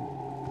encountering.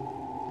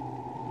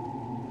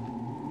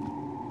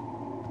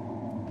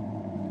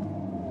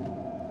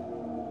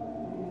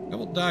 I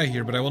will die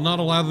here, but I will not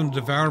allow them to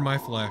devour my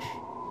flesh.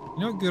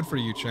 You know, good for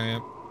you,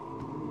 champ.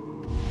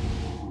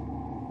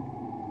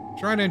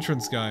 Shrine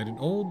entrance guide, an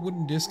old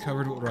wooden disc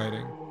covered with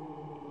writing.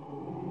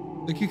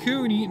 The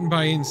cocoon eaten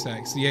by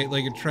insects, the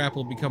eight-legged trap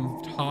will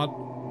become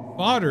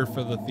fodder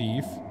for the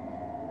thief.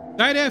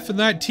 That F and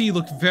that T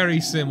look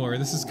very similar.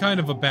 This is kind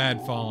of a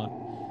bad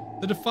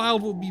font. The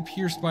defiled will be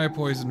pierced by a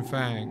poison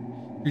fang.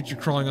 Creature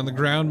crawling on the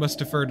ground must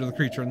defer to the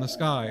creature in the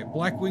sky.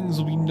 Black wings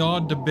will be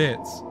gnawed to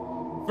bits.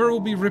 Fur will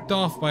be ripped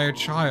off by a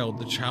child.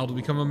 The child will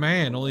become a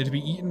man, only to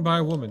be eaten by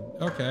a woman.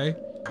 Okay.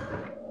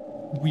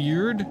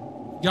 Weird.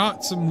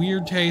 Got some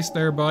weird taste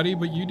there, buddy,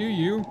 but you do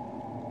you.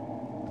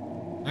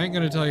 I ain't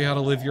gonna tell you how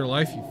to live your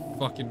life, you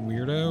fucking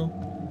weirdo.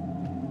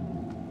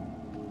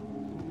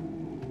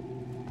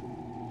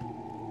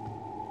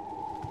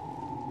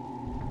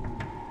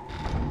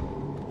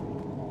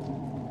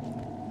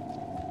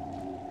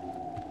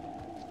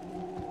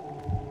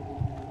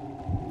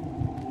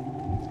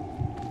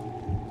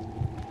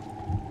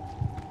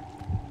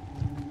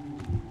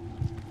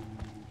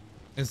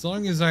 As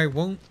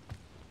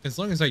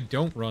long as I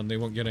don't run, they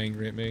won't get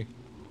angry at me.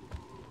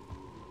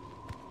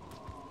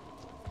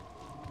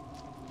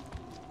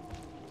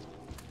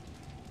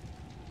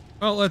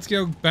 Well, let's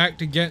go back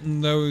to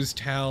getting those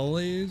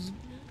tallies,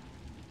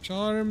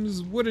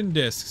 charms, wooden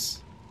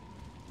discs.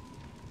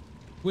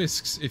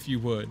 Whisks, if you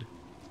would.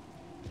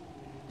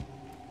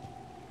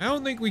 I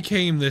don't think we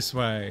came this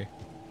way.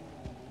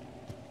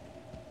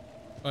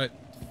 But,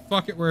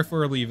 fuck it, if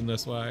we're leaving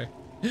this way.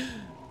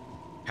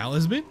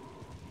 Talisman?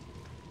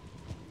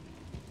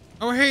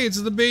 Oh hey,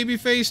 it's the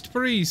baby-faced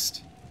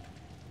priest.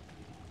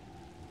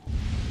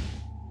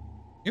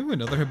 Ooh,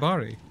 another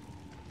Hibari.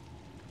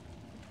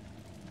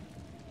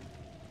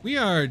 We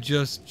are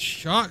just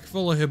chock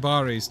full of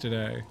Hibaris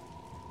today.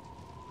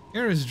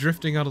 Air is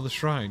drifting out of the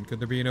shrine. Could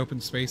there be an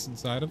open space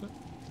inside of it?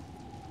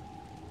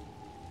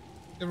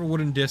 Several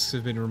wooden discs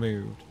have been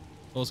removed.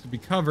 Those could be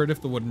covered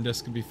if the wooden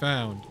disc can be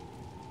found.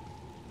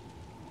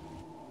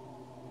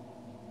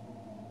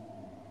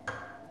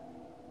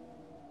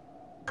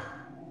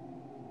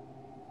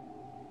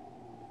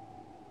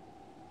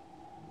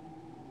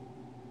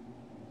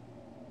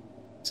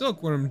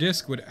 Silkworm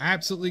disc would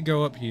absolutely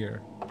go up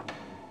here.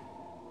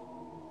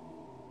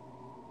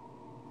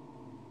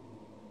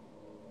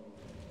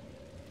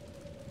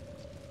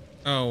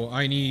 Oh,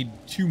 I need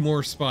 2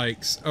 more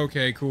spikes.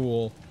 Okay,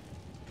 cool.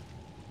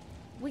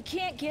 We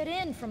can't get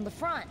in from the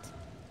front.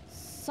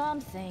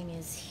 Something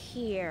is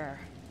here.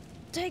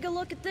 Take a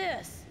look at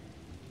this.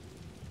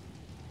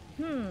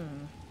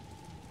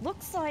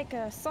 Looks like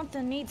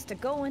something needs to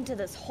go into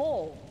this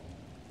hole.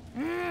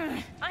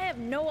 I have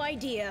no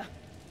idea.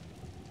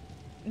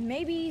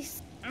 Maybe...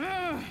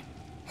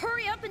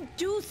 hurry up and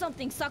do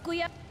something,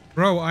 Sakuya!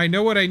 Bro, I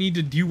know what I need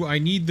to do. I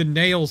need the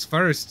nails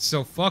first,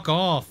 so fuck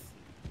off.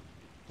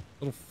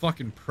 Little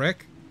fucking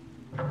prick.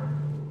 What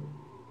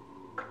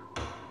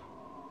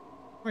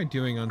am I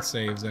doing on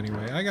saves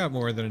anyway? I got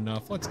more than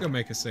enough. Let's go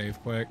make a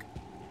save quick.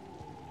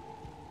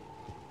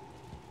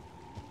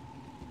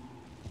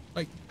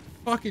 Like,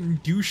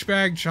 fucking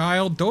douchebag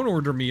child, don't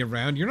order me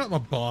around. You're not the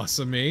boss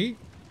of me.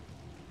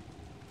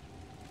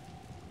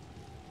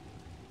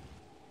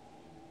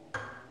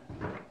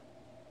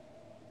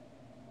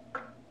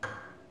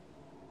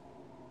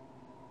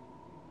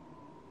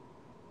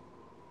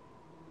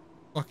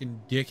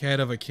 Fucking dickhead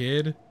of a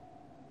kid.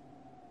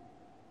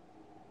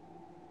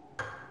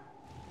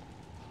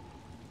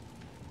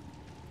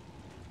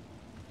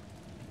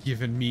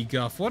 Giving me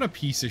guff. What a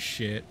piece of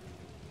shit.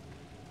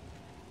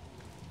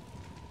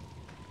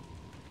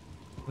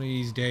 One of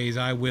these days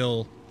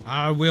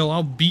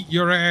I'll beat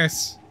your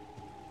ass.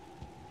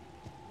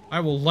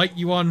 I will light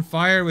you on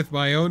fire with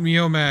my own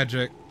Mio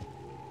magic.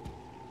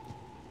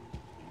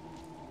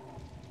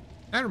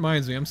 That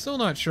reminds me, I'm still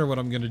not sure what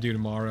I'm gonna do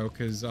tomorrow,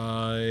 because,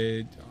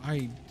 I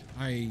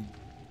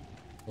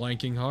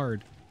blanking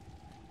hard.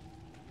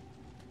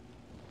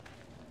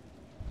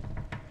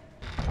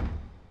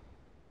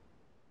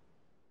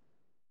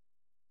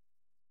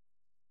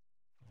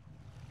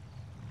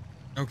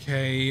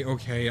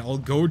 Okay, I'll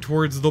go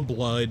towards the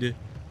blood.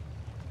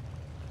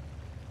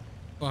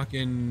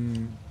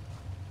 Fucking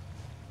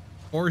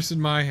Horse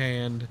in my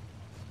hand.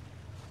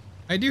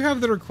 I do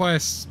have the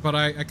requests, but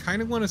I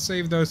kind of want to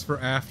save those for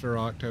after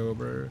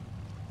October.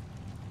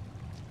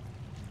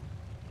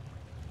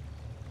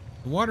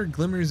 The water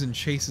glimmers and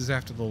chases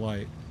after the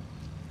light.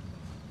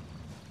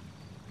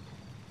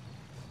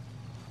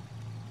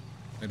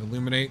 It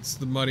illuminates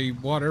the muddy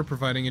water,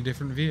 providing a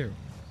different view.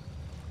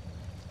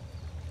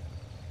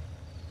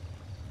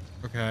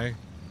 Okay.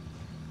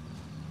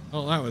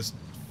 Well, that was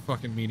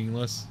fucking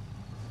meaningless.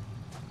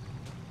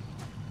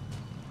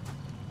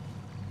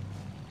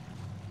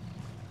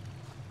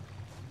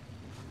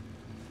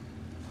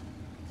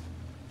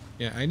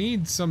 Yeah, I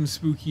need some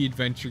spooky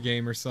adventure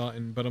game or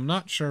something, but I'm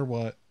not sure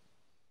what.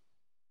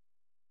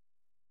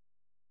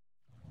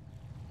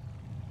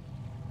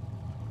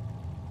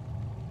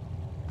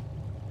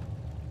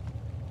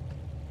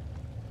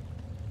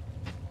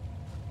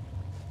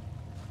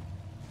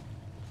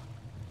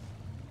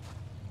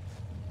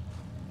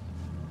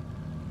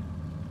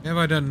 Have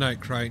I done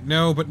Nightcry?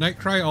 No, but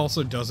Nightcry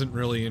also doesn't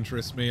really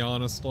interest me,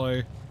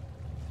 honestly.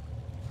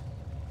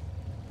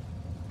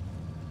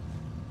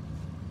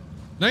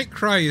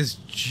 Nightcry is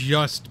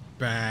just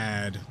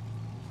bad.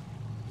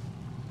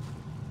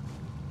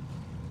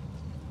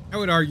 I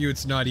would argue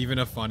it's not even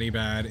a funny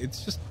bad,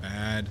 it's just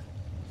bad.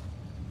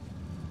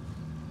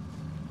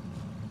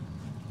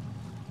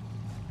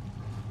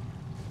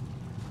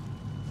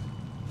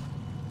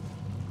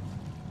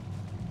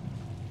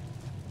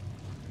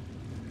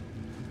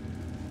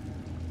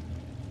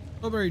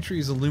 Mulberry tree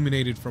is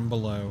illuminated from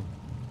below.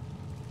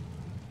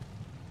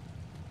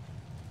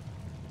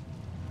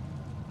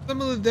 Some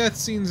of the death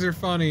scenes are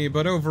funny,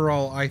 but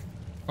overall I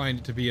find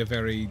it to be a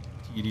very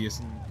tedious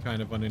and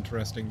kind of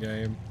uninteresting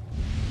game.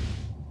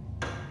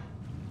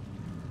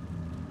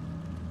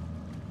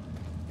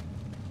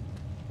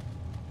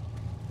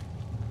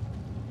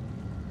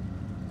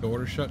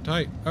 Door shut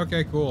tight.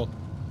 Okay, cool.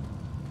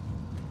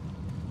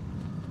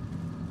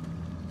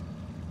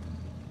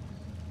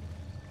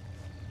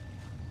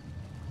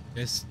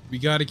 Guess we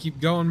gotta keep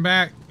going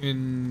back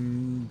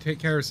and take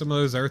care of some of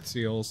those earth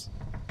seals.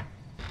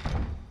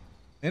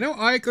 I know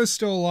Aiko's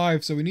still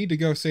alive, so we need to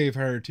go save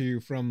her too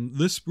from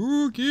the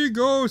spooky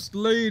ghost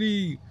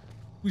lady,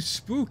 who's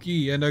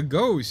spooky and a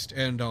ghost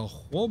and a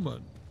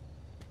woman.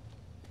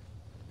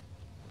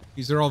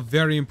 These are all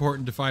very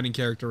important defining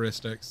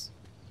characteristics.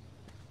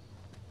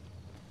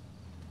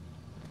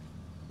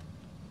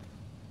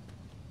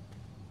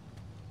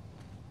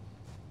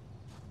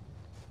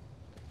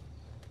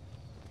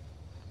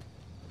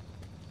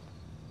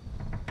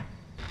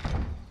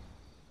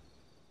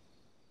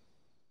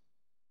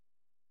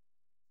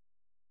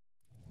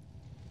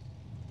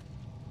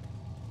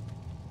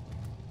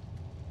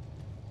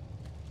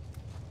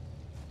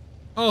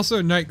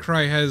 Also,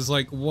 Nightcry has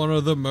like one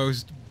of the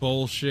most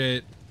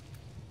bullshit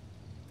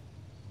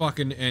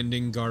fucking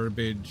ending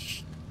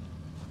garbage.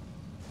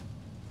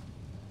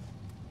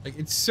 Like,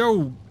 it's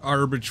so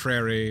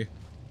arbitrary.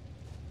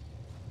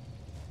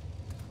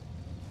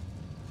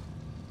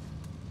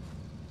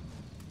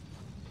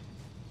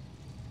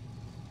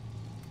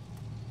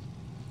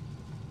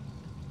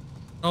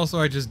 Also,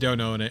 I just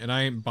don't own it, and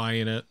I ain't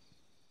buying it.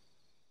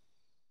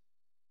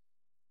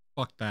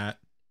 Fuck that.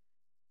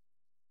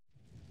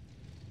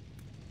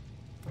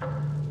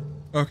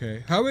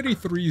 Okay, how many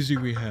threes do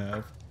we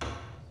have?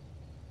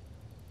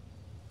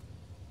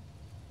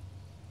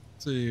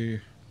 Let's see.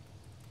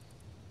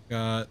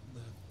 Got the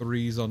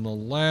threes on the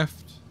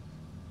left.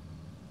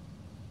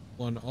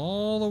 One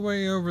all the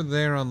way over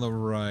there on the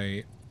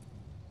right.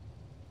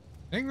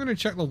 I think I'm gonna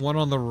check the one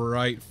on the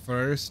right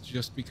first,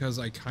 just because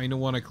I kind of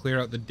want to clear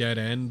out the dead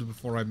end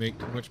before I make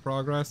too much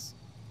progress.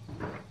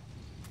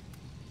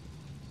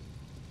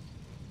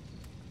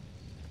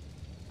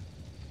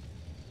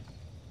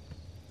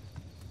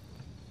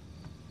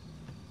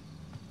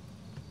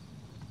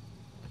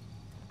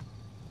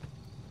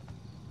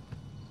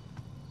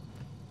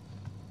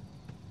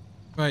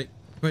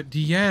 But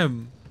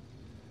DM.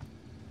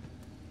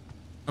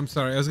 I'm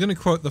sorry, I was gonna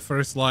quote the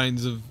first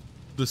lines of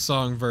the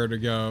song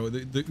Vertigo,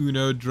 the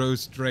uno,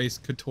 dos, tres,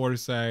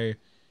 catorce,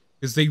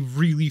 because they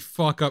really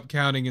fuck up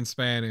counting in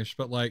Spanish,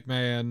 but like,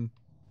 man.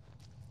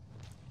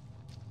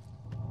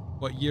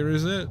 What year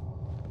is it?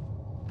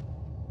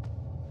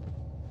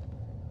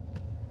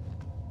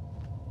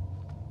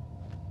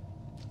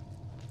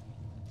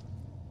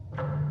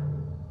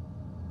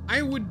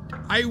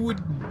 I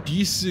would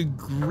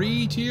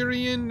disagree,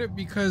 Tyrion,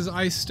 because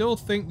I still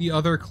think the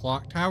other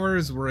clock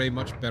towers were a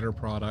much better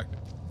product.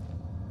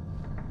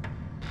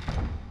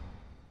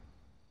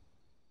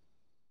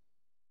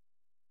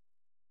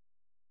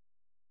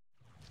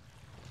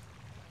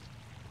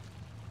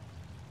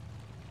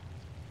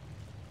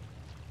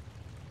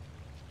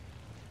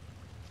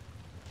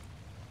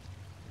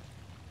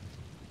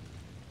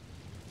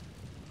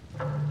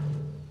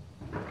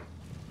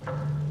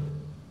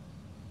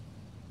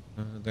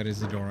 That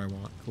is the door I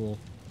want. Cool.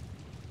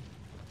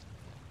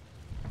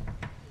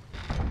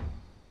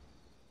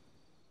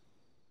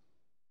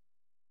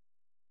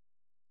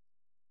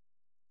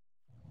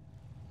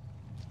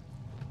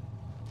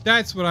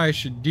 That's what I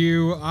should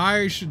do.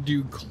 I should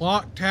do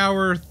Clock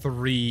Tower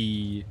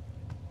 3.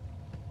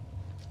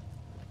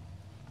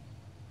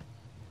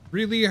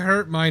 Really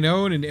hurt mine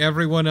own and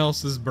everyone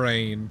else's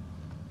brain.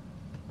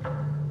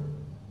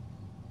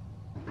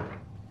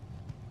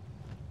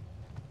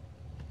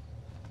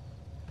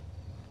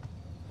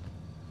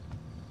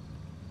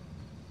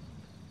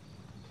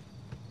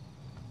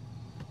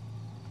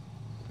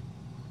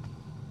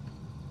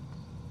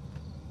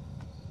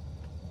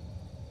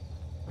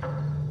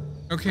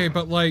 Okay,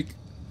 but like,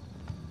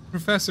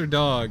 Professor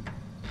Dog,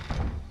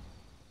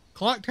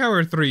 Clock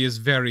Tower 3 is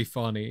very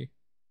funny.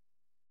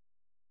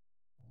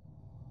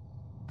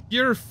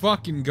 Pure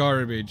fucking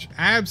garbage.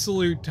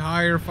 Absolute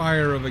tire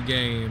fire of a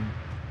game,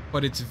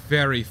 but it's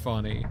very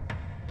funny.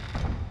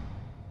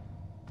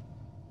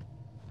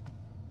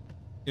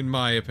 In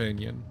my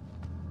opinion.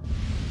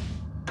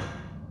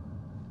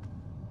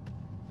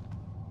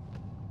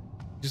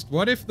 Just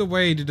what if the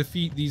way to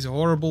defeat these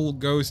horrible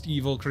ghost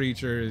evil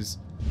creatures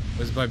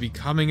was by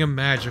becoming a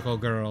magical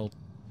girl?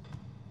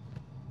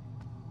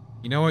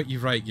 You know what?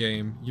 You're right,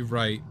 game. You're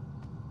right.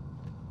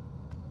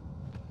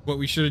 What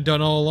we should have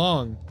done all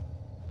along.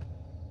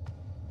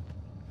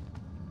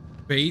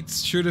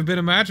 Bates should have been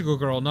a magical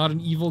girl, not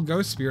an evil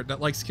ghost spirit that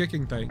likes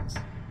kicking things.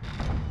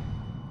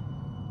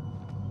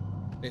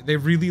 They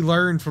really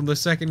learned from the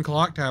second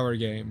Clock Tower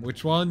game.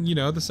 Which one? You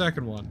know, the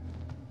second one.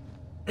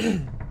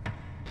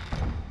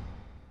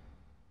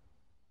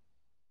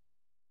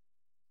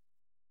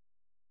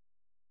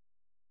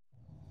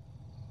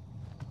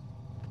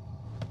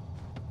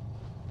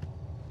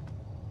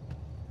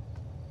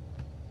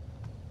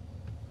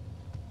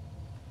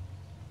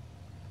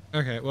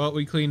 Okay, well,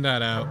 we cleaned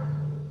that out.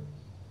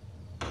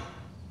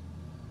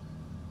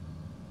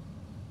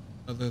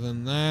 Other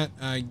than that,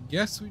 I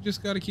guess we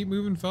just gotta keep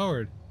moving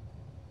forward.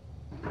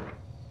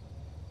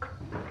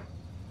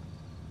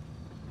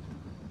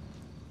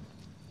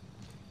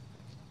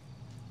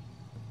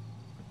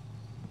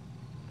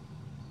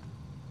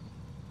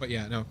 But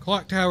yeah, no,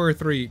 Clock Tower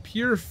 3,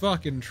 pure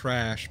fucking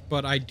trash,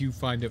 but I do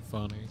find it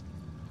funny.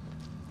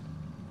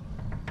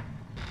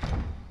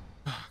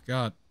 Oh,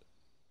 God.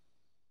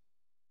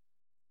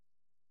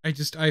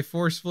 I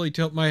forcefully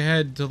tilt my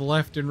head to the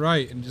left and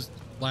right and just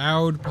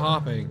loud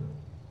popping.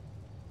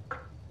 I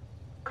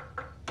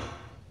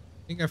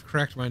think I've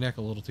cracked my neck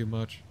a little too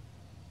much.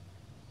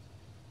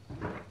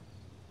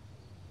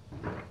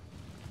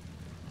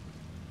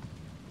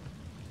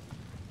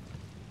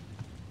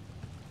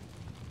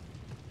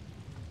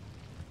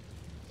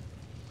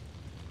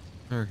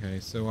 Okay,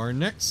 so our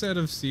next set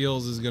of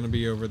seals is going to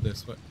be over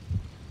this way.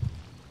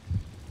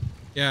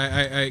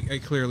 Yeah, I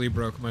clearly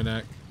broke my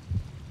neck.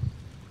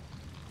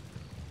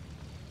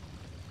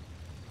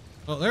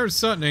 Well, there was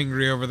something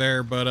angry over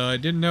there, but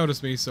it didn't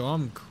notice me, so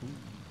I'm cool.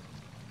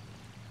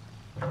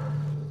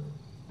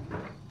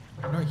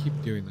 Why do I keep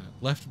doing that?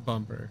 Left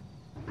bumper.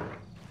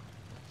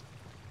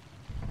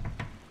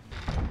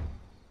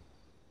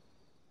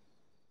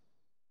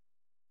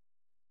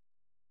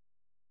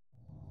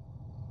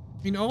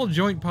 I mean, all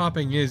joint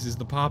popping is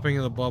the popping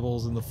of the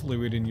bubbles and the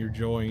fluid in your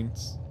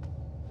joints.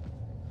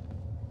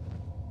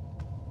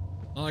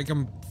 Not like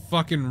I'm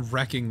fucking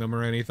wrecking them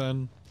or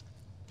anything.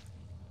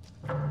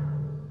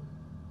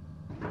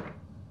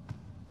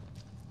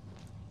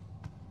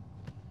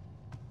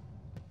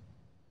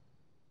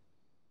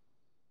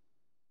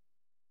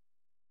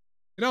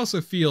 It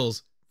also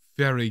feels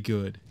very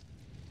good.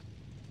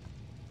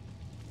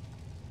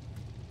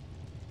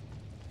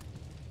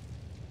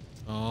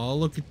 Oh,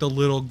 look at the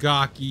little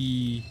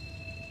gawky.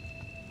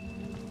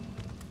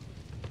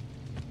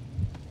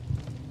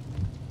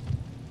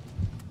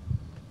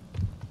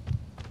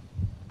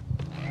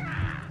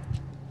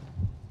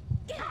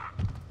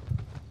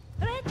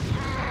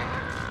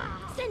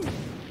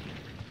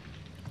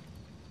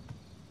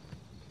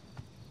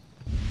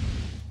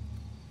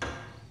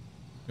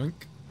 Yoink.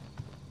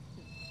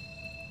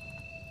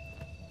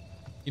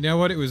 You know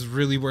what? It was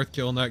really worth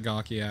killing that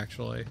gawky,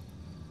 actually.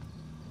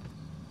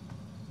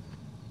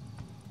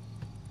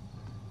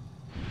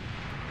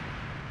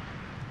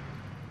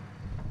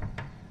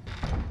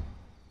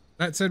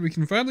 That said, we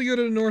can finally go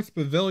to the North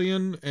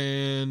Pavilion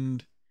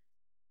and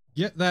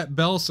get that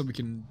bell so we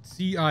can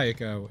see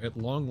Ayako at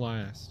long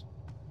last.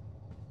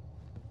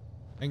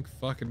 Thank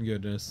fucking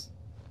goodness.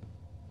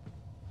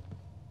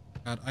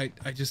 God,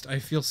 I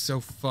feel so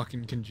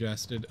fucking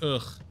congested.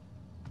 Ugh.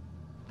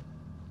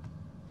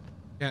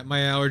 Yeah, my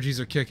allergies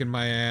are kicking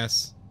my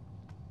ass.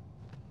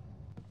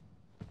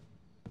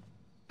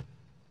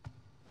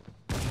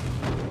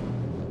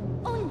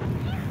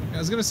 I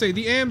was gonna say,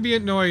 the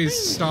ambient noise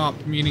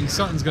stopped, meaning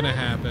something's gonna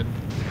happen.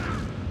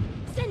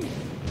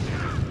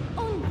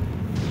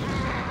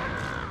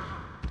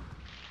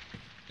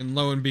 And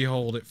lo and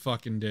behold, it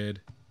fucking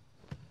did.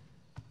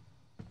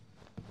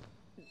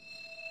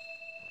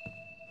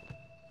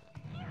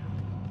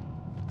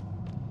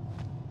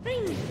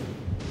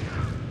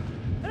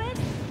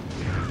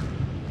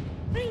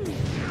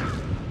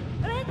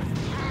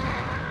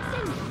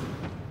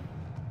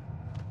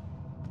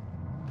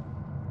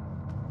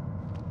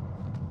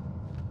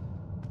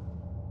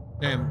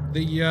 Damn,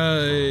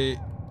 the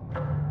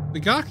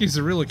Gakis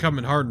are really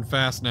coming hard and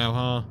fast now,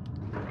 huh?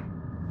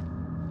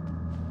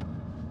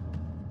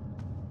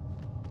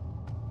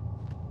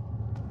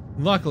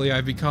 Luckily,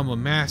 I've become a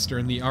master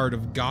in the art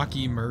of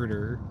Gaki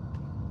murder.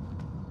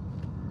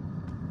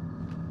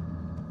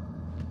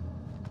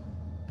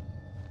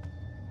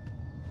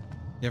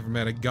 Never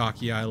met a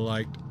Gaki I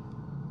liked.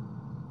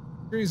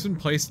 He's been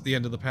placed at the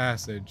end of the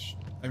passage.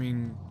 I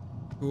mean,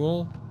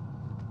 cool.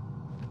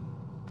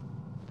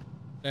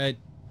 That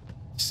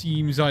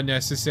seems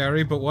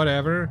unnecessary, but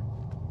whatever.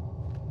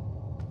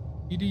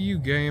 You do you,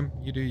 game.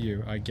 You do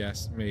you, I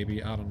guess.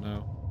 Maybe. I don't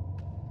know.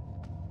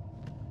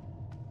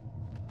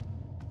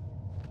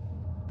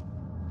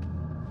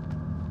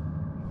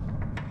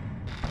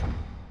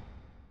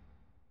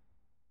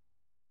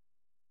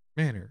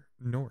 Manor,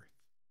 north.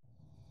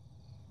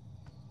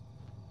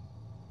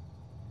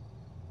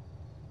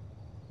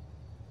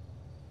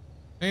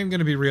 I am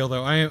gonna be real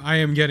though, I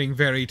am getting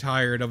very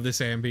tired of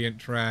this ambient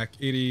track.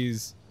 It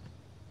is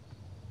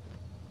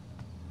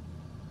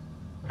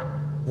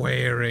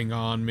wearing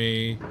on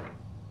me.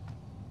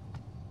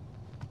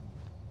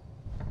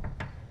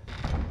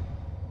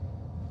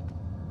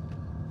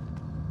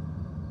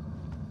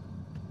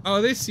 Oh,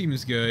 this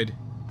seems good.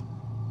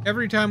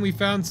 Every time we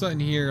found something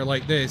here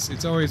like this,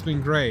 it's always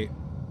been great.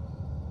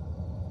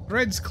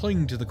 Threads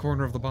cling to the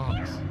corner of the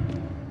box.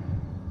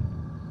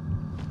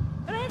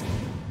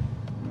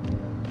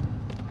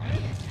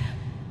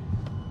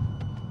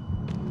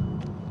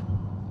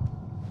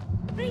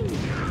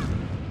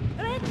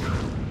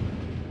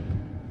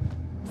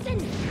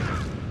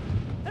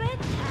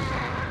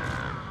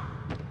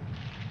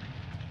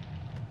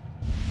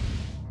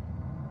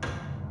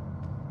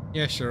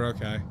 Yeah, sure,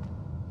 okay.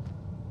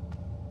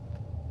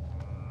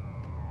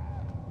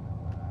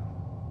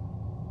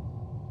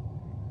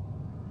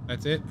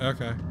 That's it?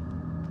 Okay.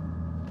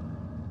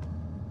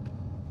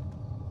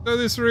 So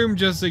this room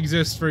just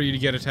exists for you to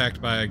get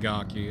attacked by a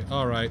Gaki.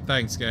 Alright,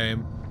 thanks,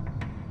 game.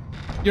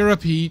 You're a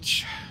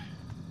peach.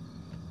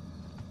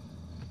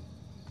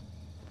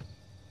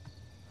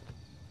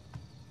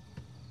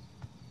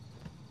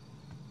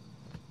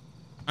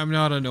 I'm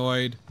not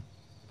annoyed.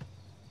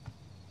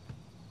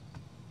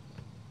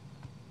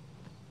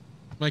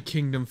 My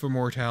kingdom for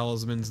more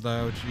talismans,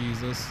 though.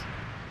 Jesus.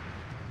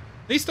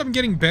 At least I'm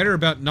getting better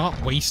about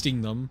not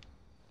wasting them.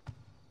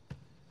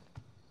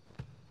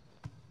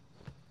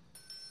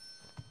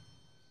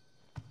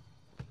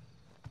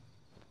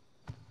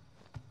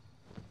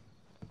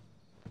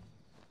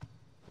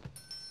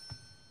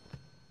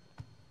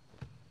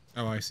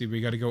 Oh, I see.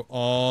 We gotta go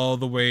all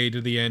the way to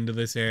the end of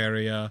this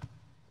area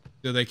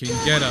so they can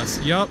get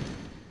us. Yup.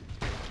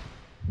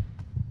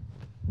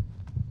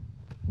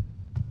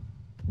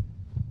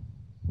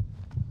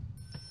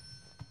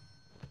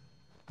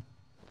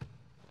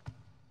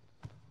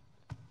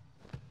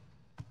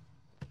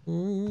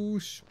 Oh,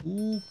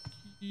 spooky.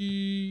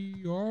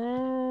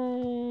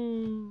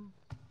 Oh.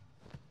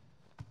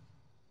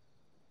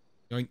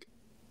 Yoink.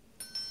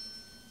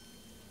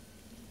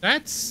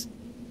 That's...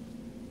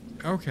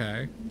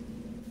 okay.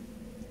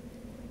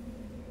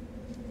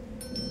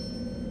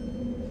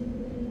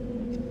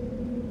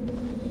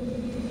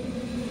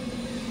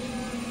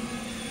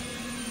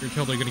 You're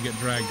totally gonna get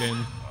dragged in.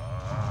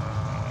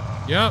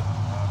 Yep.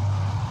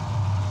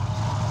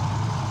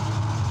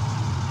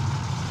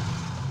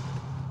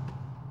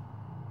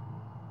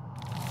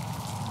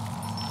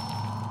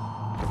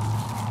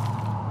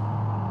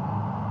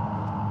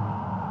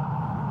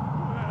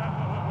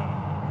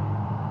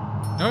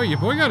 Oh, your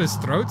boy got his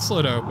throat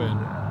slit open.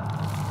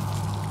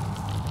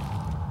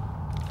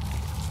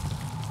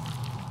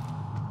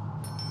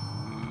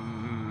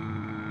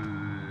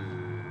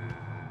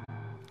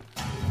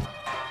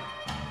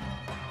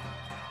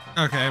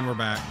 Okay, and we're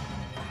back.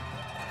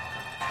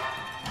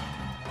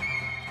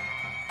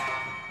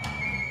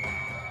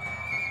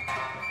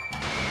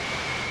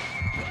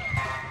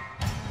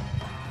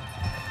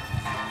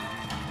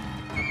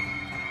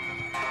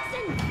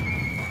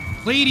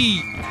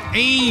 Lady,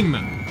 aim!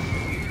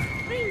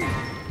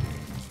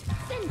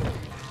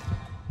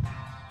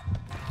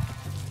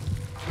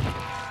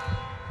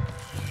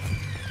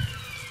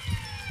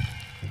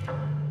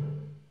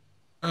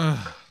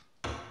 Ugh.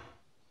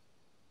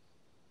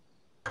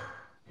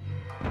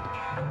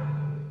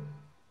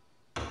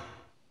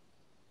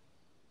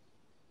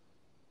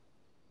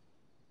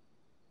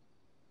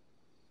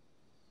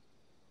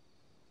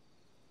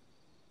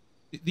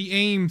 The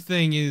aim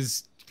thing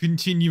is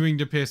continuing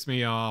to piss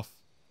me off.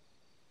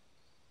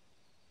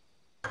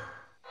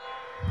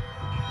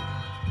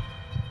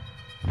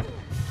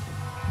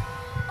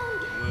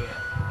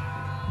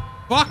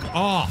 Fuck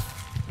off!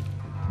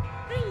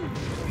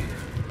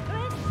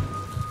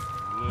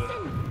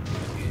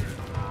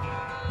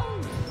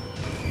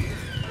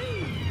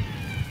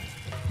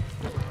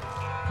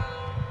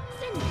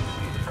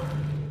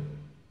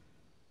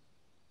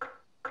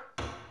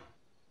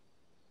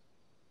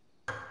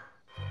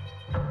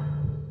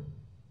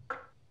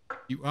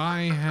 Do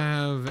I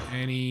have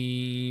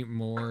any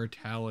more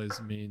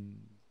talismans?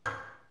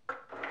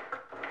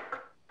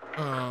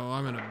 Oh,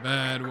 I'm in a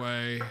bad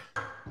way.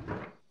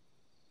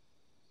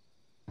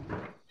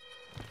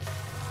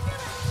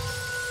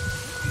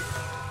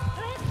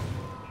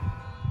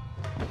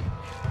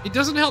 It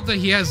doesn't help that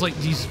he has like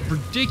these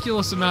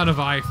ridiculous amount of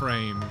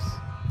iframes.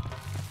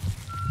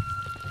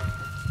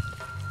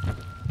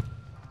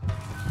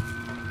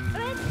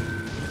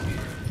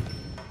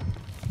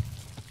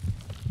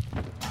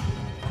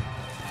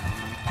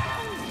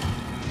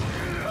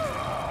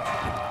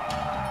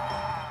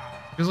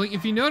 Because, like,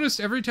 if you noticed,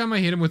 every time I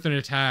hit him with an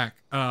attack,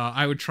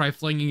 I would try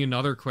flinging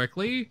another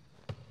quickly,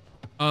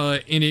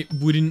 and it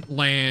wouldn't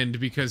land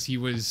because he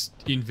was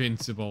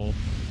invincible.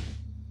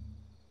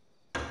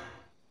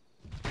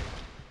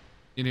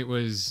 And it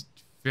was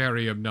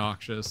very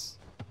obnoxious.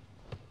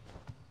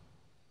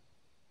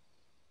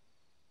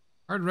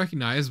 Hard to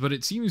recognize, but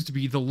it seems to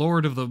be the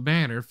Lord of the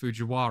Manor,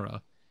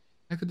 Fujiwara.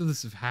 How could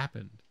this have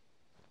happened?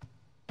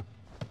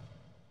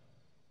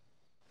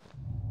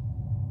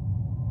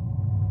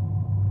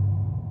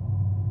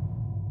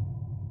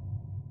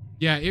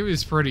 Yeah, it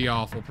was pretty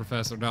awful,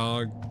 Professor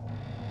Dog.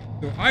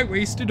 So I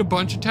wasted a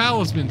bunch of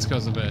talismans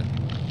because of it.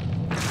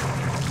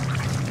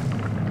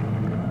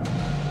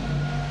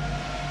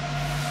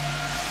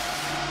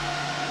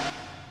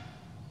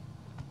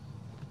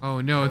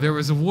 Oh no, there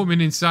was a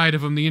woman inside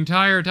of him the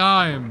entire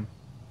time.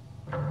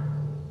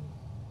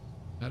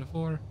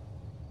 Metaphor?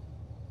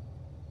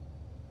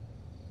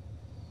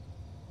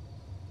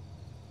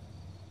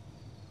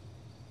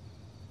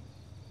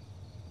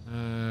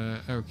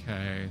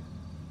 Okay.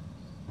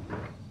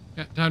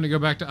 Yeah, time to go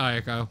back to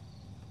Ayako.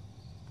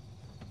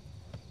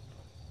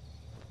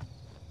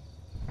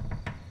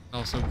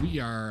 Also, we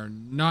are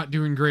not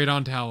doing great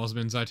on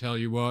talismans, I tell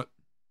you what.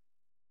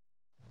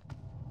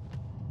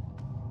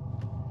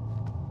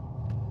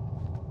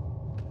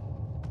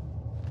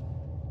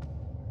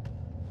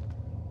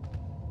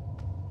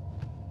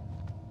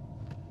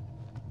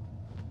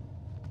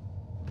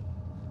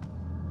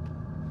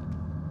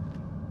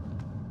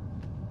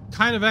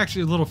 Kind of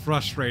actually a little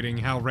frustrating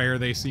how rare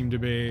they seem to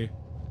be.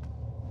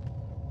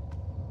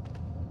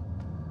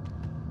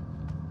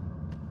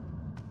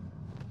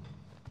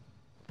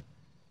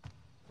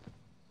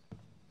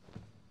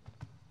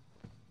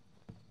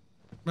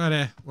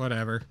 But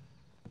whatever.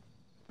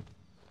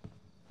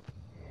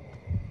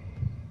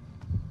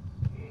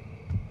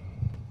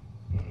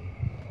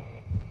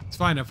 It's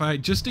fine, if I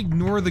just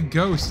ignore the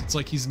ghost, it's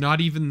like he's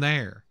not even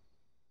there.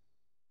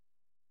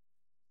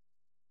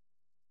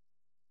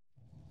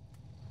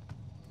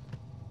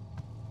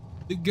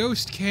 The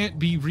ghost can't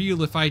be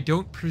real if I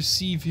don't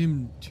perceive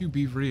him to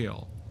be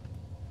real.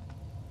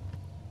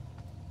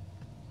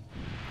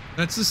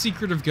 That's the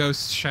secret of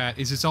ghost chat,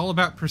 is it's all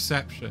about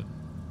perception.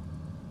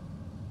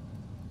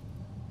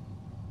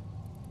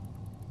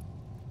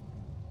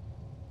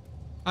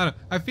 I don't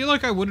know, I feel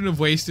like I wouldn't have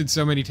wasted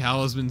so many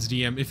talismans,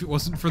 DM, if it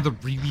wasn't for the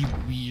really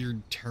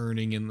weird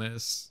turning in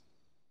this.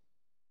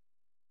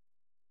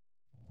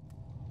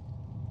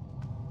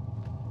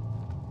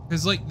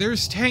 Because, like,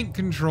 there's tank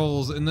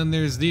controls, and then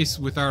there's this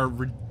with our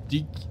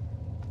ridiculous...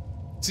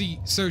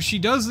 See, so she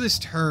does this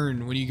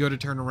turn when you go to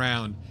turn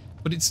around,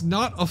 but it's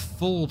not a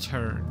full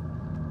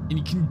turn. And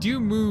you can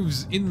do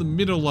moves in the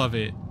middle of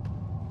it.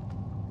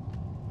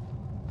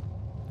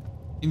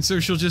 And so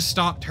she'll just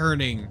stop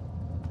turning.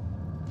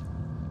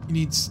 And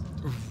it's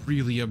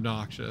really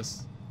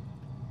obnoxious.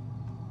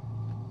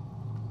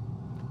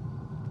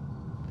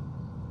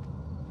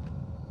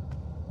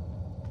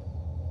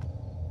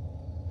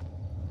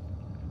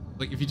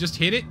 Like, if you just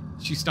hit it,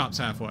 she stops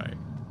halfway.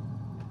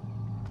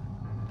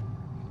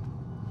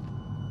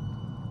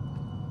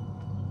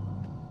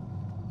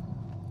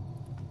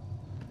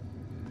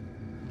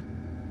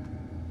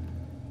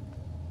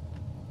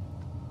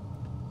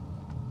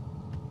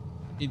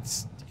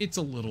 It's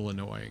a little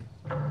annoying.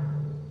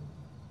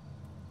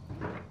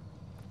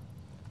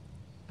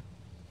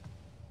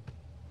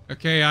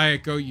 Okay,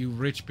 Ayako, you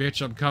rich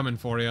bitch, I'm coming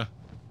for you.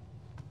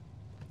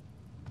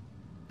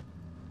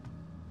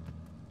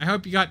 I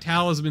hope you got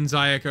talismans,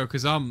 Ayako,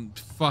 because I'm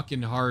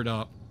fucking hard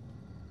up.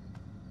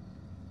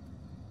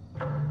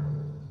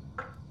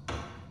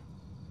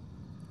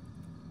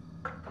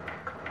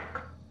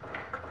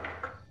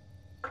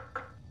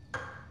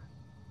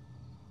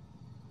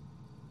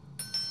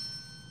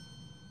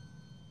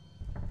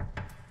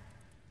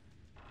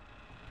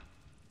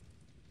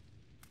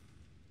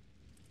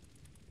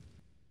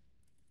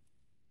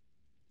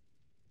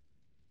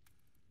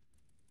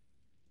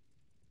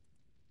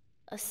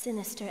 A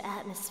sinister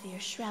atmosphere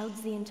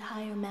shrouds the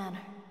entire manor.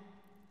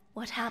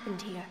 What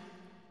happened here?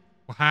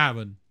 What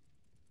happened?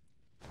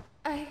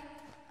 I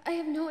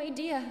have no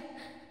idea.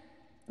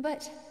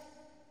 But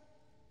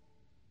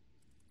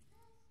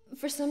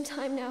for some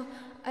time now,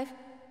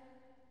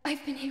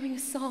 I've been hearing a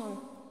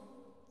song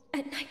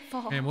at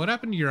nightfall. Man, what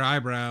happened to your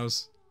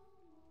eyebrows?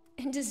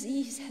 And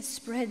disease has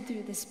spread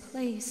through this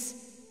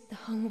place. The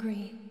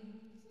hungry,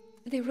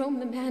 they roam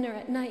the manor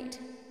at night.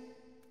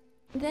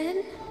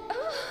 Then,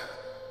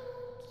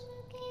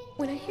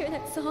 when I hear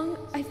that song,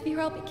 I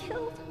fear I'll be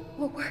killed,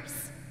 or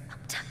worse,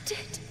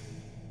 abducted.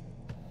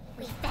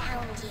 We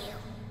found you.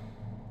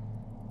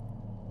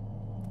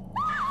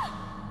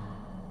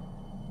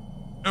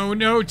 Oh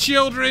no,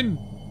 children!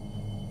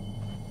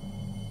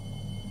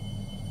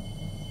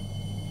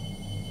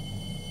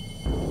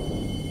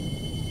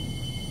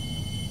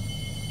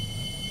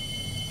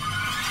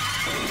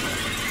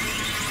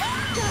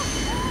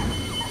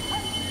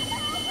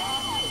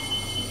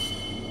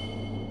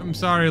 I'm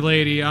sorry,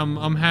 lady.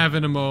 I'm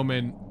having a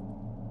moment.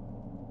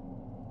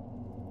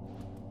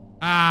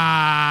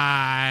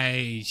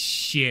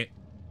 Shit.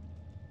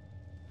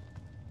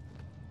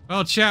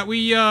 Well, chat,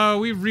 we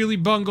really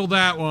bungled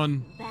that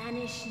one.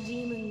 Banish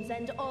demons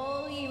and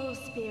all evil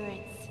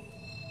spirits.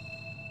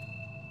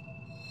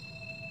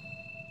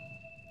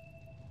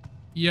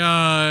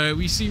 Yeah,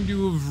 we seem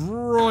to have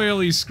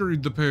royally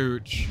screwed the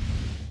pooch.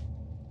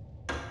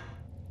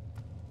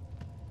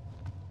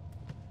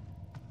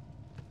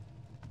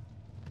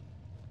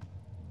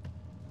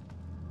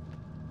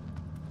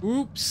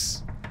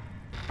 Oops.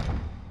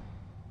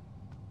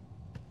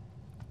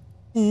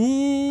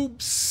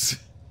 Oops.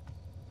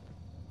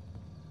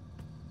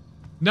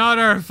 Not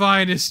our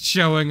finest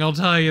showing, I'll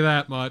tell you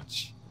that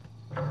much.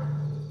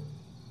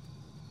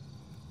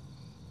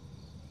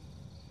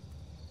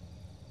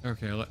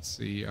 Okay, let's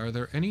see. Are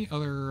there any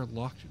other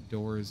locked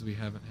doors we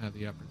haven't had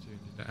the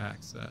opportunity to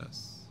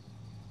access?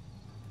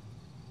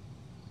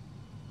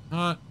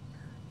 Not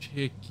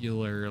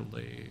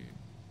particularly.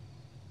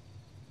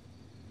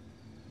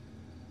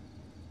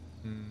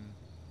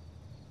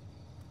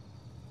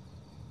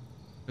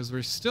 Because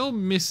we're still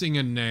missing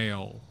a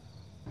nail.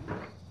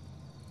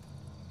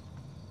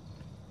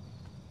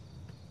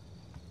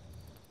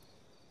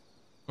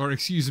 Or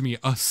excuse me,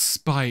 a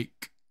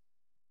spike.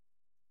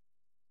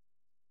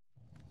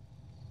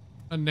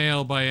 A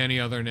nail by any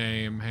other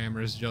name,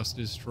 hammer's just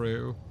as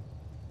true.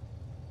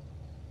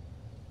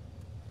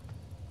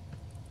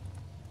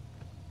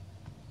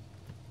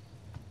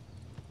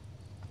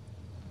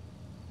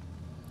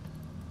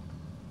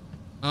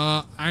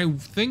 I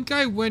think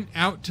I went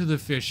out to the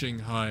fishing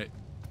hut,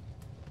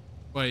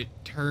 but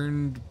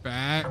turned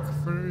back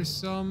for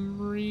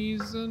some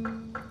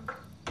reason.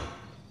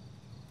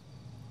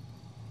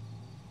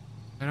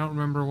 I don't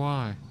remember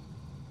why.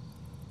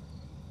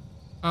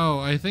 Oh,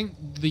 I think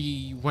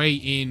the way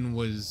in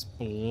was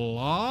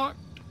blocked?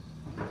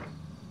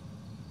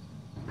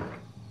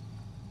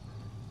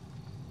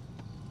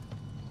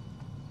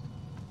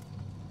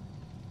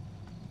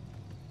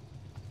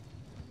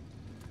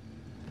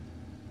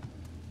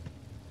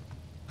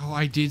 Oh,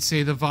 I did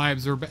say the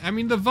vibes were bad. I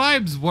mean, the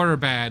vibes were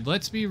bad.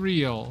 Let's be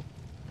real.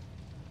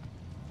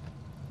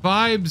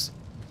 Vibes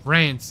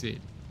rancid.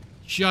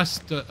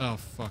 Just the... Oh,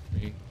 fuck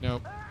me.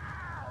 Nope.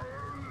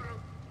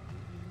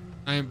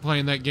 I ain't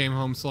playing that game,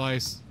 home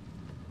slice.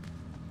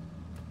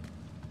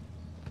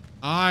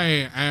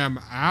 I am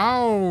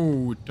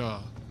out.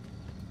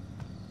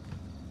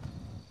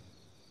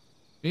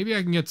 Maybe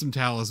I can get some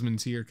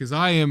talismans here, because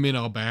I am in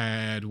a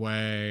bad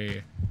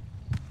way.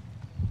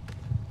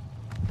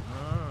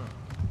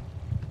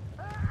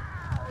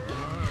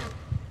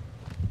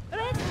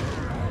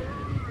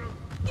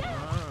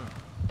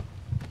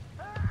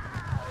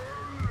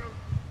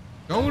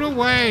 Go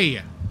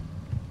away!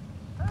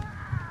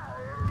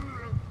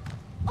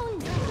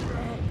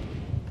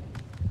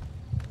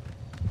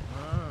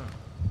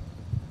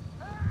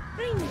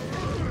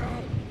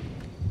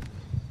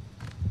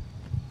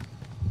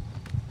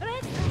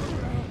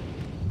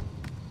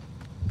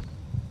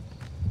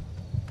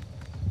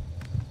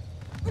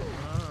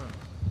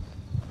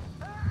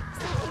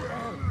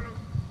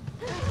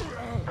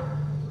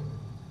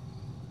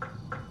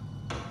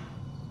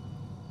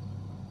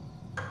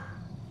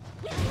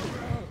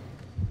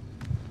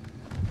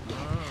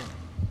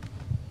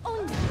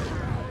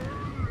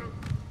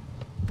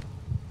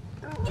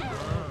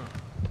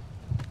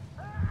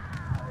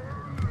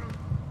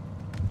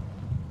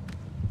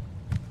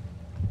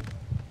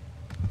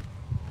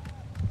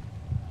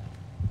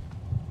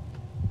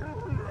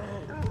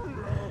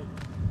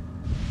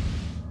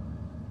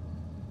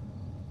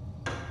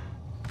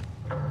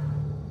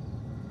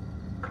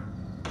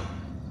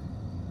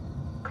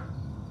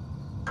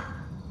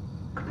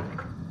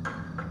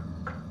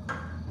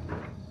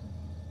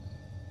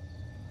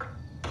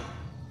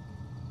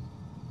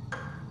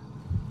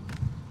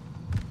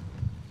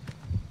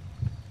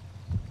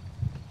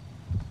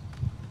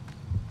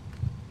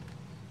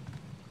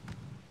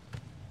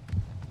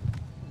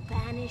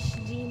 Banish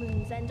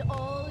demons and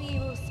all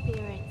evil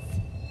spirits.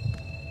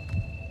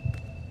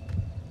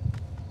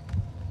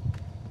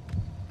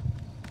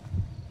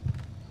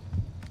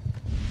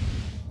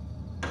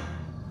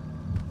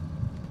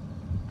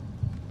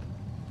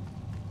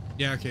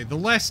 Yeah, okay, the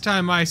less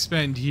time I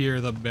spend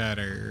here, the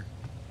better.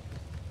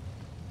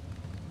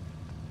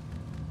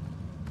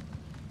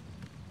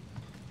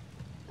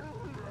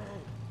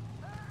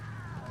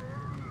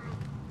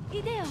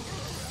 Ideo.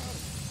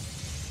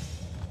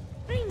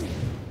 Ring.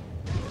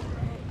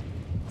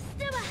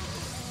 Steba.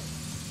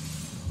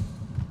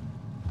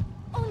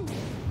 On.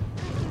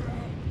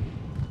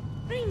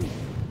 Ring.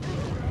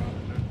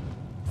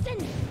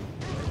 Send.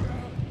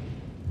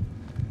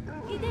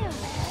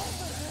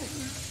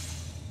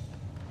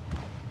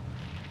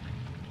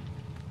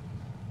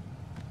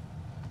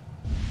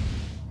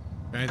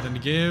 Anything to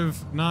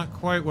give? Not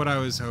quite what I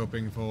was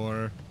hoping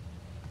for.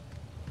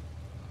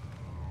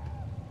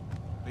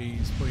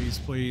 Please, please,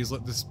 please,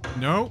 let this...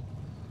 No!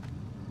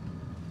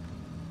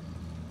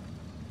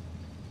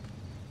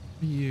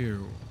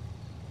 You.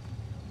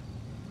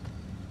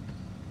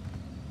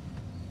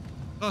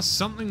 Saw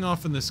something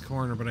off in this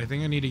corner, but I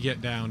think I need to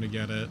get down to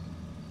get it.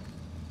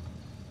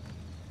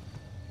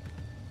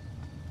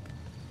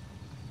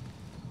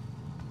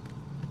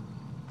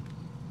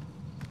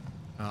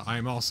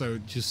 I'm also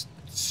just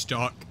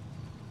stuck.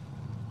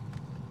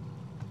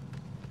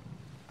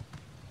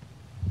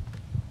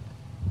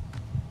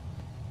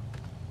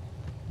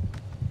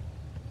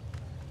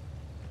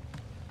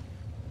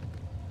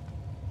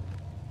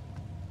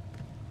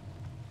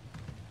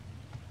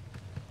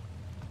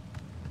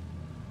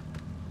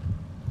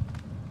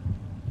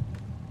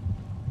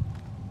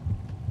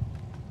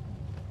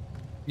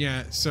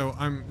 Yeah, so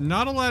I'm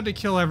not allowed to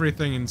kill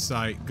everything in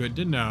sight. Good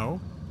to know.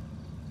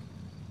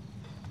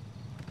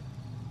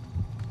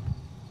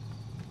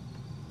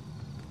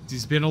 This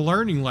has been a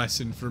learning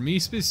lesson for me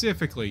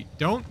specifically.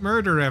 Don't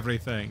murder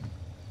everything.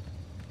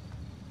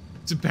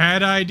 It's a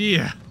bad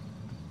idea.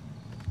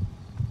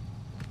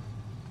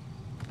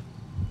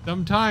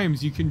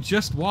 Sometimes you can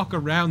just walk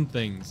around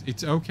things.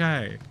 It's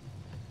okay.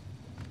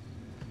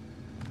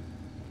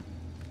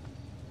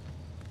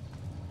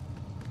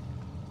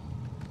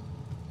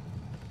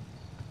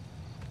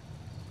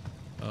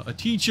 A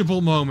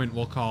teachable moment,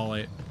 we'll call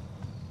it.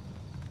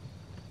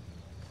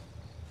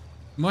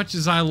 Much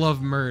as I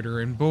love murder,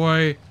 and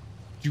boy,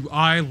 do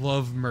I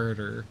love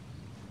murder.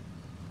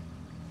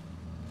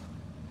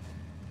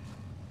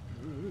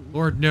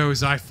 Lord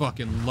knows I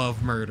fucking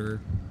love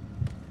murder.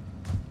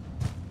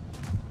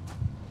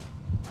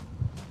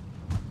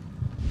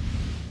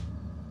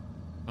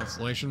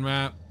 Constellation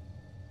map.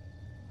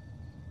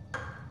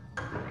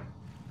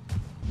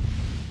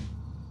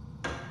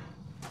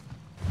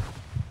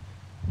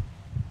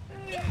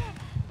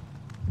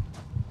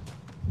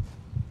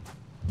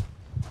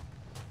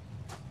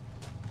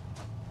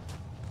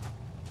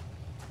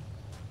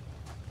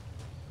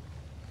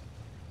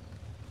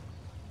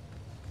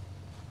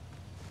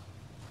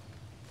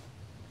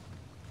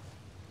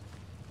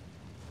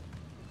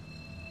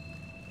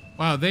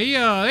 Wow, they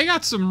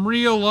got some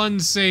real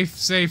unsafe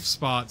safe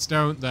spots,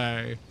 don't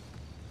they?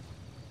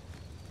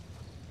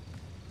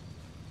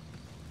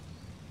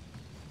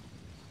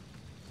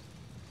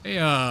 They,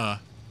 I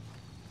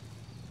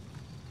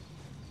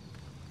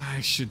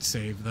should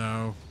save,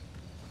 though.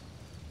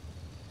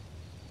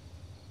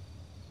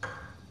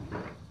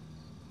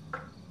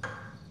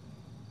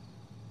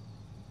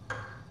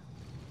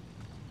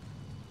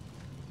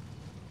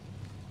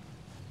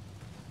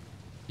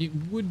 It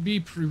would be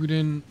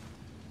prudent.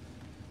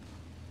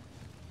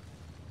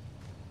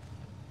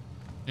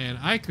 And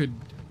I could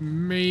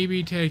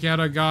maybe take out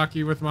a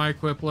Gaki with my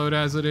equip load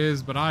as it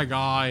is, but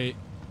I'm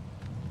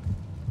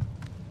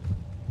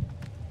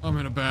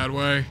in a bad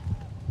way.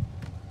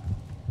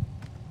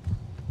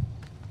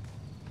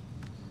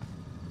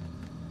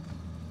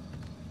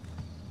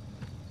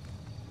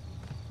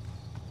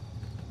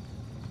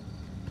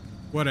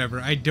 Whatever,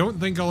 I don't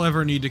think I'll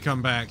ever need to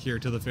come back here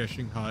to the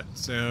fishing hut,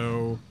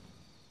 so...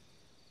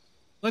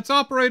 let's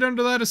operate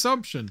under that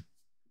assumption.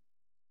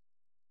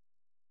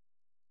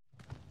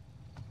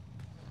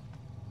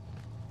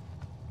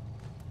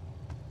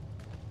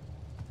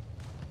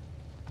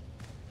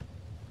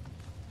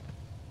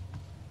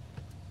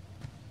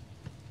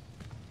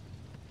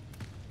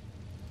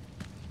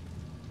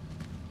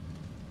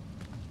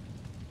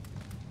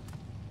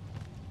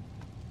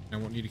 I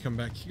won't need to come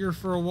back here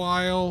for a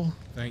while,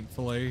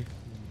 thankfully,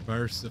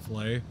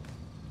 mercifully.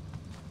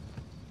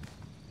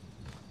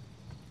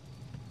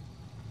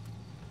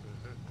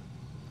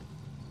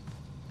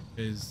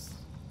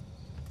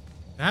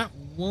 That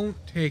won't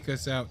take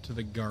us out to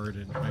the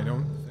garden, I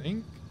don't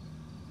think.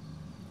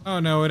 Oh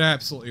no, it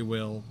absolutely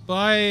will,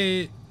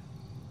 but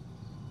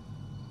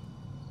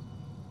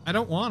I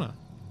don't wanna.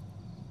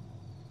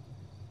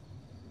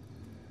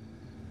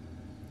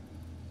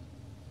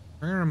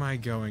 Where am I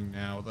going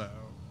now, though?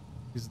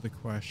 Is the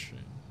question.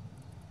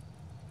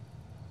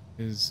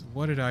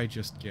 What did I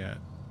just get?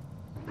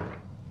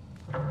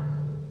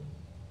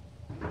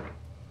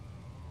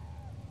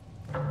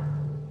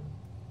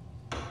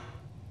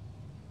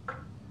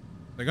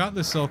 I got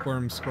the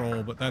silkworm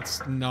scroll, but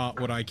that's not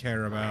what I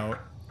care about.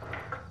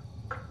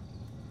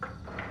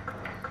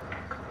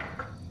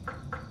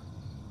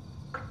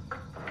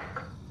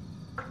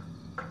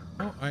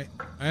 Oh, I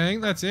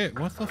think that's it.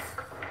 What the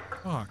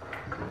fuck?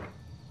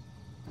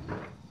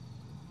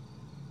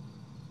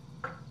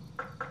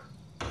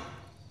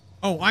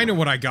 Oh, I know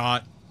what I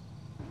got.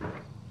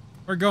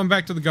 We're going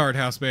back to the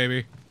guardhouse,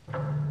 baby.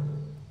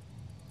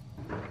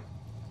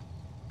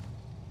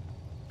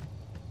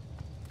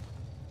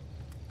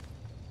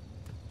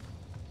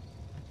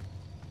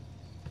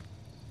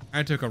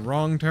 I took a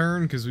wrong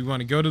turn because we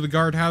want to go to the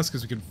guardhouse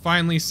because we can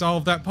finally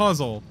solve that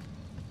puzzle.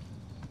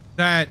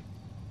 That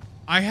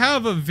I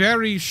have a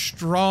very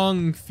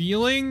strong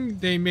feeling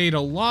they made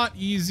a lot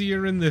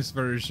easier in this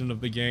version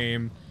of the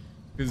game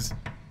Because,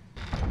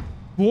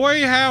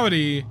 boy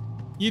howdy,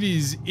 it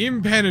is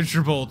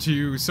impenetrable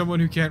to someone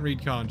who can't read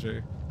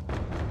kanji.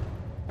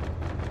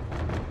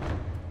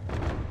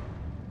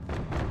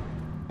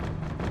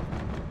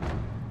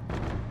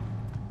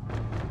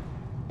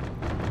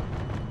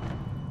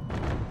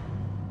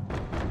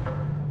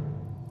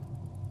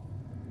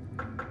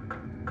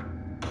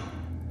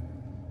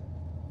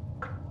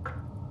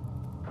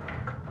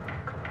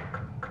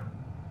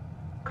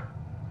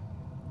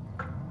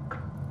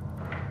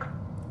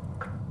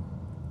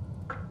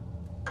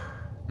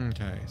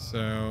 Okay,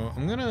 so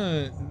I'm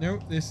gonna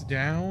note this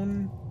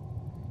down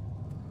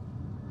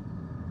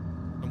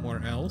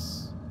somewhere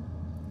else.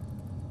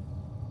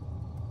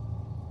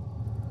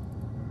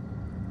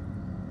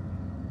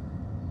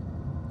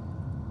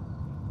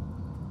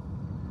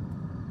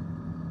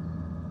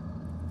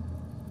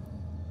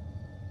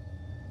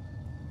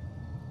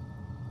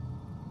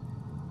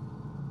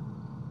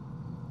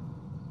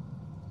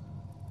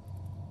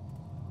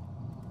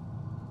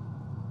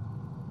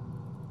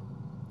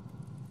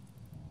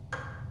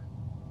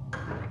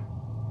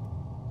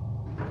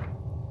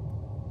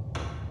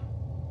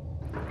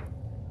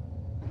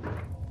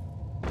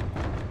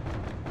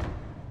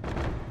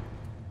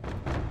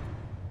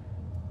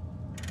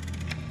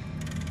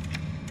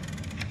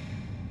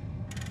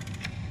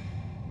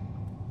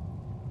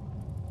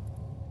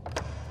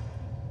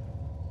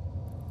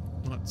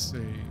 Let's see.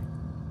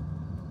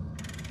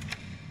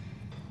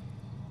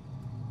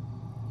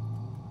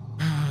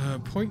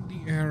 Point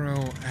the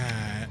arrow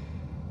at...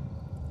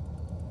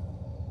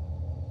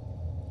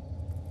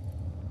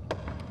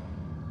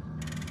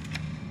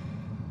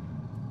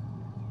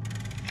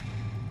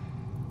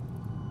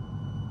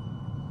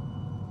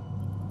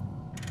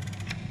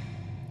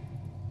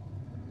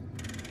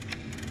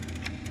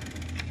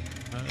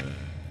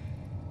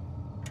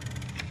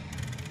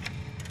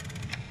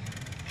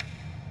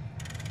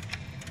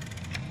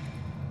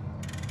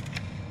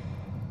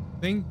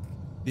 I think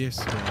this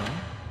one.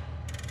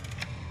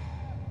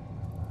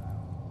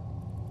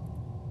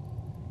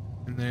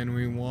 And then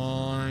we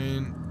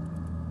want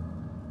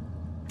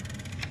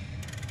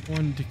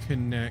one to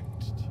connect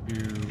to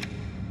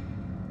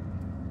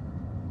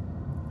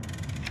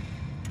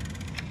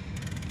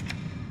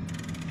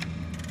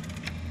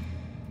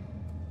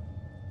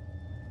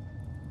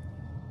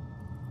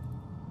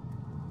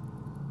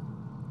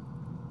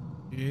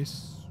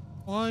this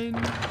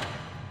one.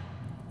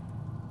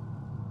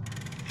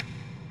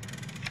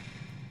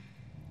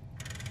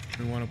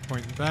 We want to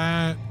point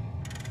that.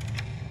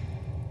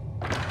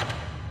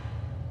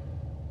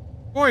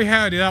 Boy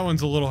howdy, that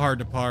one's a little hard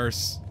to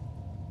parse.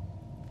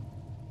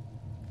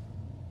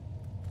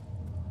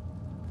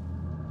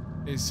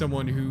 Is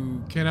someone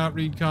who cannot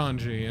read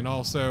kanji, and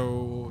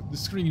also the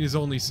screen is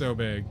only so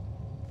big.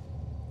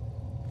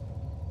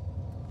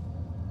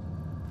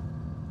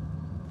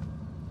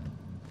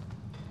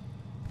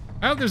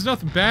 I hope there's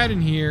nothing bad in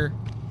here.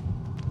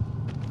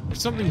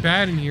 There's something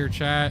bad in here,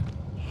 chat.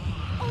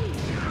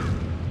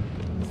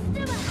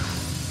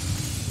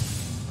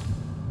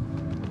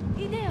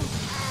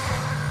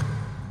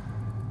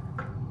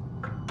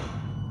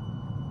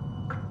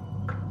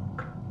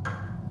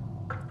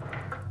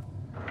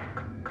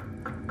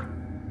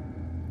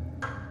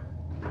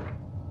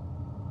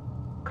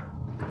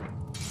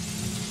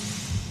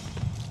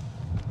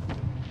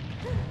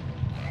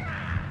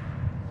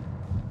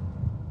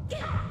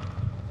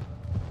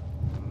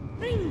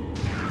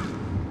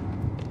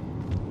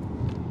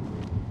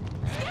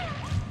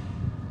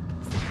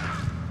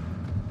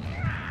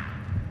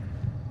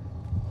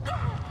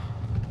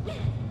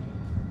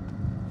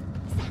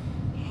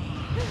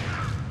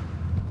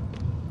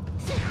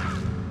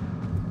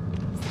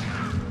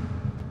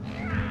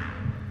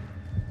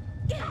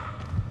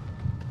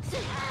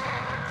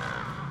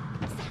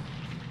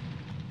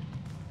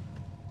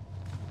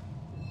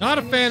 Not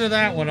a fan of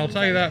that one, I'll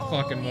tell you that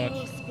fucking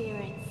much.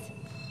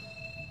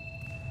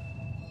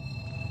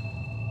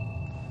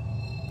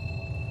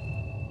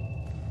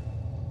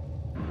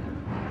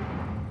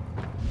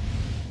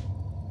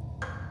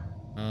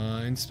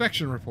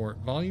 Inspection report,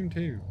 volume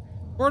 2.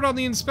 Report on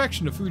the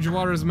inspection of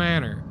Fujiwara's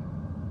manor.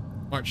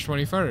 March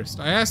 21st.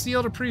 I asked the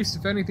elder priest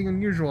if anything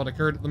unusual had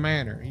occurred at the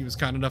manor. He was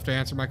kind enough to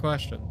answer my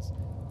questions.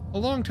 A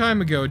long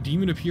time ago, a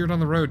demon appeared on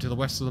the road to the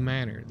west of the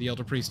manor. The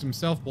elder priest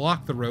himself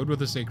blocked the road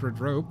with a sacred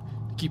rope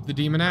to keep the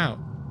demon out.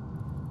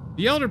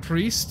 The elder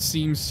priest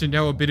seems to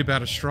know a bit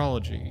about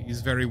astrology.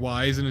 He's very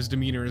wise and his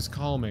demeanor is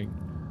calming.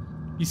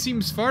 He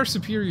seems far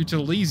superior to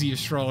the lazy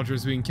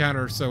astrologers we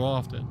encounter so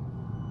often.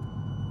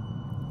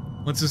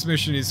 Once this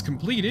mission is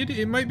completed,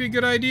 it might be a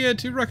good idea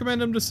to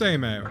recommend him to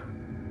Seimei.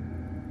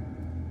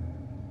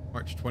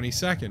 March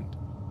 22nd.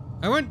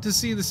 I went to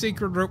see the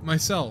sacred rope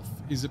myself.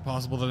 Is it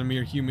possible that a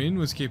mere human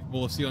was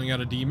capable of sealing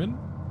out a demon?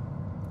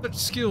 Such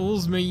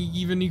skills may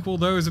even equal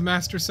those of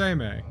Master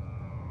Seimei.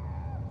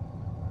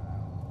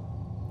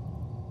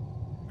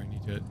 I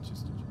need to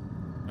just...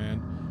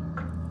 man.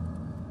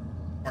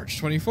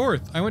 March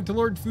 24th. I went to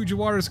Lord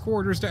Fujiwara's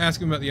quarters to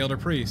ask him about the elder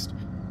priest,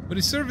 but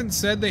his servants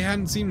said they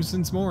hadn't seen him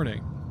since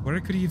morning. Where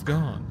could he have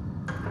gone?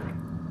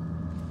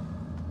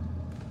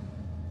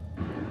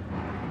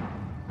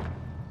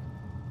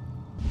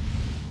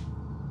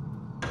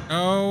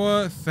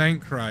 Oh,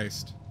 thank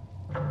Christ.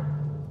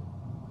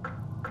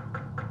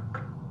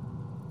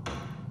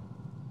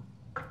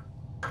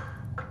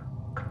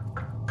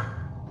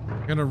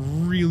 I'm gonna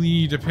really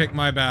need to pick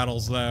my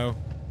battles, though.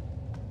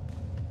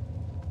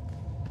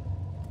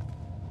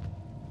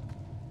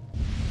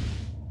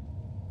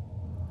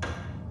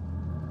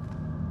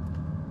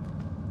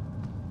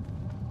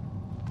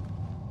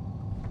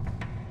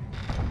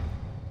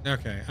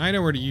 Okay, I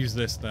know where to use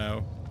this,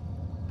 though.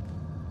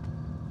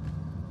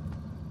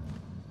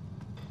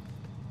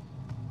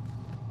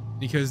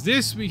 Because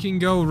this, we can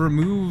go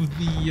remove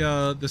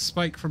the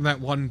spike from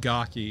that one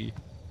Gaki.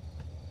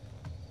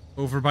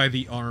 Over by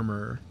the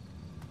armor.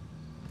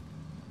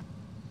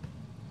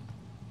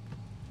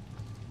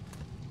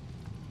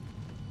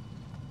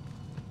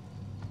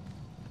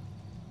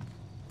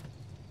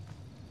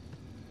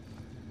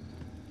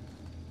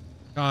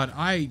 God,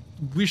 I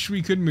wish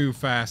we could move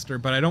faster,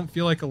 but I don't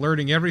feel like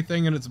alerting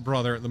everything and its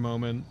brother at the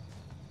moment.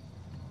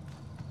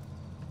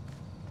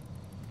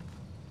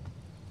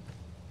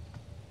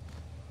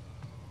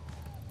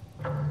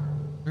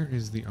 Where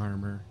is the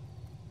armor?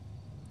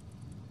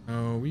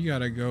 Oh, we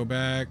gotta go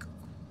back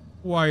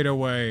quite a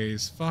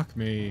ways. Fuck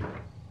me.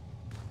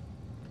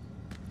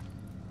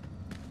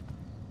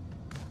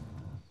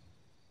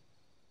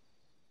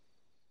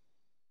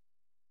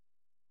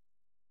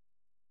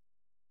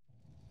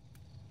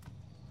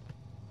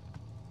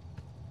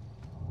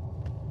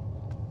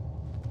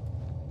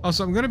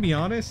 Also, I'm gonna be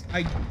honest,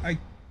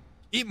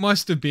 it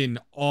must have been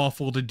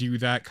awful to do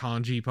that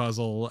kanji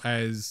puzzle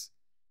as,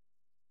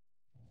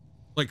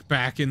 like,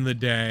 back in the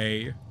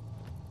day.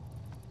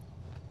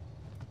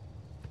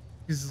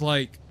 It's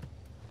like,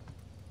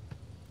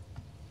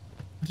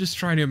 I'm just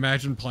trying to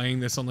imagine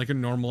playing this on, like, a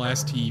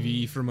normal-ass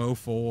TV from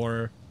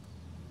 '04.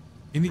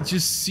 And it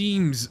just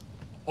seems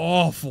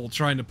awful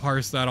trying to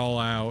parse that all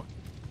out.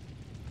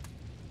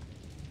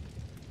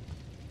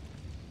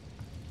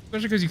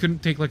 Especially because you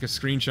couldn't take, like, a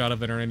screenshot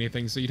of it or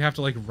anything, so you'd have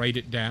to, like, write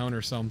it down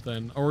or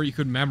something. Or you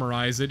could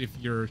memorize it if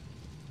you're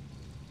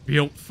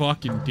built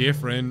fucking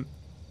different.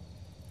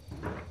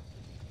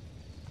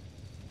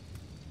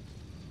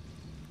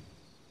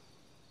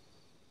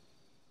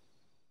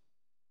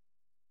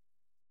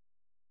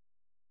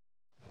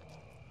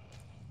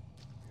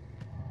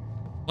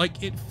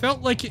 Like, it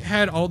felt like it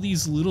had all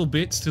these little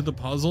bits to the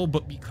puzzle,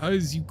 but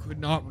because you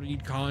could not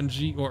read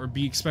kanji, or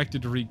be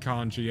expected to read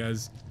kanji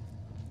as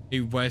a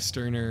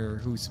Westerner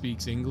who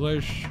speaks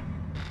English,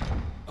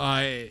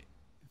 they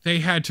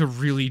had to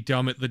really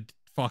dumb it the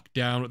fuck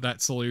down with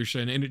that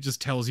solution, and it just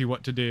tells you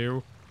what to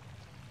do.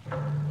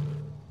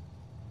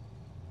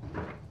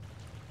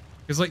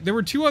 Because, like, there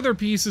were 2 other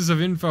pieces of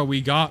info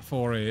we got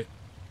for it,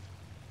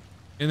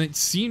 and it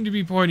seemed to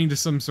be pointing to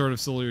some sort of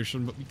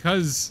solution, but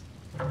because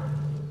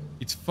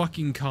it's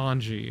fucking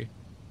kanji,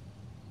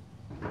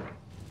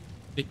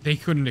 they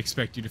couldn't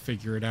expect you to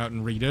figure it out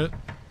and read it.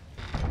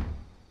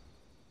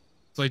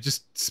 So I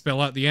just spell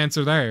out the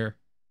answer there.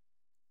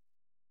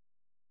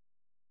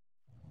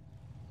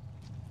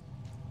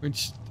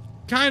 Which,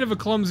 kind of a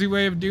clumsy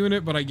way of doing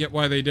it, but I get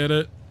why they did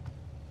it.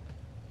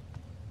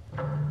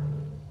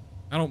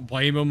 I don't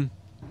blame them.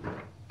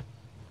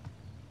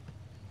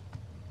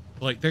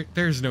 Like,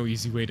 there's no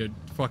easy way to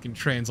fucking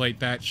translate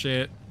that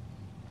shit.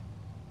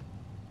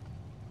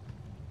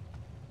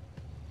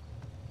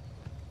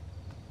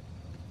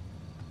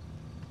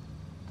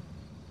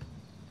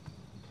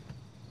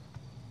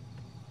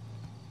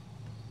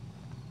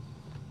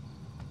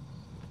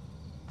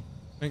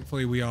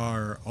 Thankfully, we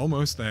are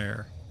almost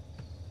there.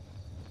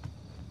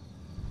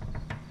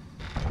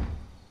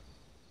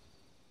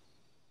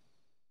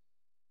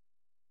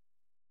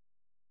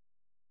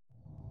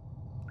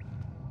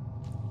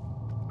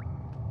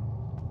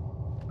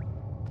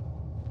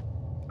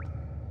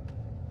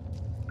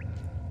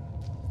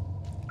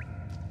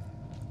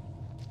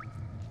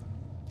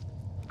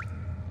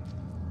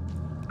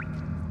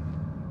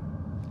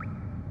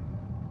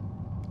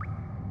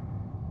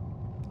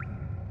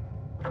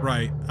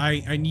 Right,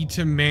 I need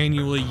to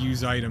manually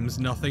use items.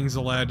 Nothing's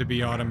allowed to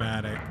be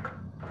automatic.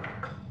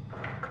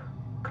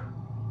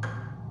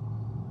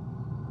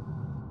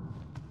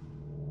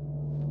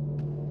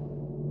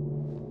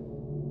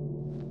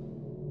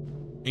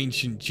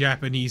 Ancient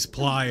Japanese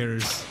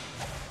pliers.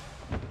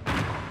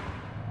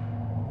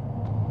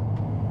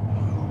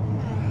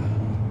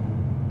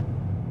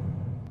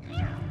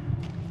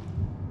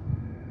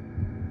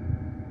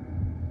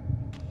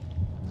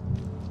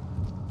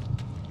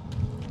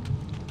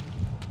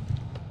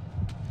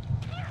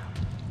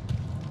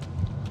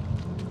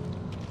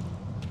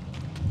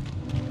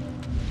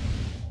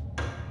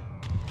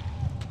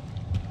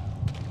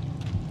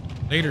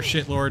 Later,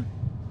 shitlord.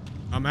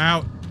 I'm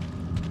out.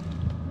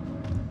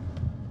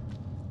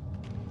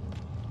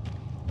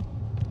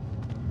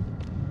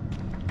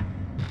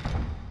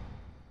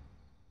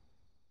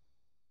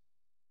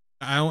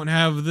 I don't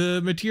have the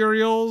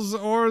materials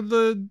or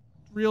the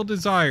real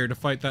desire to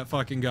fight that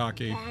fucking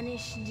Gaki.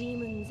 Banish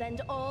demons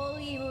and all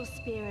evil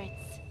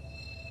spirits.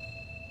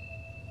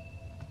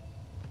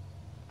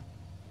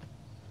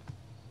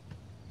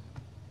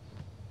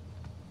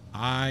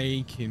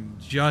 I can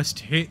just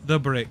hit the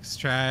bricks,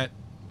 chat.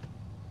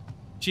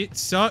 Shit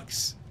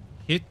sucks.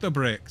 Hit the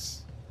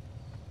bricks.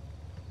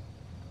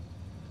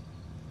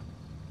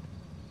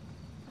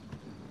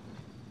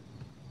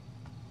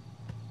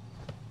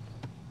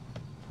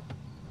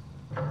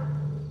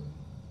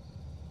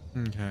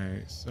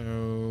 Okay,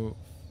 so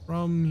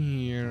from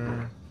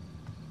here.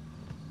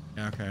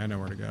 Yeah, okay, I know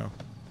where to go.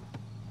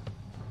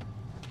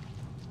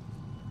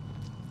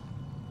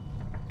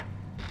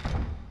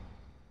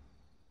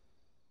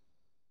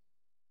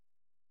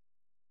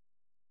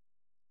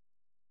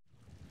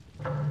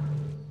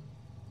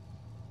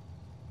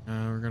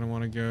 We're gonna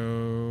want to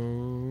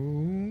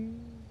go.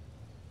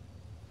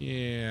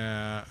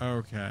 Yeah,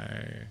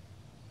 okay.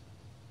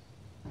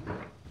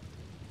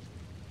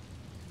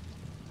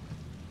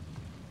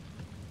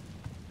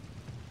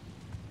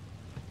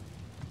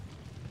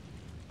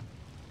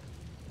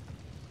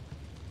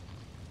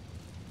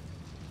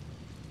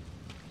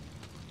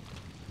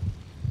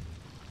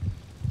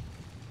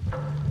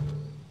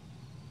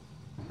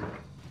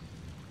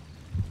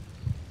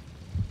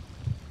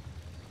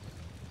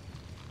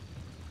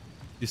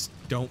 Just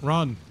don't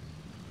run.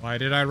 Why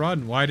did I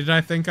run? Why did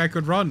I think I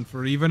could run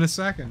for even a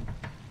second?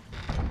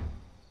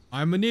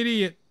 I'm an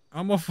idiot.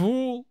 I'm a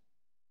fool.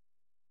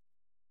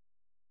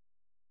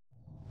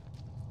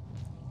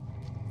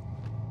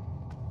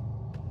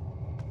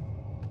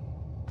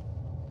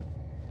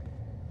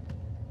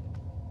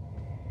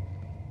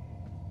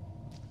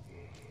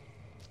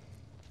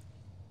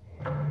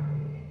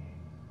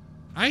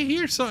 I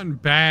hear something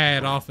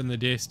bad off in the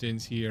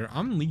distance here.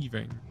 I'm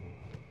leaving.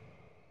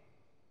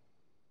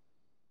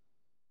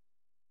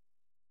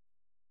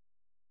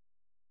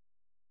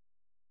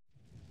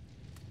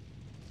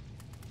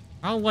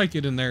 I don't like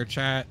it in there,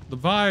 chat. The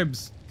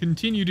vibes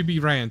continue to be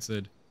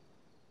rancid.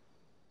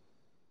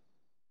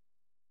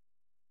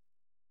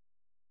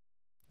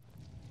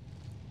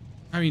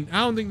 I mean, I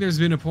don't think there's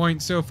been a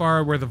point so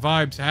far where the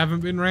vibes haven't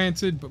been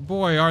rancid, but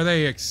boy, are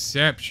they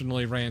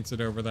exceptionally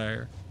rancid over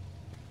there.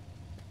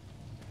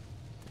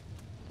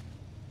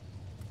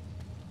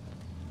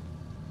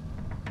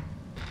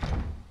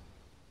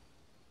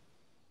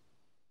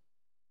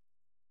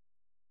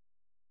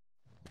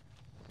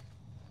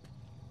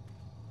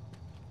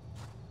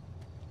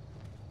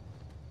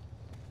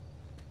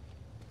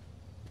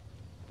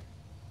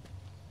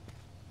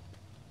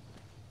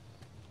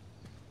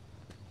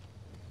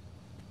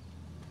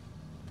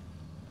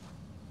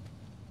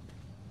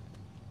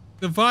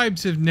 The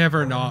vibes have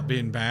never not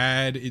been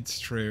bad, it's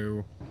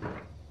true.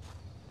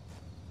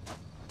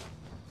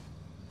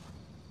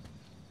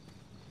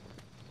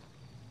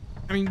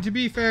 I mean, to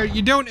be fair,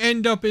 you don't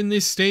end up in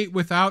this state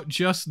without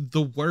just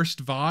the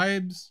worst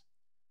vibes.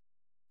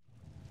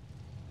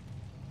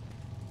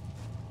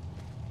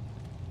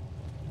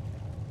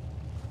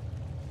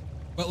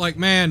 But like,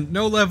 man,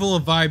 no level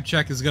of vibe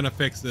check is gonna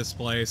fix this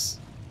place.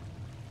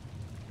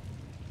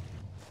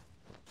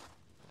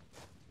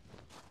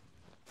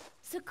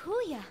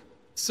 Sakuya.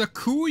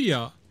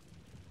 Sakuya.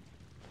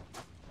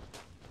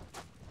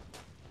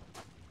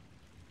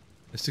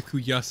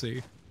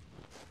 Sakuyasi.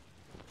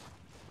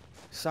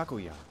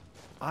 Sakuya,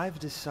 I've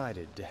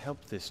decided to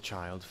help this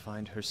child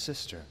find her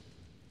sister.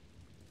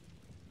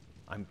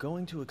 I'm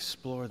going to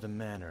explore the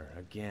manor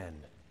again.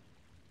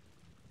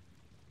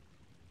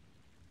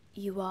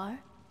 You are?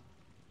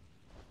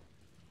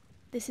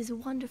 This is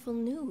wonderful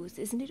news,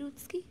 isn't it,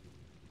 Utsuki?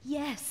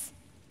 Yes.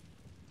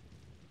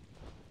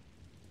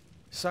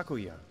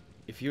 Sakuya,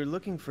 if you're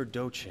looking for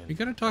Dochin... You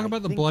gonna talk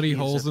about the bloody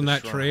holes in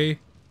that tree?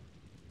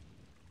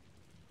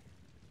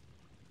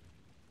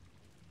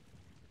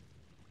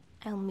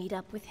 I'll meet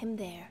up with him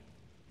there.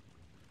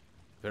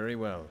 Very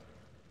well.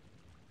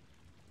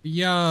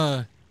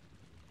 Yeah.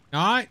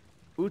 Not?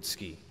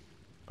 Utsuki,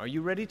 are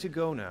you ready to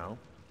go now?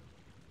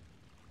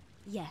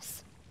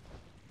 Yes.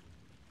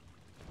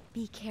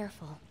 Be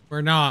careful.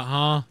 We're not,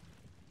 huh?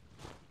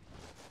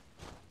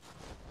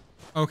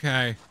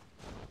 Okay.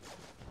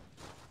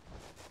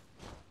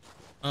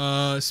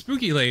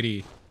 Spooky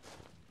lady.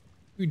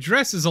 Who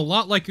dresses a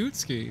lot like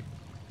Utsuki.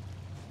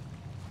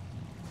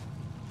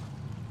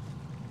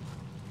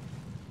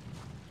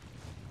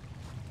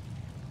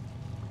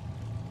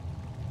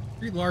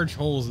 Three large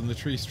holes in the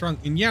tree's trunk.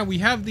 And yeah, we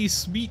have these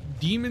sweet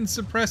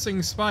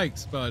demon-suppressing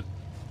spikes, but,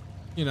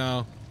 you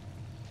know,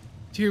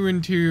 2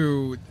 and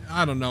 2,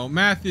 I don't know,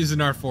 math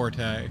isn't our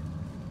forte.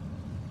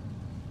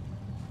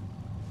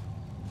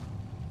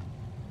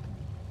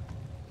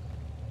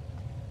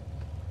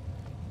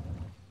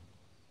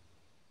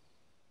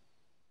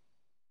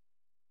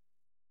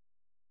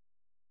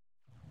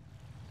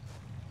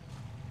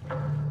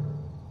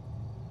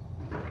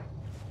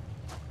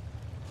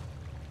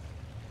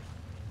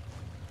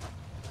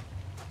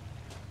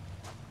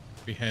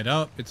 We head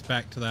up, it's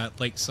back to that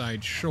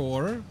lakeside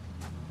shore.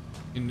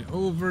 And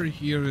over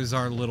here is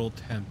our little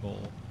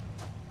temple.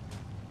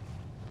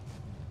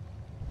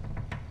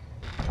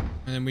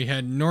 And then we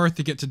head north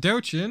to get to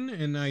Dochin,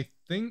 and I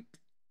think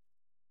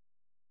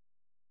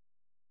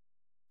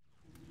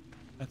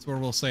that's where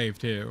we'll save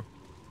too.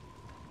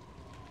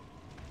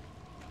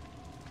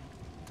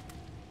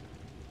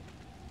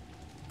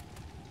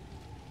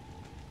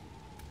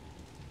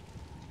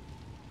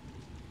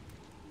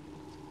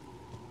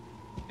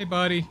 Hey,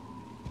 buddy.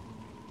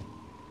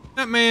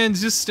 That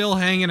man's just still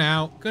hanging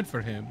out. Good for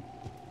him.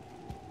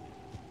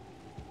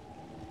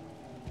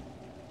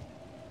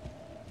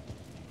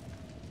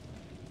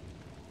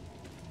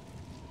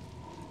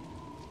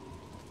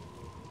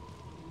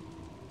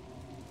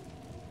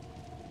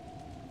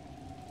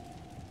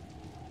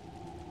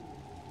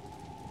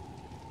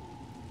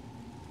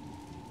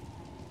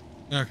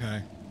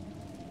 Okay.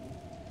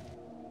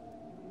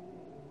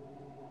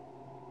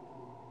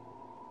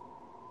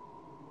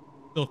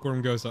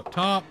 Silkworm goes up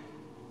top.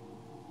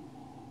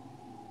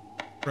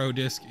 Pro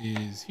disc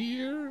is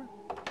here.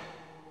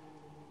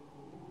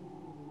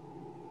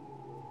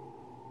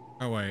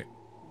 Oh, wait.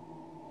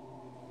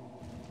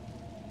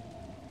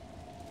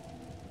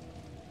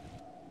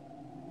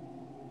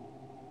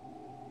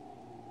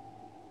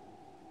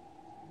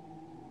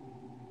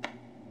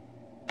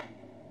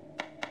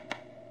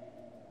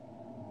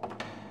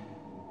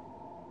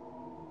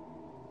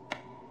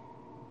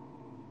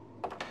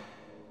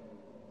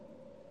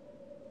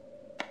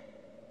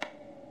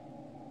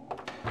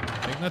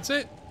 I think that's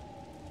it.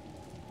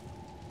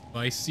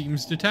 Device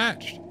seems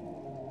detached.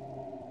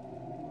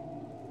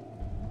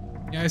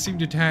 Yeah, I seem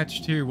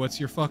detached too. What's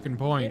your fucking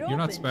point? You're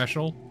not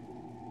special.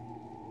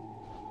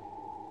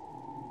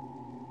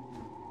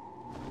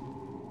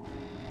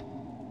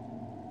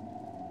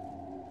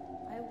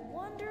 I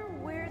wonder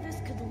where this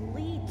could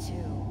lead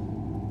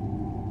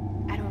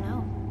to. I don't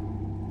know.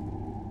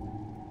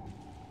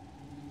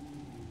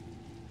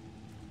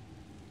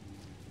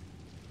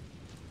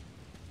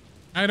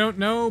 I don't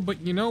know,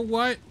 but you know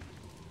what?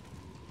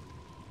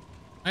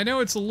 I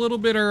know it's a little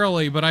bit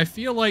early, but I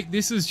feel like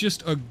this is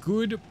just a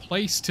good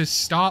place to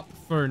stop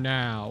for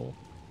now.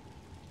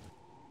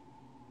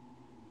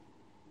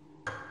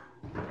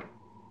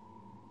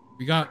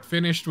 We got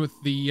finished with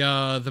the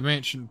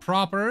mansion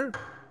proper.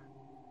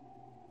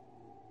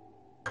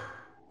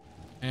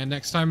 And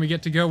next time we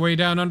get to go way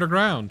down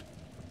underground.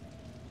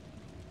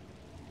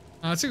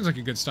 It seems like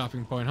a good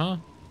stopping point, huh?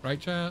 Right,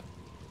 chat?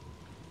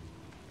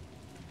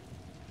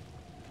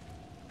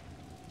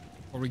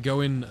 Or we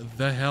go in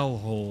the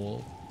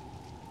hellhole.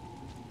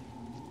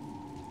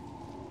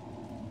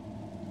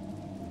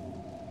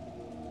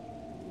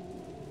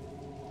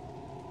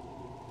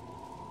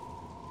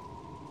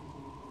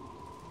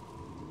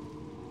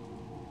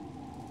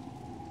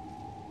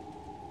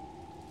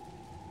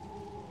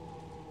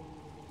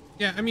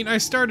 Yeah, I mean, I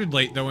started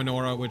late though in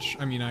Aura, which,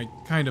 I mean, I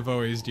kind of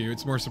always do.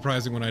 It's more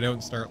surprising when I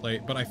don't start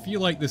late, but I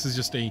feel like this is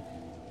just a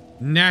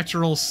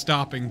natural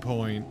stopping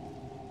point.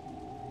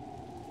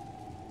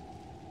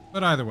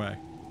 But either way.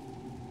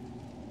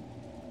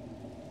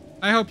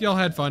 I hope y'all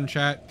had fun,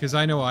 chat, because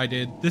I know I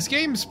did. This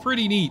game's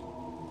pretty neat.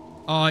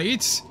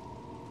 It's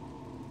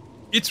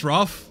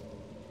rough.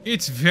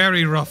 It's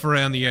very rough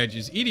around the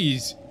edges. It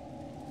is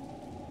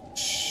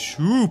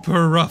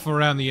super rough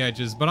around the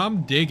edges, but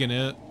I'm digging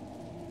it.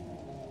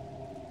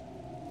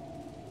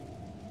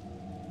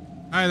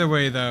 Either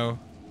way, though,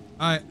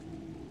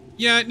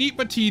 yeah, neat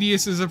but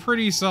tedious is a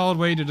pretty solid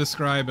way to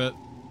describe it.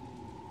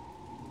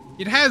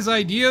 It has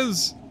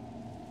ideas.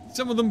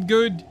 Some of them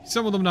good,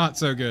 some of them not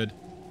so good.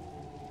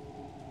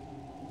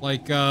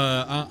 Like,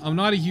 I'm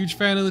not a huge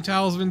fan of the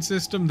talisman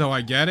system, though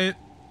I get it.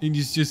 It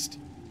is just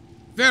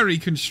very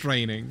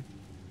constraining.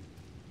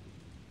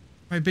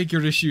 My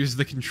bigger issue is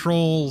the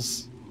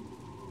controls.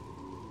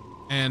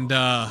 And,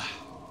 the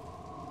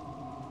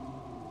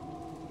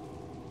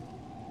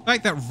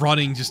fact that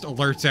running just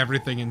alerts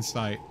everything in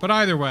sight. But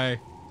either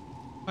way,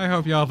 I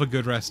hope y'all have a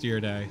good rest of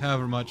your day,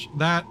 however much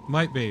that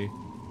might be.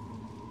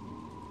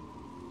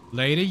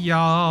 Later,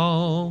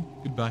 y'all.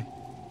 Goodbye.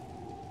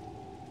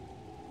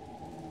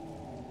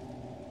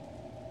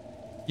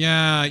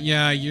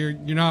 Yeah, you're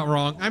not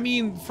wrong. I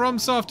mean,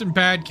 Fromsoft and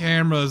bad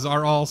cameras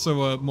are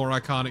also a more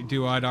iconic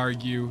duo, I'd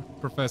argue,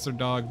 Professor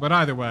Dog. But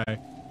either way,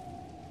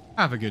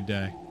 have a good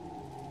day.